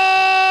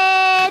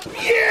drop!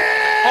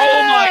 Yeah!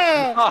 Oh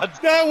my God!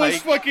 That was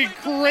Spike. fucking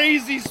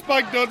crazy,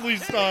 Spike Dudley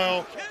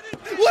style.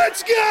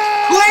 Let's go!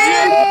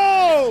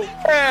 Yeah!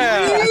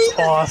 That's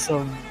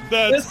awesome.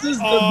 That's This is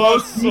the awesome.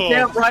 most you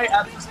can't write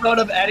episode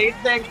of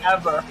anything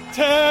ever.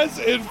 Taz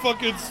and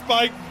fucking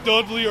Spike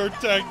Dudley are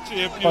tag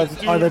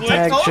champions. Are the dude.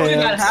 tag Let's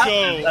champs.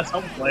 go. That's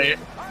how play it.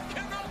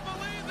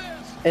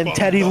 And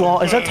Teddy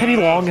Long, is that Teddy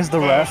Long is the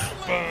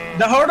ref?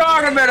 Now, hold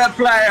on a minute,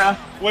 player.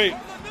 Wait.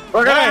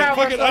 We're gonna Hey, have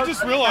fucking, I ourselves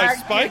just a realized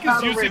tag Spike team is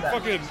title using rematch.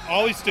 fucking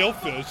Ollie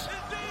Stalefish.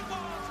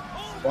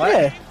 What?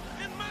 Yeah.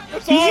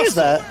 That's He awesome. used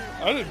that.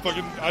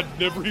 I'd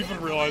never even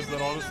realized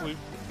that, honestly.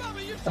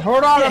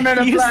 Hold on a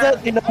minute, He used player.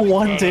 that in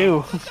one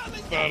too.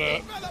 But,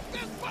 Oh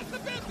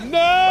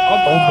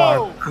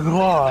no! my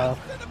God.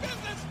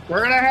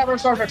 We're gonna have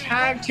ourselves a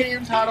tag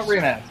team title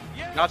rematch.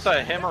 Not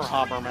the Hammer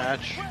Hopper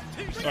match.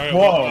 Alright,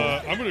 Whoa.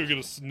 well, I'm gonna get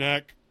a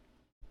snack.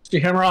 See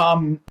him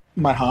on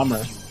my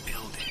Hummer.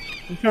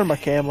 I'm turning my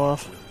cam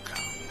off.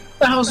 What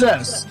the hell's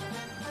this?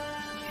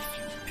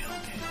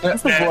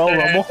 That's the Royal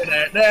Rumble.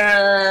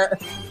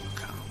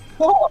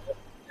 Oh,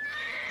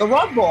 the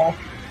Rumble.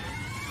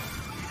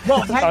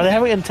 Well, Are they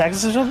having it in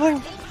Texas or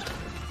something?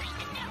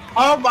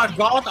 oh my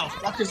God, what the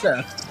fuck is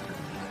this?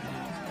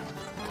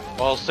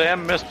 Well,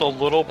 Sam missed the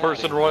little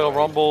person Royal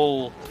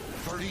Rumble.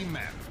 30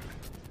 men.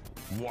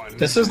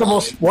 This is the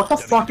most. What the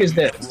fuck is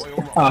this?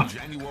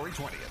 January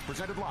 20th,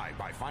 presented live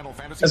by Final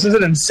Fantasy. This is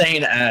an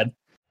insane ad.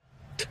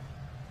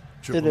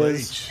 It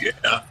is.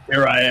 Yeah,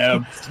 here I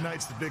am.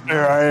 Tonight's the big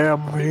Here I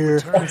am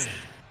here.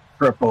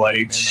 Triple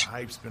H.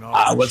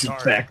 I was in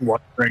fact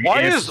wondering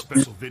Why if is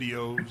special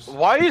videos.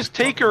 Why is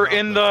Taker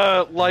in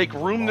the like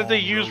room that they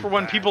use for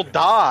when people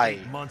die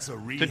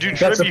to do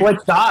that's the tribute?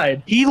 Blake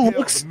died. He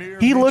looks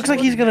like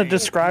he's gonna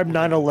describe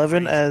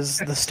 9/11 as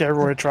the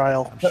steroid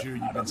trial. I'm sure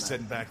you've been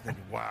sitting back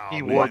thinking, wow,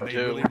 He man, would, they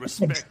too. really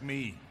respect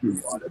me. You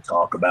want to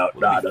talk about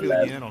Let me fill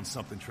you 9/11? in on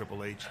something,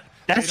 Triple H.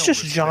 That's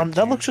just John.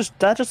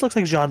 That just looks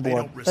like John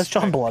Blood. That's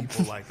John Blood.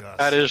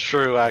 That is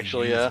true,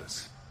 actually. Yeah.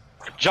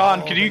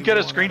 John, can you get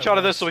a screenshot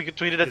of this so we can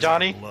tweet it at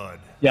Johnny?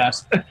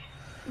 Yes.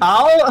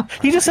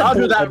 He just said I'll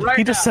do blood. that right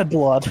He just now. said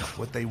blood.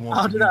 What they I'll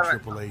want do to that do,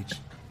 right Triple H.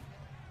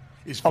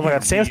 is Oh my for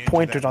God, me Sam's into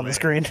pointer's that on the ring.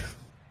 screen.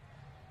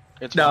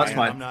 It's No, fine. it's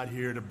fine. I'm not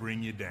here to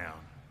bring you down.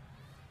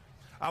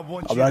 I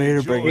want I'm you not here to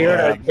enjoy bring you Here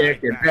that to night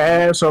kick your back.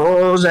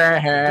 assholes Don't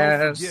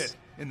ass. forget,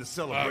 in the I've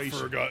celebration,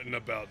 forgotten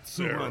about who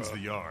Sarah. runs the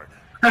yard?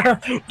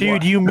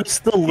 Dude, you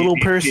missed the little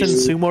person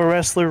sumo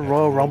wrestler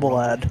Royal Rumble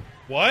ad.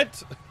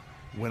 What?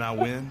 When I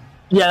win,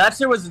 Yeah, that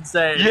shit was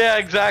insane. Yeah,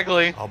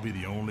 exactly. I'll be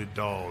the only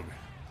dog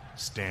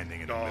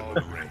standing in the middle of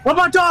the ring. What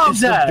my It's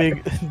dog's at?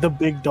 the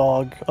big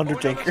dog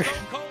Undertaker.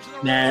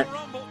 Nah.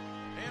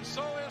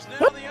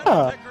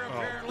 Ah,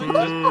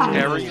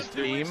 Harry's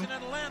theme.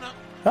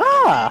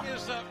 ah. He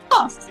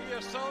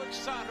is so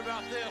excited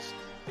about this.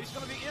 He's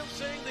going to be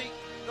emceeing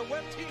the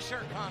wet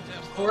t-shirt contest.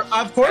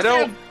 Of course, I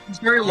don't-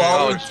 Jerry Oh,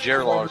 Lawler. it's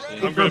Jerry Lawler's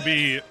theme. I'm gonna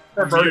be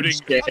Perverted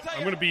muting. shit.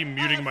 I'm gonna be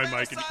muting my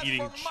mic and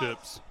eating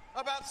chips.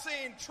 About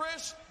seeing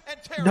Trish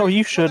and Terry No, you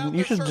without shouldn't. You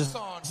their should shirts just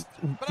on.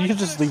 you should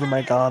just leave your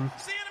mic on.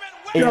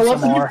 Dude, I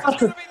love that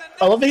ASMR.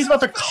 I love that he's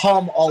about to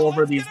come all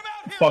over these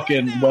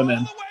fucking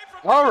women.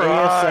 All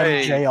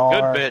right.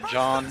 ASMJR. Good bit,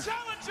 John.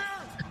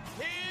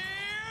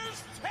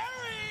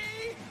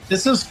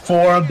 This is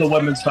for the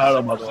women's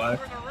title, by the way.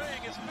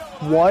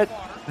 What?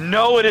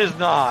 No, it is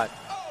not.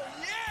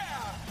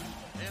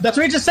 That's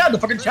what he just said. The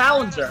fucking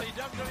challenger.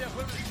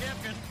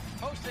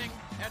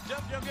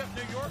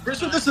 Pretty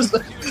sure this is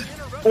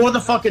for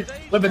the fucking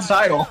women's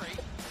title.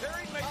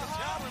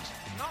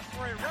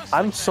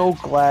 I'm so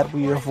glad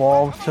we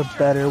evolved to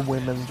better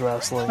women's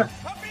wrestling.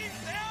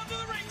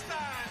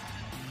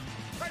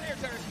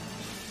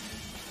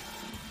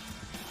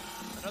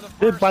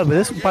 Dude, by the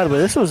way,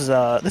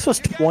 this was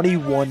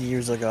 21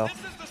 years ago.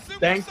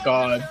 Thank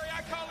God.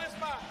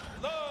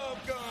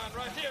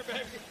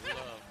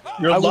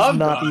 You're I was loved,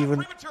 not bro.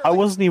 even. I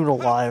wasn't even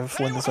alive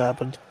when this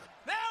happened.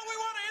 Now we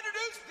want to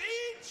introduce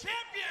the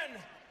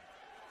champion.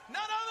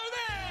 None other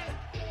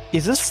than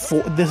Is this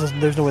four? This is.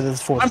 There's no way this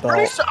is fourth I'm belt.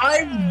 pretty sure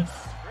I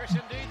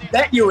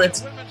bet you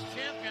it's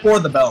for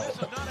the belt.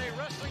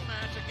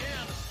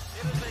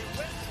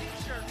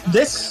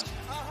 This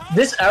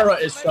era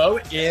is so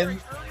in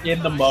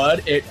the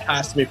mud. It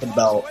has to be for the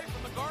belt.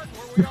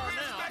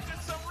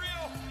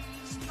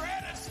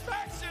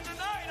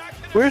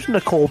 Where's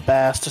Nicole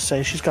Bass to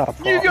say she's got a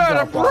problem? You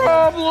got a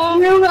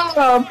problem. You got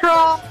a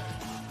problem.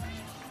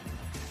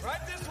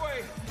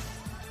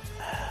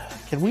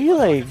 Can we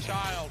like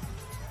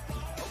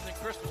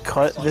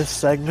cut this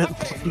segment,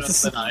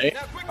 please?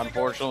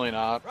 Unfortunately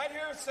not.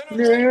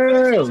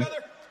 No.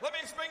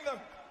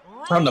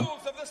 Time to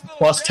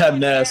plus 10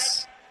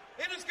 this.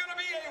 it is going to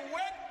be a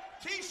wet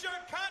t-shirt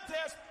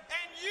contest,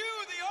 and you,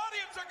 the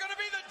audience, are going to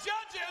be the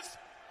judges.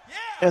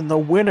 Yeah. And the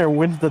winner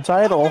wins the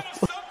title.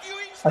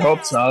 I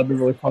hope so. That'd be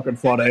really fucking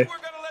funny. We're going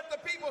to let the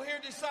people here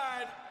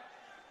decide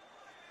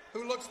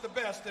who looks the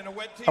best in a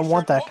wet t-shirt. I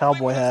want that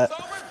cowboy hat.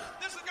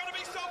 This is going to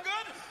be so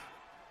good.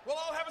 We'll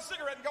all have a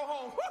cigarette and go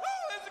home.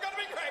 Woo-hoo, this is going to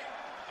be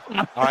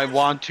great. I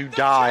want to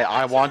die.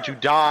 I want to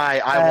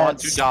die. I want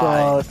to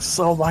die. Sucks.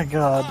 Oh my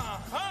god.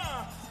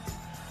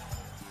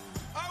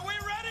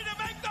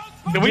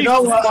 Can we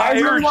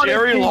fire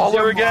Jerry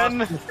Lawler again?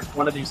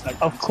 One of these things.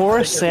 Of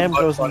course, Sam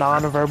goes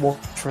non-verbal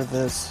for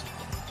this.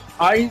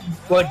 I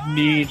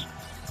need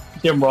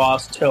Tim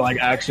Ross to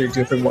actually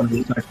do for one of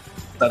these things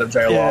instead of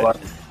Jerry Lawler.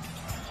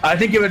 I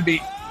think it would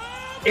be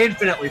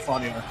infinitely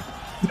funnier.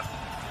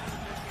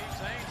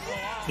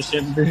 Just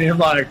him being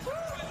like,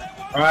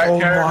 all right, Oh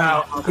carry him my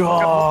out.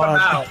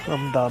 god.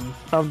 I'm done.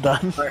 I'm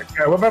done. All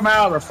right, whip him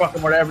out or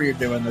fucking whatever you're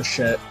doing this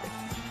shit.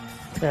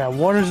 Yeah,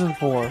 1 and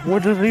 4.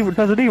 What does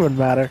it even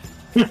matter?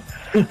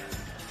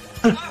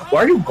 Why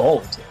are you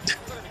gold?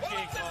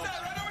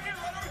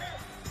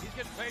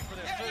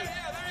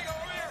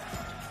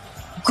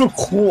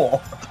 Cool.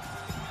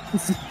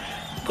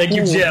 Thank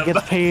you, Jim.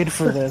 Get paid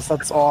for this.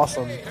 That's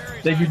awesome.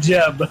 Thank you,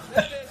 Jim.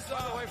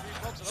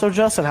 So,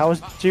 Justin, how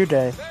was your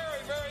day?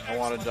 I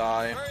want to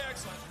die.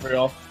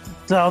 Real.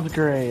 Sounds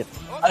great.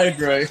 I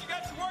agree.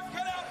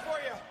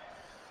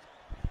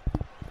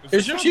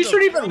 Is your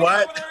t-shirt even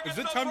wet? Is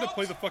it time to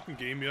play the fucking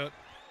game yet?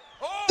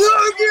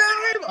 The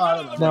game! I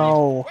don't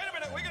know. No.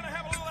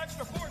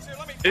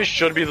 This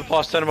should be the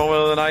plus 10 moment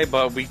of the night,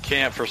 but we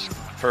can't for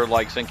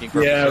syncing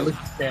purposes. Yeah, we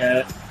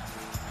can't.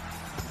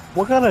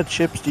 What kind of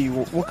chips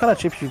you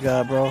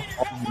got, bro? I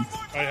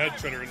had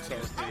cheddar and sour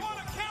cream.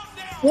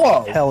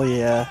 Whoa. Hell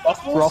yeah.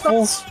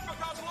 Ruffles?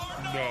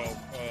 No.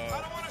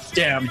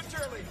 Damn.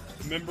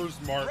 Members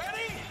Mark,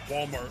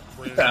 Walmart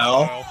brand.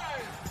 Hell.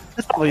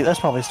 That's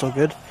probably still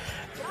good.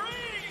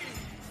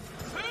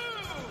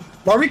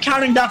 Why are we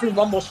counting down from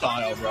Rumble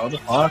style, bro? The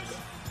fuck?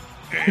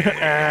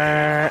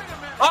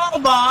 Oh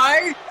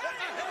my!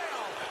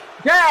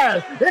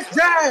 Jazz! It's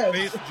Jazz!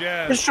 Face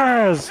Jazz. It's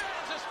Jazz.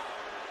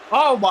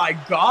 Oh my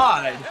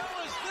god!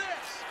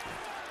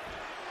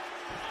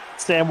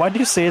 Sam, why'd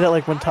you say that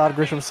like when Todd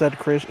Grisham said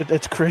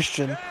it's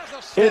Christian?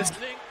 It's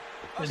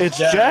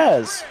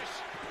Jazz.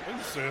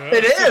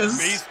 It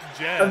is! Face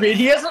Jazz. I mean,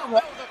 he hasn't... Oh,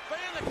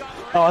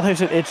 I thought you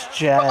said it's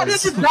Jazz. Oh,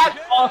 this is not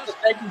awesome.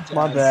 Thank you, Jazz.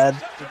 My bad.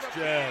 It's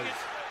Jazz.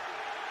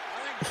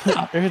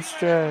 It's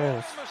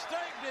Jazz.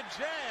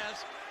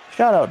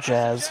 Shout out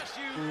Jazz.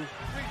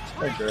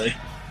 I agree.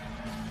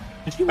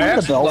 Did you I win the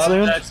actually belt love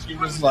soon? that she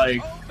was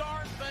like,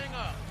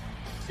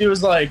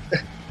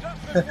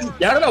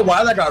 yeah, I don't know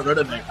why they got rid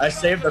of me. I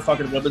saved the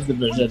fucking women's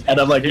division, and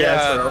I'm like,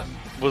 yeah, Yeah.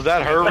 Was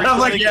that her And I'm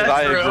like, recently?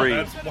 'Cause yeah, I true. agree.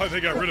 That's why they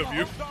got rid of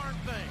you.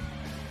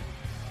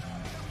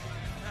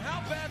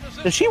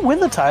 Did she win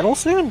the title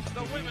soon?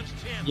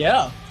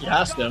 yeah, he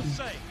has to.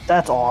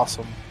 That's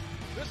awesome.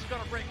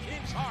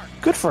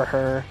 Good for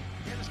her.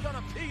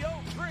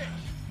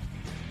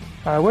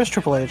 Alright, where's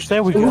Triple H?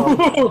 There we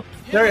go.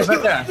 There he is,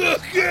 right there. The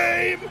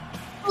game!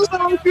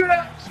 So good.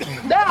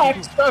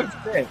 That's so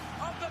good.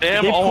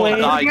 Damn, They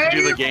almost played died the to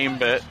do the game. game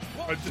bit.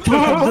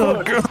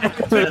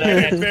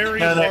 Very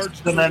large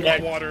spoon of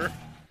water.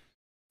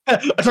 I'm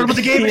talking about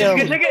the game. Yeah. I'm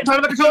talking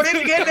about the control. The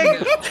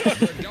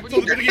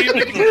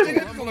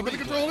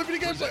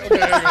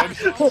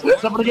game.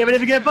 Somebody give it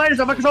if you get fight.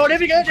 Somebody control it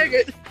if you get take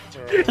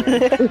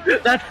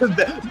it. That's the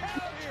best.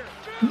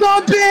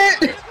 The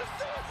bit.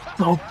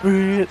 Oh,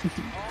 bit.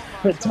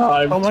 The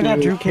time. Oh my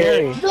god, Drew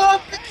Carey. The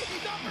bit.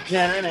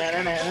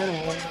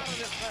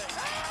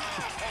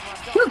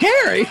 Drew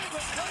Carey.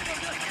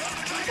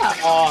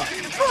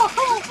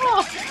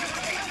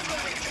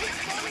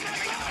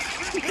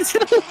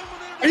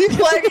 Are you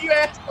playing, you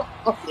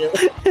asshole?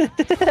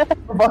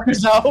 Fuck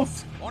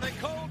yourself.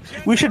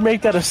 We should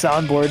make that a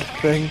soundboard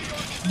thing.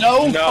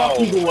 No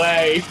fucking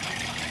way.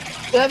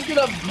 That's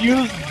gonna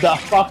abuse the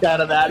fuck out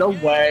of that. No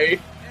way.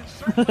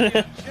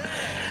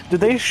 Did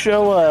they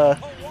show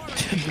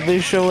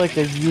like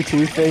a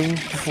U2 thing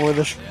before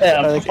the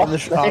like on the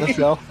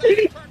show?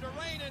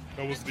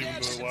 That wasn't even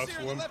the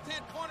last one.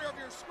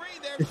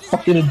 You're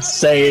fucking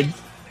insane.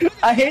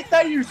 I hate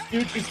that you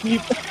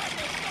keep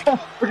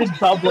We're just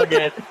doubling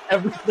it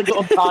every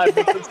single time.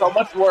 Makes it so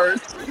much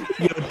worse.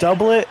 You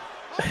double it,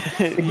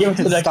 Give it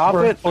to the next stop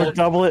it, or person.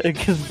 double it and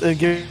give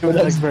it to the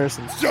next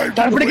person.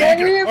 Time for the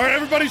game! All right,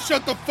 everybody,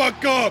 shut the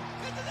fuck up.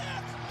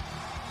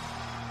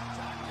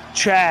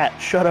 Chat,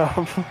 shut up.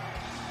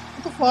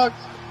 What the fuck?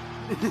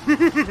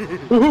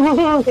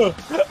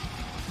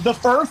 The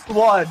first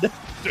one of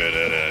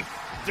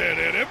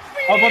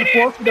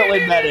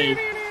unfortunately many.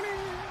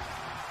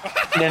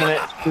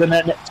 Internet.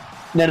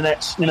 And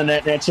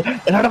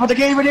I don't want the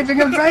game, and if you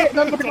can play it,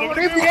 don't want the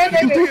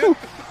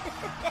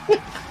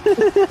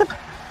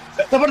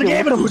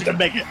game, and who's gonna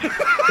make it?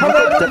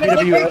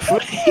 WWF.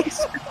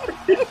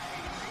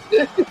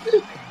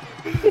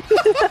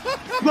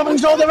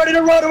 Somebody's all ready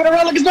to run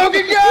like it's no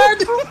good.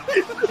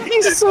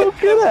 He's so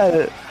good at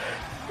it.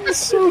 He's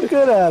so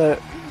good at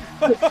it.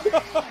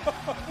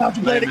 Time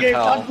to play the game,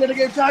 time to play the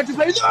game, time to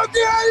play the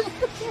game!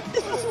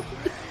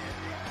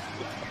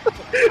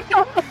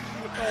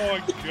 Oh my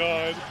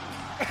god.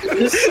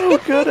 He's so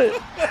good at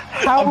it.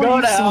 How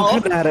are you so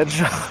good at it,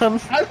 John?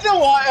 I don't know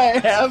why I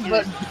have,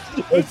 but...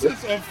 This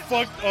is a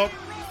fucked up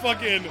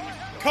fucking...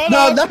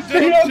 No, that's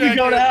you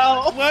go to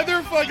hell.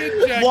 Leather fucking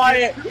jacket,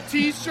 Wyatt,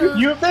 t-shirt,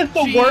 you missed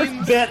the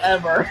worst bit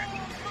ever.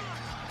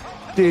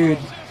 Dude,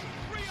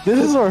 this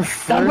is our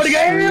first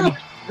stream.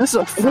 This is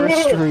our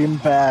first stream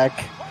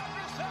back.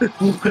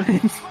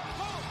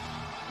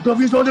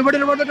 Goofy's going to run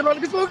like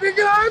it's smoking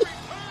gun!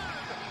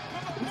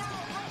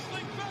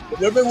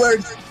 Never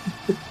wearing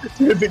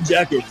stupid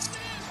jackets.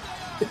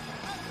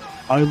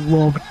 I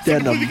love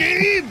denim. The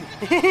game!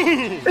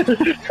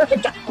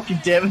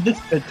 God damn it, this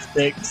bit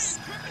stinks.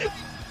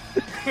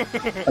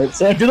 Alright,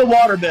 Sam, do the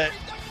water bit.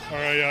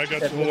 Alright, yeah, I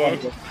got you.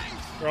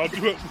 Or I'll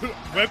do it.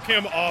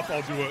 Webcam off,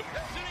 I'll do it.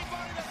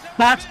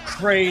 That's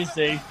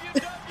crazy.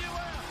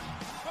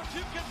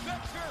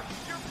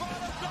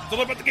 It's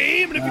all about the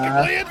game, and if you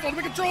can play it, it's all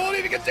about control, and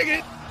if you can take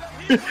it.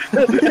 It's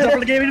all about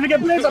the game, and if you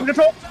can play it, it's all about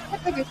control.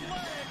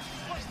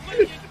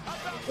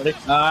 Ready?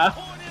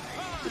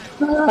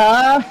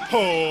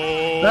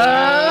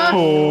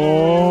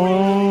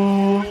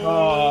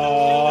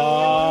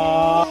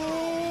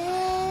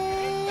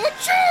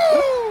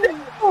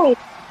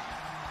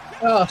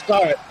 Oh,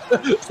 sorry.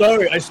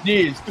 Sorry, I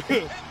sneezed.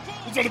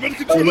 It's all about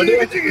control, and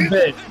if you can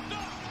take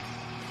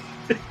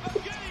it.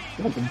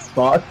 Fucking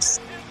spots.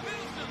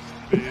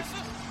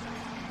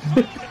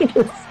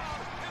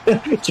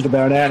 Chicken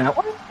banana.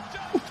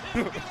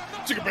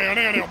 Chicken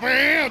banana,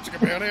 wow, chicken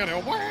banana,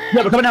 wow.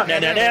 Yeah, we're coming out.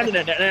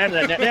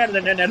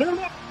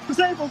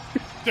 Disabled.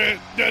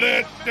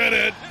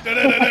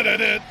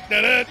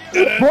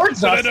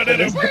 Sports us for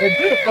this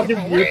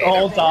fucking mute the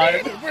whole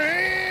time.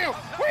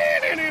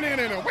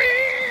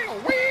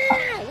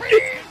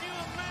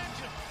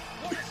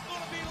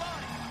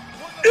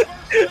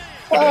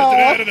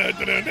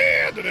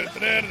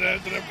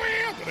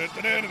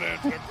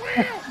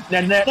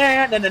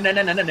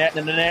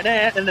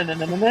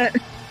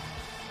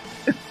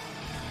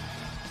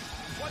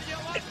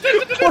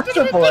 Poor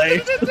Triple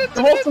H.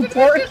 The most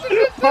important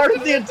part of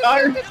the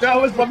entire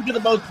show is when we do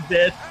the most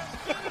bits.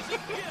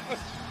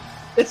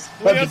 It's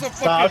He has a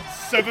fucking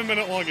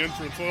 7-minute long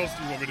entrance. What else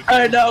do you want me to do?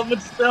 I know,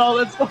 but still,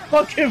 that's so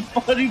fucking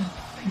funny.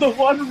 The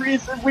one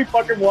reason we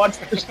fucking watch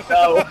the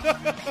show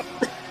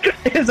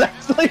is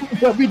actually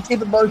when we do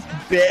the most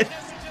bits.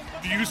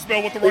 Do you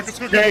smell what the Rocket's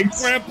cooking?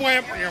 Blam,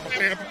 blam, blam,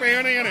 blam,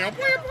 blam, blam,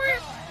 blam.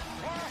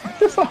 What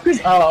the fuck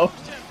is up?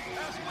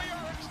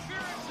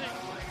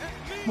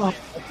 Oh,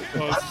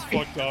 this is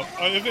fucked up.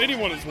 If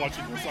anyone is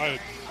watching this,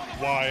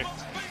 why?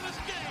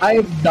 I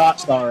am not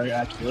sorry,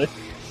 actually.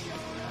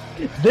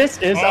 This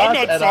is us. I'm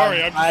not and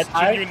sorry. I'm just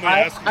genuinely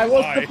asking I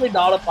will why. simply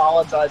not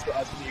apologize for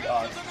us being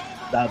us.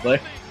 Sadly.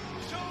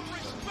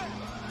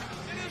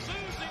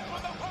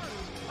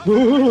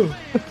 Woo!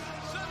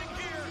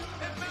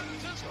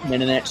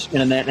 Internet.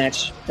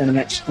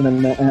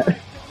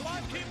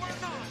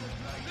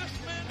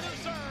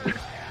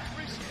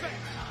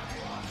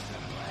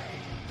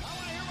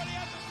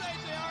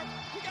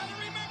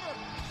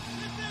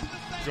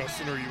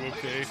 Justin, are you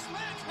okay?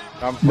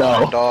 I'm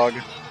fine, dog.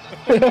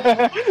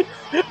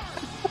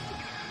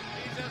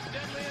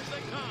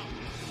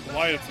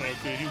 Wyatt's not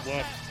okay. He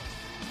left.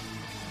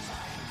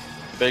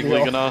 Big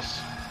league in us.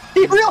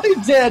 He really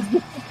did!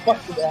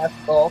 Fucking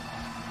asshole.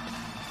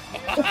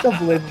 That's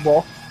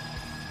unbelievable.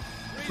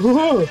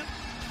 Woo!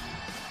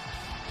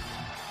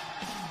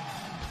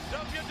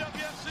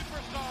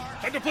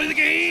 Time to play the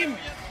game!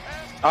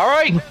 All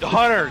right,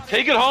 Hunter,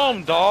 take it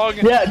home, dog.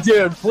 Yeah,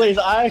 dude, please.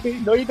 I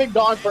know you've been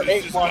gone for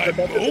 8 months.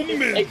 But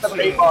take them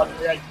 8 months.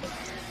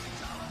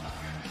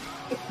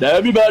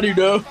 Everybody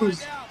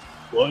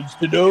wants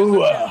to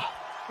know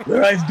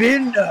where I've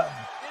been. I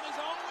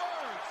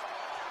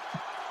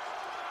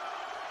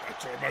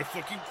tore my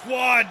fucking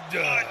quad.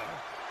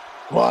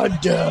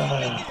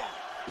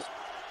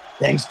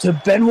 Thanks to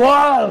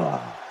Benoit.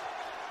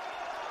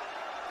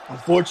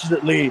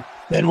 Unfortunately,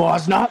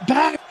 Benoit's not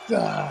back.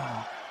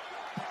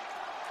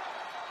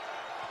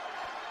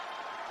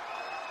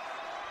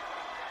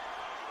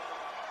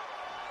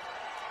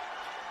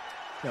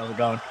 How's it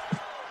going?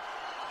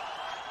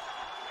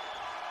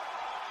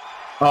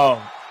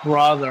 Oh,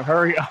 brother,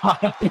 hurry up. This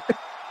crowd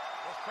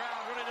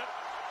really don't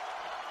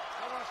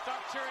want to stop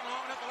cheering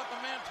long enough to let the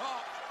man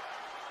talk.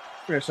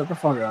 Here, shut the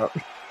fuck up.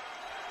 He's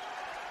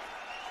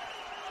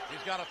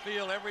got to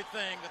feel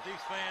everything that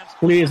these fans.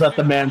 Please let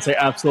the man say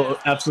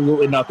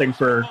absolutely nothing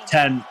for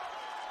 10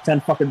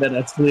 fucking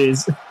minutes,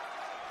 please.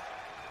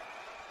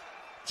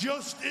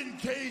 Just in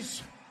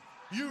case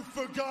you've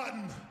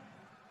forgotten,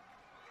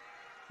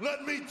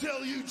 let me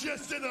tell you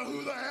just to know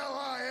who the hell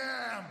I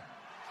am.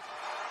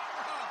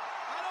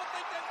 I don't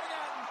think they've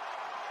forgotten.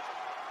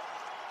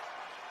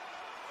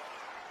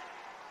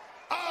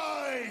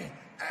 I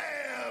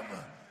am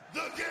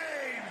the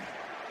game.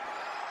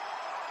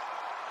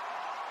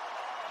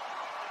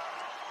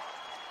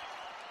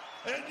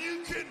 And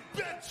you can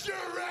bet your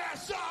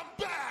ass I'm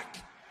back.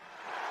 He's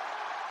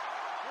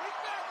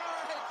back,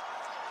 all right.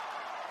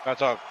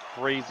 That's a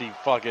crazy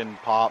fucking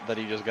pop that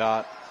he just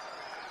got.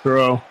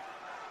 Bro.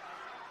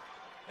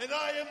 And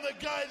I am the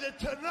guy that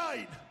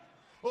tonight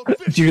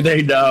Do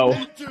they know?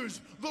 enters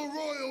the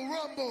Royal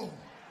Rumble.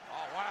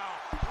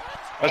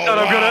 I said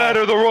I'm gonna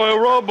enter the Royal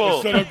Rumble.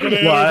 I said I'm gonna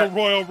enter the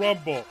Royal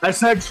Rumble. I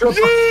said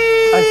triple. Yeah!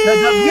 I said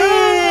that.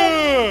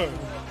 Yeah!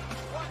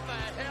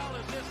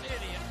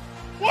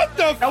 What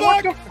the fuck?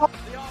 What the fuck?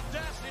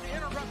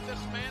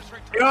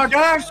 The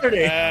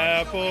audacity.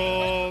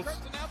 Apples.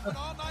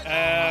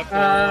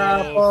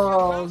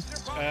 Apples.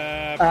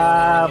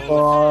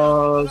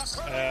 Apples.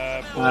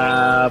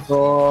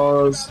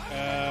 Apples.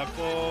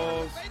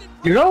 Apples.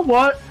 You know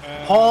what,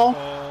 Paul?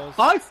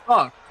 I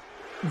fuck.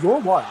 You're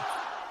one.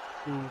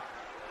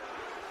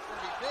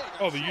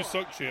 Oh, the You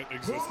Suck chant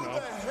exists Who now.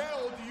 the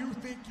hell do you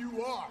think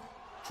you are?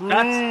 True.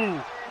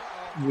 That's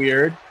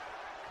weird.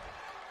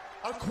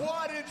 A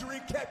quad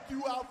injury kept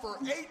you out for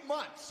 8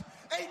 months.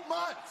 8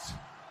 months.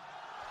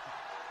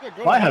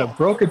 Well, I had a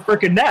broken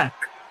freaking neck.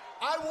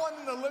 I won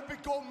an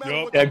Olympic gold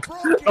medal with Yeah, a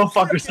broken don't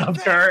fuck freaking yourself,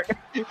 neck. Kurt.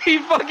 He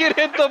fucking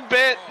hit the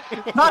bit.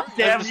 God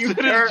damn As you,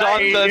 soon as Kurt. John I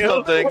hate said you.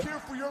 something. Here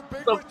for your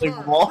big Something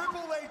return. wrong.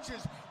 Triple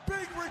H's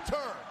big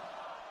return.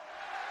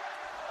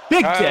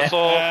 Big dick.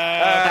 Asshole.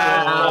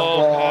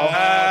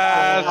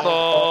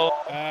 Asshole.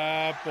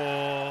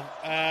 Apple.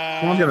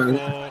 I'm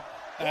gonna-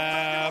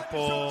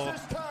 Apple.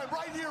 This time,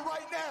 right here,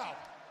 right now.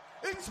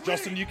 It's me.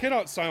 Justin, you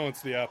cannot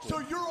silence the apple. So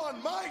you're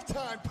on my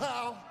time,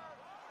 pal.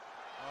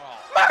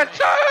 My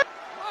turn.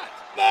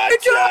 My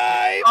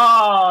time!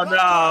 Oh You're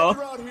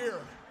no. out here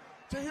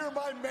to hear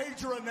my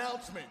major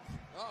announcement.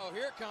 Uh-oh,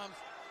 here it comes.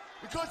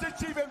 Because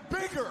it's even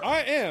bigger.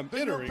 I am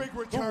Then your entering big the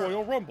return.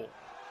 Royal Rumble.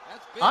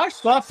 That's big. I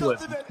slept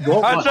with.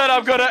 I said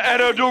I'm gonna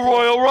enter the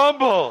Royal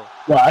Rumble.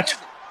 What?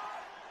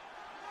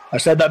 I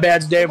said that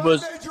man's name My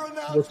was major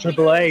announcement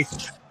Triple H.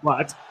 is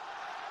What?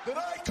 that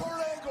I, Kurt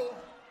Angle,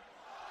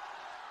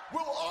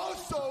 will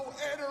also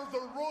enter the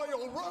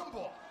Royal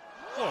Rumble.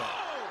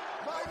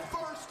 My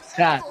first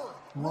That- ever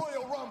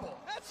Royal Rumble.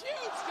 That's huge,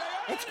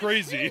 JR. That's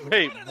crazy.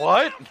 Wait,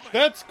 what?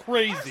 That's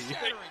crazy.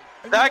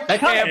 That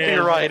can't be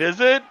right, is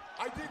it?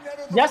 I didn't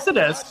enter the Yes, it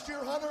Rumble is. last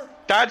year, Hunter.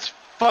 That's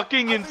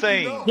fucking I think you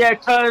insane. know. Yeah,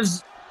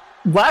 because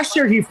last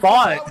year he I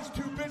fought was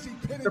too busy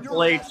pinning Triple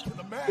your H ass to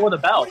the mat. for the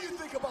belt. What do you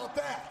think about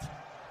that?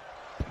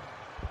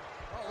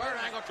 Kurt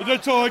Angle trying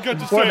That's all I got to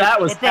Before say that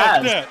was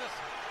about Taz. that. at 8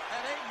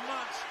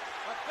 months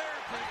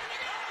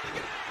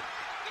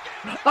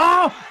of therapy.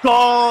 Oh,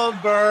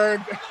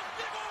 Goldberg.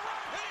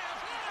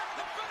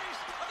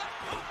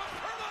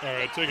 All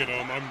right, take it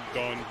home. I'm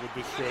done with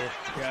this show.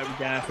 Yeah, I'm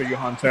down for you,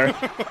 Hunter.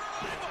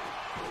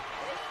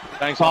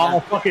 Thanks, It's all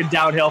Hunter. fucking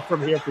downhill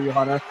from here for you,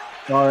 Hunter.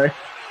 Sorry.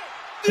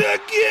 The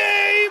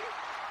game!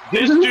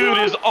 This dude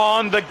is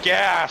on the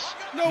gas.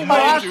 No,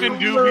 Most dude.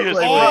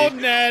 indubiously. All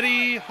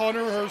natty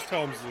Hunter Hurst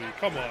Helmsley.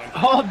 Come on.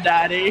 Oh,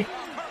 Daddy.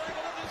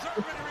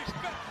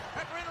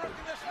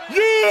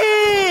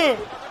 Yeah!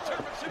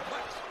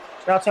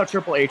 That's how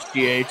Triple H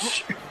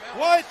GH.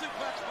 What?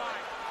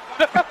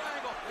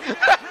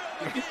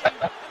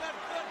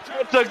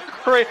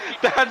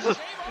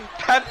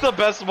 That's the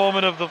best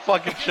moment of the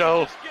fucking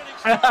show.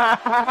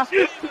 That's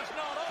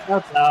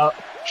out.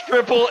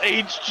 Triple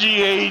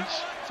HGH.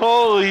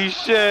 Holy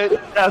shit.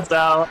 That's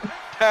out.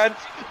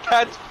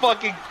 That's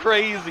fucking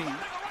crazy.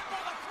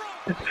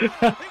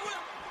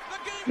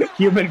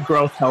 Human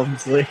growth,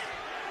 Helmsley.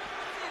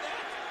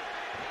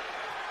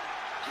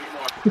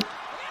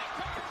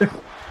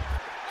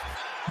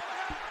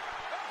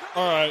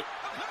 All right.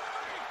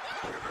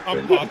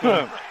 I'm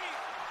popping.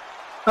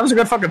 That was a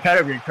good fucking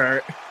pedigree,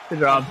 Kurt. Good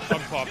job. I'm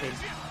popping.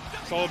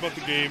 It's all about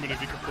the game, and if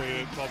you can play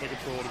it, it's all about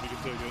control, and if you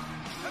can take it.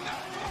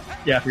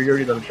 Yeah, if you're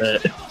already done a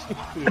bit.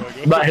 Yeah,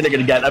 I'm not hitting it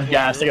again. I'm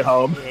gassed. Take it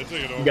home. Yeah, take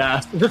it home.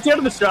 Gassed. Is this the end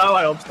of the show?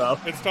 I hope so.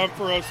 It's time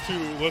for us to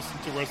listen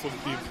to Wrestle the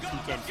Themes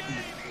at 2 times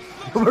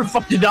speed. We're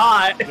fucking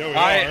not.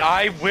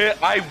 Yeah, we are.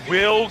 I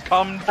will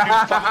come to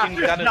fucking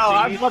Tennessee, No,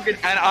 I'm fucking.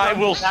 and I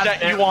will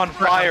set you on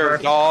fire,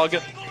 dog.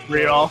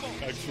 Real.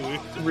 Actually.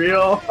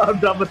 Real. I'm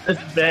done with this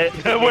bit.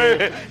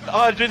 Wait,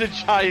 I did a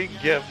giant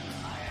gift.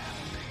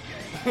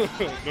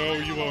 No,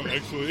 you won't,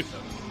 actually.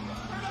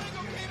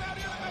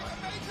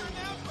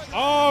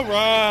 All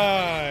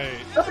right.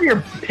 Some of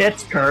your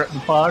pits, Kurt.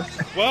 Fuck.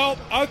 Well,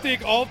 I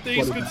think all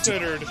things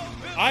considered,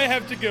 I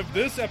have to give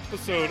this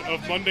episode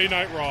of Monday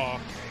Night Raw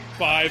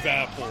 5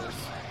 apples.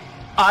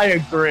 I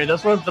agree.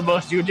 This was the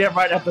most You Damn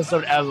Right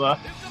episode ever.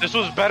 This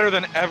was better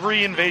than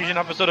every Invasion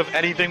episode of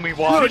anything we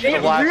watched. Dude,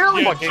 it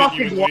really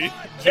fucking was.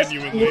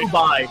 Genuinely. Flew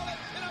by.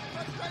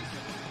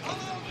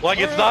 Like,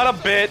 it's not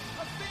a bit.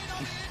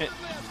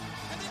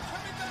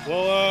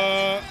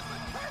 Well,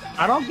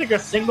 I don't think a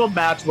single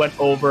match went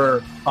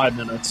over 5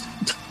 minutes.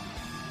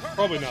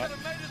 Probably not.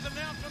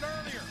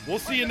 We'll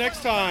see you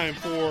next time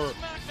for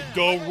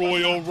the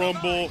Royal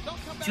Rumble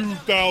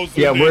 2002.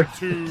 Yeah,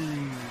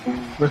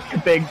 we're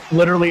skipping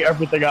literally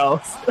everything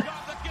else.